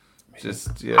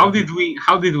just... Yeah. How did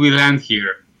we land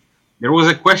here? There was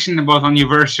a question about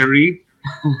anniversary,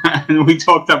 and we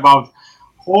talked about...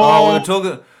 we're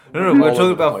talking... No, we're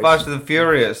talking about Fast and the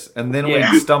Furious, and then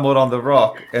we stumbled on The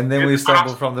Rock, and then we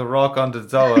stumbled from The Rock onto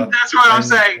Zoa. That's what I'm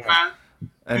saying, man.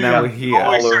 And now we're here.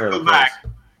 Always circle back.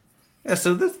 Yeah,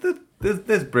 so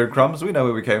there's breadcrumbs. We know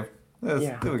where we came.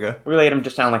 There we go. We laid them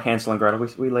just down like Hansel and Gretel.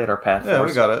 We laid our path. Yeah,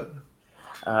 we got it.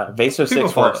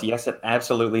 Vaso6 works. Yes, it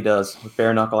absolutely does. With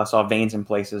bare knuckle, I saw veins in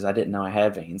places I didn't know I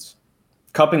had veins.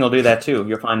 Cupping will do that too.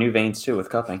 You'll find new veins too with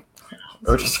cupping.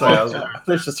 Or just sorry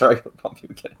to pump you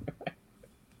again.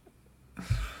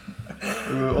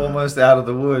 We were almost out of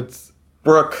the woods.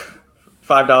 Brooke,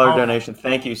 $5 donation.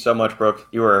 Thank you so much, Brooke.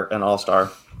 You are an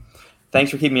all-star. Thanks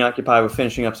for keeping me occupied with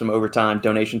finishing up some overtime.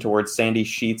 Donation towards Sandy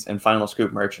Sheets and Final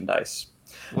Scoop merchandise.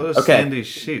 What are Sandy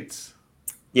Sheets?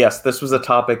 Yes, this was a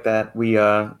topic that we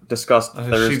discussed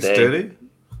Thursday. Sheets dirty?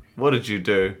 What did you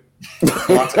do?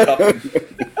 Lots of cupping.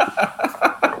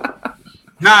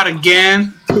 Not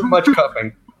again. Too much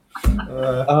cupping.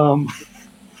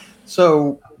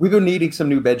 So we've been needing some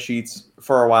new bed sheets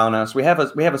for a while now. So we have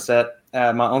a set.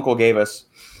 My uncle gave us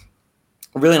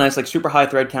a really nice, like super high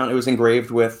thread count. It was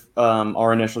engraved with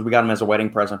our initials. We got them as a wedding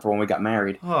present for when we got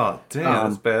married. Oh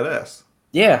damn, that's badass.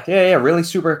 Yeah, really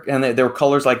super. And they were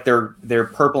colors like they're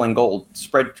purple and gold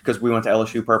spread because we went to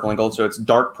LSU purple and gold. So it's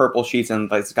dark purple sheets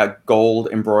and it's got gold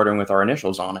embroidering with our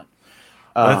initials on it.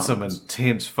 That's some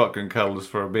intense fucking colors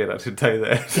for a bed, I should tell you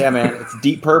that. Yeah, man. It's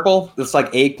deep purple. It's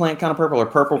like eggplant kind of purple, or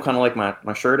purple kind of like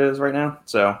my shirt is right now.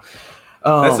 So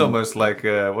that's almost like,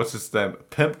 what's his name?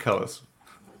 Pimp colors.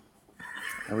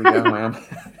 There we go, man.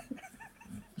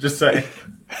 Just saying.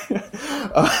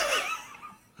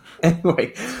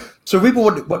 Anyway, so people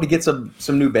wanted to get some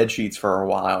new bed sheets for a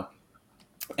while.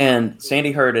 And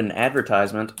Sandy heard an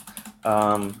advertisement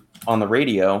on the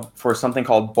radio for something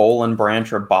called Boll and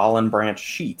Branch or Ball and Branch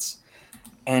sheets.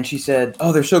 And she said,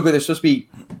 oh, they're so good. They're supposed to be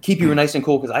keep you nice and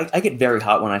cool because I get very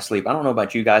hot when I sleep. I don't know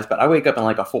about you guys, but I wake up in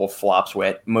like a full flop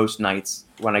sweat most nights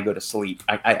when I go to sleep.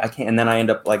 I can't, and then I end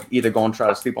up like either going to try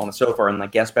to sleep on the sofa or in the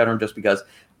guest bedroom just because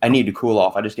I need to cool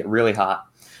off. I just get really hot.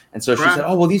 And so she said,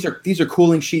 oh, well, these are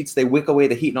cooling sheets. They wick away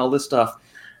the heat and all this stuff.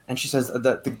 And she says,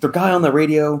 the guy on the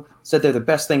radio said they're the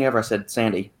best thing ever. I said,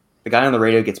 Sandy, the guy on the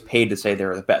radio gets paid to say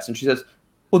they're the best. And she says,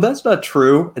 well, that's not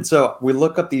true. And so we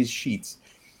look up these sheets.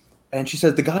 And she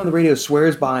says, the guy on the radio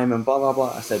swears by him and blah, blah,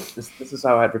 blah. I said, this is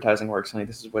how advertising works, honey.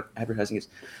 This is what advertising is.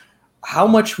 How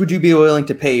much would you be willing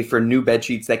to pay for new bed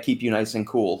sheets that keep you nice and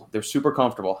cool? They're super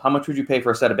comfortable. How much would you pay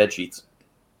for a set of bed sheets?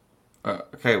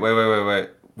 Okay, wait.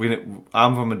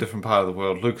 I'm from a different part of the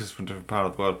world. Lucas from a different part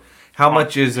of the world. How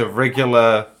much is a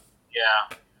regular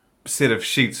set of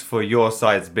sheets for your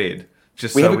size bed?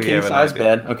 Just we have a king size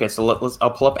bed. Okay, so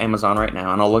I'll pull up Amazon right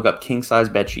now and I'll look up king size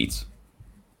bed sheets.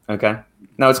 Okay.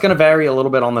 Now it's going to vary a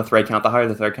little bit on the thread count. The higher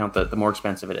the thread count, the more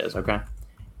expensive it is. Okay.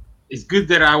 It's good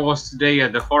that I was today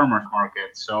at the farmers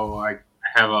market, so I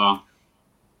have a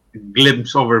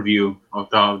glimpse overview of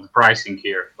the pricing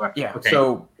here. But, yeah. Okay.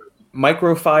 So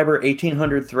microfiber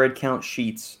 1800 thread count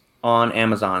sheets on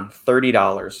Amazon,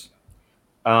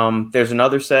 $30. There's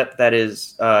another set that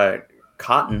is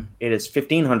cotton. It is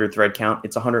 1500 thread count.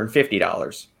 It's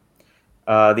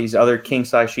 $150. These other king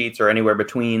size sheets are anywhere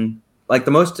between, like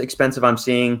the most expensive I'm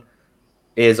seeing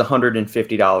is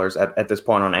 $150 at this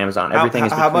point on Amazon. Everything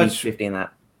is between 50 and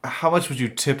that. How much would you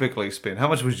typically spend? How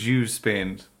much would you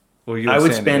spend Or you I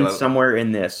would Sandy spend somewhere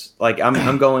in this. Like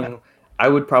I'm going. I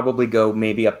would probably go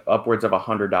maybe upwards of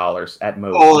 $100 at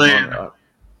most. All in.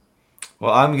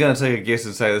 Well, I'm going to take a guess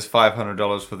and say there's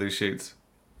 $500 for these sheets.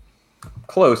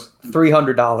 Close.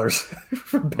 $300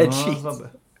 for bed Oh, sheets. that's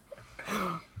not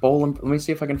bad. Let me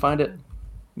see if I can find it.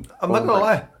 I'm not going to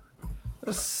lie.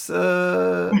 That's,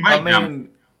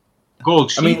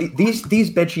 Gold sheet. I mean, these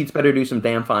bed sheets better do some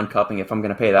damn fine cupping if I'm going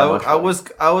to pay that much. I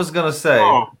was going to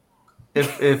say,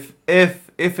 if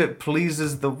it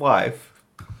pleases the wife,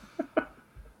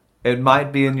 it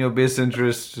might be in your best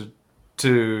interest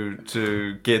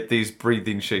to get these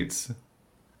breathing sheets.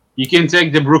 You can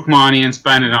take the Brook money and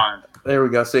spend it on it. There we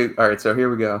go. So, all right, so here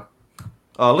we go.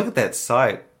 Oh, look at that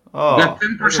site. Oh, You got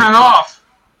 10% off.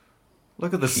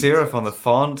 Look at the serif on the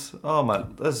font. Oh my,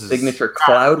 this is Signature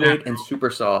cloud weight and super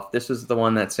soft. This is the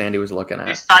one that Sandy was looking at.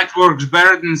 This site works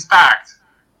better than stacked.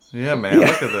 Yeah, man. Yeah.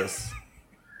 Look at this.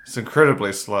 It's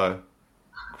incredibly slow.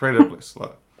 Incredibly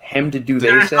slow. Hem to duvet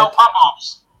There's set. no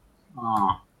pop-ups.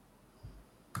 Oh.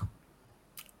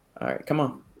 All right, come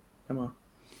on.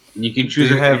 You can choose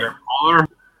Do you a clear color.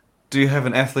 Do you have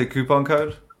an athlete coupon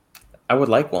code? I would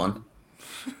like one.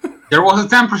 There was a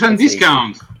 10% Let's see.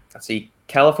 discount. Let's see.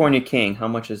 California King. How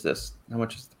much is this? How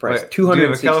much is the price? Wait, do you have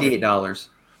a $268.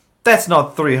 That's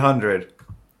not 300.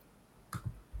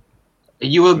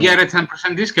 You will get a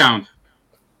 10% discount.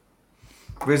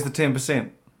 Where's the 10%?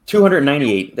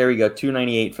 $298. There we go.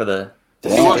 $298 for the.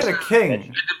 Damn. Get a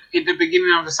king. At the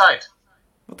beginning of the site.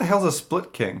 What the hell's a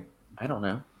split king? I don't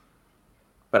know.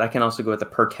 But I can also go with the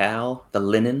Percal, the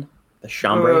linen, the Wait,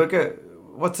 chambray. okay.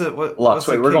 What's it? Lux. what's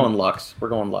Wait, a we're king? going Lux. We're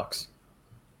going Lux.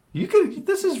 You could.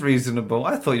 This is reasonable.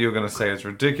 I thought you were going to say it's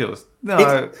ridiculous.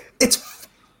 No, It's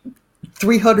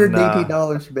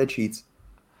 $318 for bed sheets.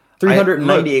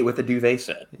 $398 with the duvet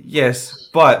set. yes,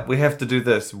 but we have to do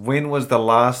this. When was the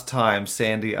last time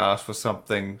Sandy asked for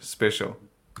something special?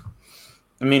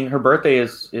 I mean, her birthday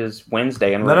is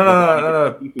Wednesday, and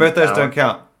No. Birthdays don't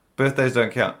count. Birthdays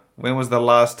don't count. When was the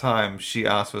last time she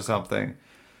asked for something?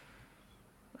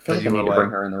 I feel that like I you need were to bring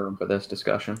like- her in the room for this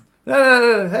discussion.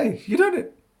 No. Hey, you don't need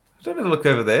to look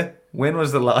over there. When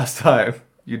was the last time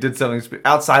you did something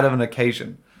outside of an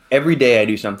occasion? Every day I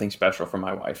do something special for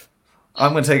my wife.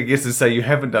 I'm going to take a guess and say you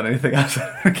haven't done anything outside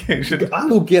of an occasion. I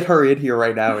will get her in here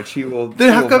right now, and she will.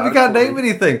 Then how come you can't name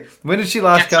anything? When did she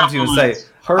last Get come to you and say,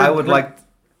 supplements. I would like...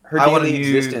 Her I wanna daily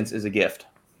use- existence is a gift.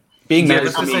 Being Yeah, married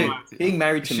let's to just me, say- being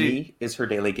married to she- me is her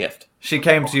daily gift. She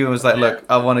came to you and was like, look,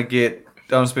 I want to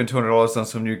spend $200 on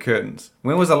some new curtains.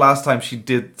 When was the last time she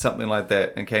did something like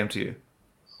that and came to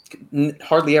you?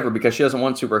 Hardly ever, because she doesn't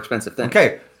want super expensive things.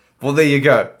 Okay, well there you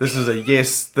go. This is a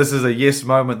yes. This is a yes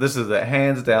moment. This is a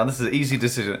hands down. This is an easy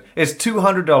decision. It's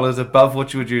 $200 above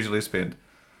what you would usually spend.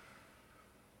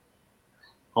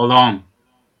 Hold on.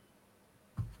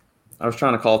 I was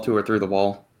trying to call to her through the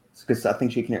wall because I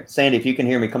think she can hear. Sandy, if you can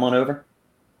hear me, come on over.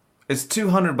 It's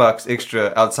 $200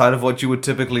 extra outside of what you would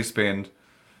typically spend.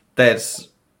 That's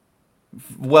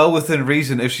well within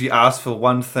reason if she asks for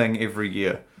one thing every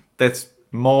year. That's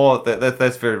more.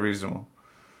 That's very reasonable.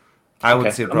 I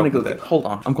would see a I'm gonna problem go with get. that. Hold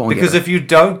on, I'm going. Because to if you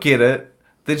don't get it,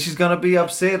 then she's gonna be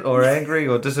upset or angry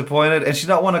or disappointed, and she's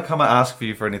not want to come and ask for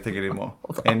you for anything anymore.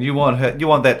 And you want her. You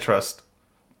want that trust.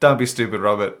 Don't be stupid,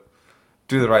 Robert.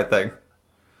 Do the right thing.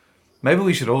 Maybe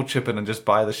we should all chip in and just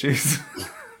buy the shoes.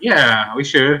 Yeah, we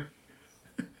should.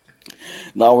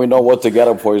 Now we know what to get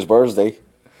him for his birthday.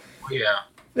 Oh, yeah.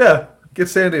 Yeah, get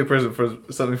Sandy a present for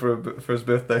something for his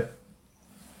birthday.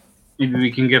 Maybe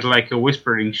we can get like a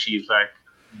whispering sheet, like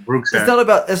Brooks It's said. not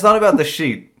about the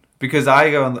sheet, because I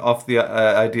go off the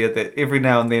idea that every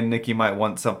now and then Nikki might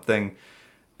want something,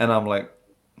 and I'm like,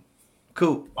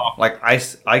 cool. Like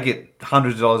I get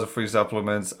hundreds of dollars of free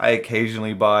supplements. I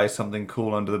occasionally buy something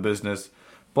cool under the business,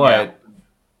 but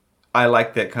I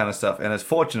like that kind of stuff, and it's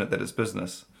fortunate that it's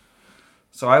business.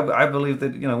 So I believe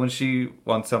that when she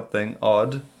wants something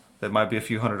odd, that might be a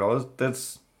few $100s.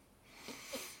 That's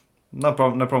no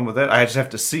problem with that. I just have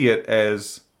to see it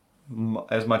as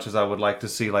much as I would like to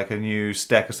see like a new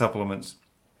stack of supplements.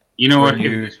 You know what?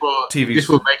 new If this TV.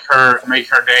 will make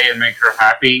her day and make her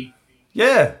happy.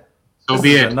 Yeah. So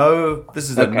be it. This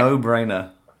is a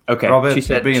no-brainer. Okay, Robert, she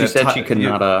said being she could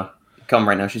not come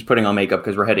right now. She's putting on makeup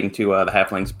because we're heading to the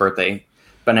Halfling's birthday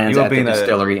bonanza at the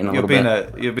distillery in a little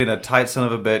bit. You've been a tight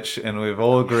son of a bitch, and we've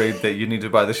all agreed that you need to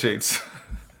buy the sheets.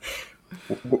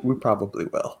 We probably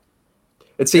will.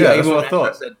 And see, Yeah, that's what I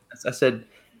thought. I said,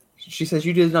 she says,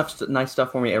 you do enough nice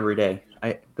stuff for me every day.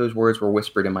 Those words were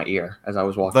whispered in my ear as I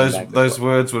was walking back. Those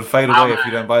words would fade away if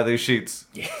you don't buy these sheets.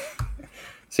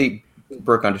 See,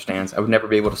 Brooke understands. I would never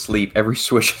be able to sleep. Every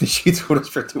swish of the sheets would have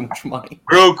for too much money.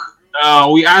 Brooke,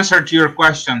 we answered to your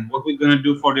question. What we're gonna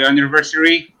do for the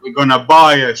anniversary? We're gonna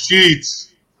buy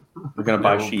sheets. We're gonna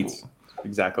buy sheets.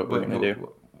 Exactly what we're gonna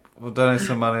do. We'll donate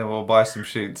some money and we'll buy some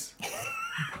sheets.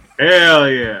 Hell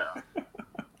yeah!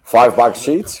 $5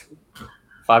 sheets.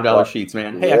 $5 sheets,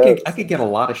 man. Hey, Yeah. I could get a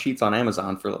lot of sheets on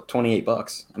Amazon for like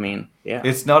 $28. I mean, yeah.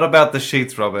 It's not about the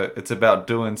sheets, Robert. It's about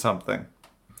doing something.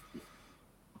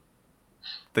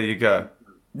 There you go.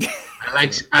 I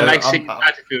like seeing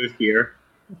attitude here.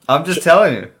 I'm just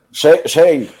telling you.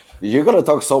 Shane, you're gonna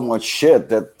talk so much shit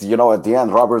that at the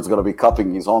end Robert's gonna be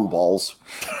cupping his own balls.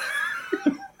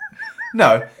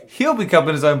 No, he'll be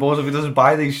cupping his own balls if he doesn't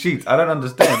buy these sheets. I don't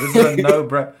understand. This is a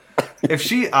no-brainer. If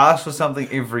she asks for something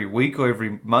every week or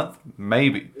every month,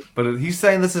 maybe. But he's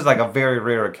saying this is like a very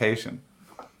rare occasion.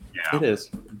 Yeah. It is.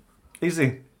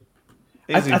 Easy.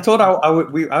 I told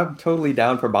I'm totally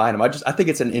down for buying them. I think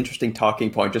it's an interesting talking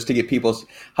point just to get people's.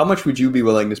 How much would you be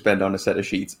willing to spend on a set of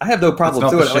sheets? I have no problem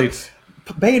doing it. Sheets.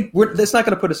 It's not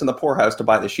going to put us in the poorhouse to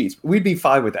buy the sheets. We'd be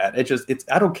fine with that.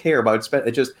 I don't care about spend.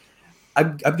 I'm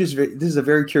just. This is a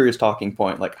very curious talking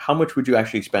point. Like, how much would you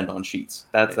actually spend on sheets?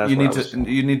 That's you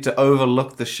need to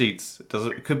overlook the sheets.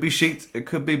 It could be sheets. It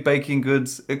could be baking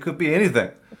goods. It could be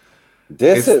anything.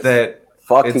 This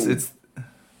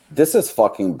is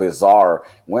fucking bizarre.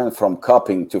 Went from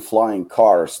cupping to flying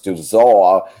cars to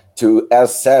Zoa to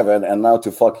S7 and now to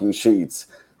fucking sheets.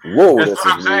 Whoa, That's this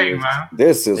what I'm is saying, weird. man.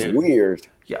 This is weird.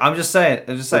 Yeah, I'm just saying.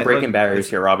 We're breaking barriers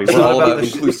here, Robbie. We're all about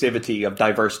inclusivity of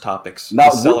diverse topics. Now,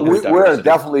 we're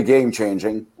definitely game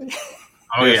changing.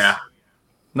 Oh, Yes. yeah.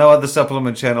 No other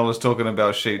supplement channel is talking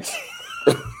about sheets.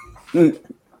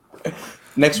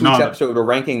 Next week's episode, we're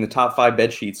ranking the top 5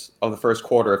 bed sheets of the first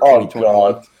quarter of Oh,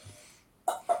 2021. God.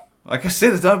 Like I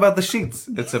said, it's not about the sheets.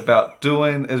 It's about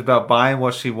buying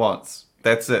what she wants.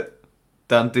 That's it.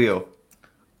 Done deal.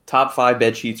 Top 5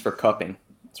 bed sheets for cupping.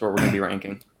 That's what we're going to be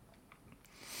ranking.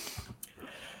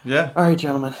 Yeah. All right,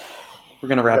 gentlemen. We're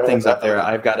going to wrap things up there.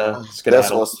 I've got to skedaddle.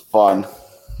 This was fun.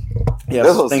 Yes,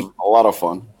 This was a lot of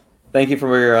fun. Thank you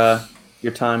for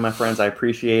your time, my friends. I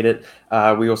appreciate it.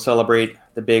 We will celebrate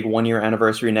the big 1-year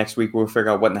anniversary next week. We'll figure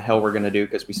out what in the hell we're going to do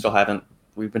because we still haven't.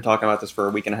 We've been talking about this for a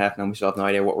week and a half now. We still have no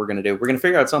idea what we're going to do. We're going to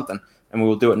figure out something, and we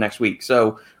will do it next week.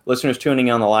 So, listeners tuning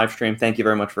in on the live stream, thank you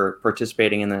very much for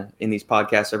participating in these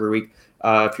podcasts every week.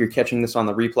 If you're catching this on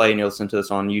the replay and you listen to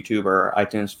this on YouTube or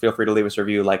iTunes, feel free to leave us a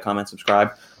review, like, comment,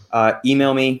 subscribe.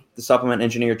 Email me,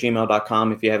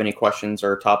 thesupplementengineer@gmail.com, if you have any questions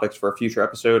or topics for a future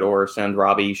episode, or send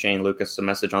Robbie, Shane, Lucas a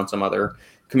message on some other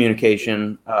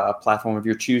communication platform of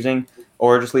your choosing,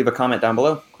 or just leave a comment down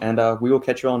below. And we will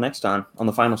catch you all next time on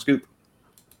The Final Scoop.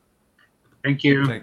 Thank you.